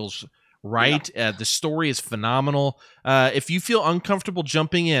 It feels right. Yeah. The story is phenomenal. If you feel uncomfortable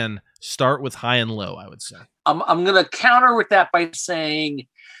jumping in, start with High and Low, I would say. I'm going to counter with that by saying,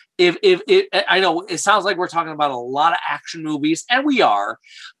 if I know it sounds like we're talking about a lot of action movies, and we are,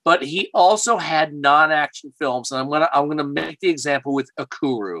 but he also had non-action films, and I'm gonna make the example with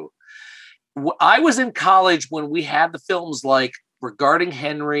Akuru. I was in college when we had the films like Regarding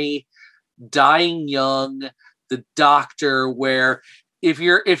Henry, Dying Young, The Doctor, where if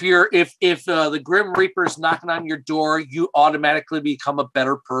the Grim Reaper's knocking on your door, you automatically become a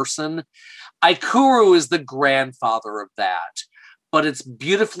better person. Aikuru is the grandfather of that, but it's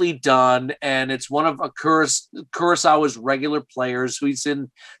beautifully done, and it's one of Kurosawa's regular players who he's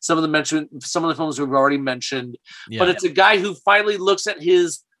in some of the films we've already mentioned. Yeah. But it's a guy who finally looks at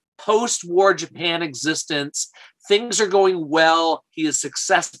his post-war Japan existence. Things are going well. He is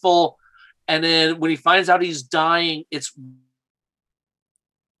successful. And then when he finds out he's dying, it's,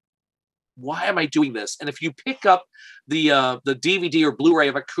 why am I doing this? And if you pick up the DVD or Blu-ray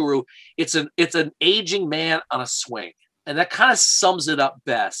of Akuru, it's an aging man on a swing. And that kind of sums it up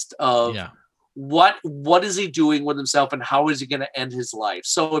best of what is he doing with himself and how is he going to end his life?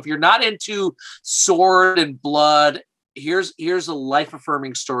 So if you're not into sword and blood, here's a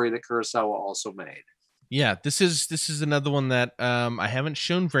life-affirming story that Kurosawa also made. Yeah, this is another one that I haven't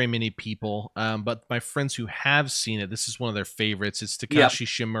shown very many people, but my friends who have seen it, this is one of their favorites. It's Takashi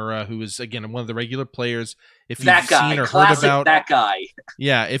Shimura, who is, again, one of the regular players. If you've seen or heard about that guy,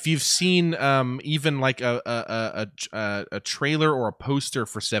 yeah, if you've seen even like a trailer or a poster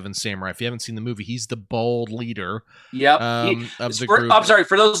for Seven Samurai, if you haven't seen the movie, he's the bald leader. Yep. Of the group. I'm sorry,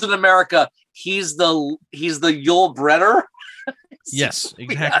 for those in America, he's the Yul Brynner. Yes,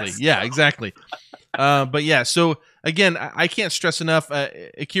 exactly. Yes. Yeah, exactly. But yeah, so again, I can't stress enough.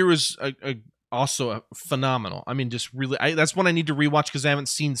 Akira's also phenomenal. I mean, just really, that's one I need to rewatch because I haven't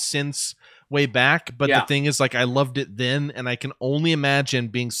seen since way back. But the thing is, like, I loved it then, and I can only imagine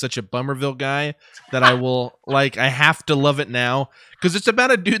being such a Bummerville guy that I will I have to love it now because it's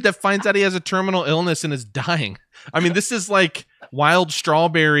about a dude that finds out he has a terminal illness and is dying. I mean, this is like Wild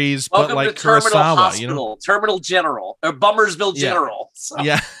Strawberries, but like Kurosawa, you know, Terminal General or Bummersville General. So.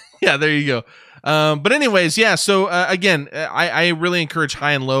 Yeah, there you go. But anyways, yeah. So again, I really encourage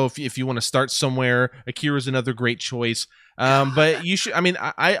High and Low if you want to start somewhere. Akira's another great choice. But you should. I mean,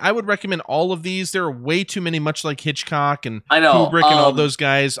 I would recommend all of these. There are way too many, much like Hitchcock and Kubrick and all those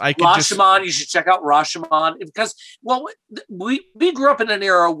guys. Rashomon. You should check out Rashomon because we grew up in an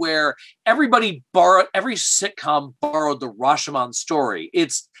era where every sitcom borrowed the Rashomon story.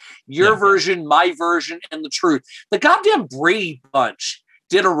 It's your version, my version, and the truth. The goddamn Brady Bunch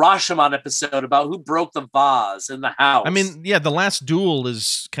did a Rashomon episode about who broke the vase in the house. I mean, yeah, The Last Duel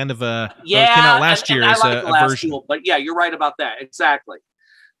is kind of a came out last year as a version. Duel, but yeah, you're right about that. Exactly.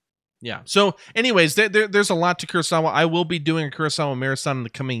 Yeah. So, anyways, there's a lot to Kurosawa. I will be doing a Kurosawa marathon in the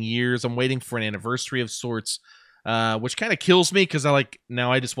coming years. I'm waiting for an anniversary of sorts, which kind of kills me because I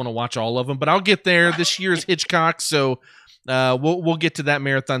just want to watch all of them. But I'll get there. This year is Hitchcock, so we'll get to that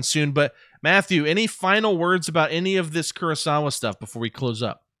marathon soon. But Matthew, any final words about any of this Kurosawa stuff before we close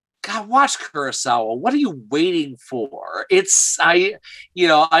up? God, watch Kurosawa. What are you waiting for?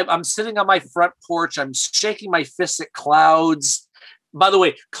 I'm sitting on my front porch. I'm shaking my fist at clouds. By the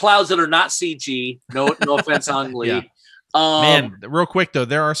way, clouds that are not CG. No offense, Ang Lee. Yeah. Man, real quick though,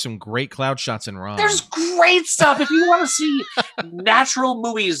 there are some great cloud shots in Ron. There's great stuff. If you want to see natural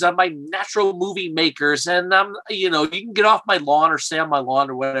movies on my natural movie makers, and you can get off my lawn or stay on my lawn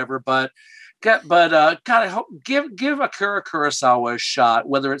or whatever, but give Akira Kurosawa a shot,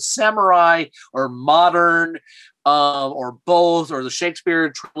 whether it's samurai or modern, or both, or the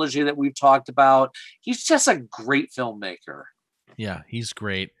Shakespeare trilogy that we've talked about. He's just a great filmmaker. Yeah, he's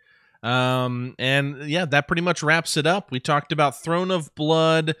great. And yeah, that pretty much wraps it up. We talked about Throne of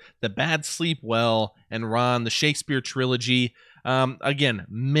Blood, The Bad Sleep Well, and Ron, the Shakespeare trilogy. Again,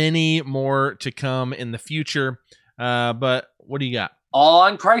 many more to come in the future. But what do you got? All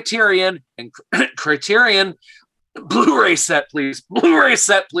on Criterion, and Criterion, Blu-ray set, please. Blu-ray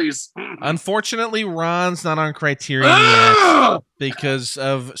set, please. Unfortunately, Ron's not on Criterion yet because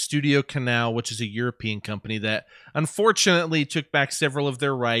of Studio Canal, which is a European company that unfortunately took back several of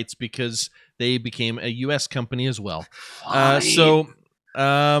their rights because they became a U.S. company as well. But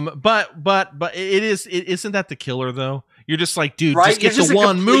it isn't that the killer though? You're just like, dude, right? just get the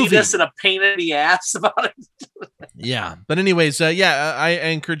one movie. And a pain in the ass about it. Yeah, but anyways, I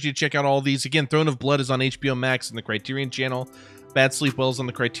encourage you to check out all these. Again, Throne of Blood is on HBO Max and the Criterion Channel. Bad Sleep Well is on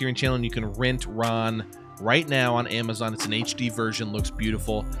the Criterion Channel, and you can rent Ron right now on Amazon. It's an HD version, looks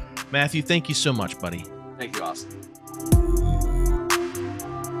beautiful. Matthew, thank you so much, buddy. Thank you, Austin.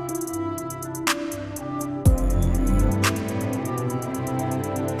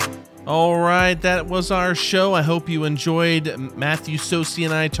 All right, that was our show. I hope you enjoyed Matthew Sosi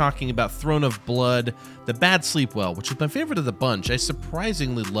and I talking about Throne of Blood, The Bad Sleep Well, which is my favorite of the bunch. I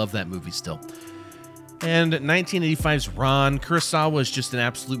surprisingly love that movie still. And 1985's Ron. Kurosawa is just an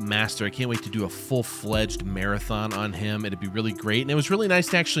absolute master. I can't wait to do a full-fledged marathon on him. It'd be really great. And it was really nice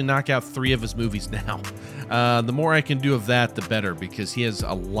to actually knock out 3 of his movies now. The more I can do of that, the better, because he has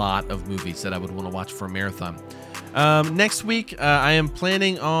a lot of movies that I would want to watch for a marathon. Next week, I am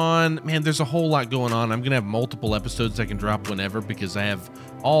planning on, there's a whole lot going on. I'm going to have multiple episodes I can drop whenever because I have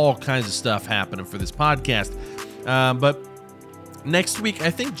all kinds of stuff happening for this podcast. But next week,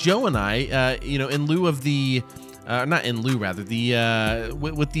 I think Joe and I, in lieu of the,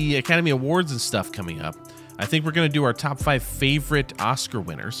 with the Academy Awards and stuff coming up, I think we're going to do our top 5 favorite Oscar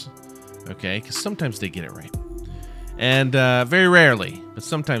winners. Okay. Because sometimes they get it right. And very rarely, but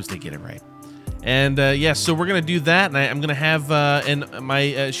sometimes they get it right. And so we're gonna do that, and I'm gonna have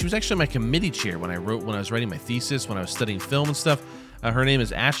she was actually my committee chair when I was writing my thesis, when I was studying film and stuff. Her name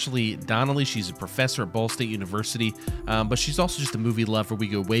is Ashley Donnelly. She's a professor at Ball State University, but she's also just a movie lover. We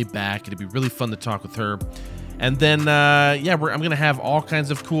go way back. It'd be really fun to talk with her. And then, I'm going to have all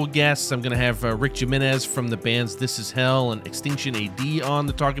kinds of cool guests. I'm going to have Rick Jimenez from the bands This Is Hell and Extinction AD on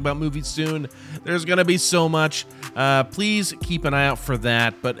to talk about movies soon. There's going to be so much. Please keep an eye out for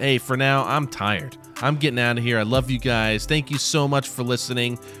that. But hey, for now, I'm tired. I'm getting out of here. I love you guys. Thank you so much for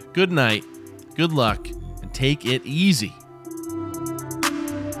listening. Good night, good luck, and take it easy.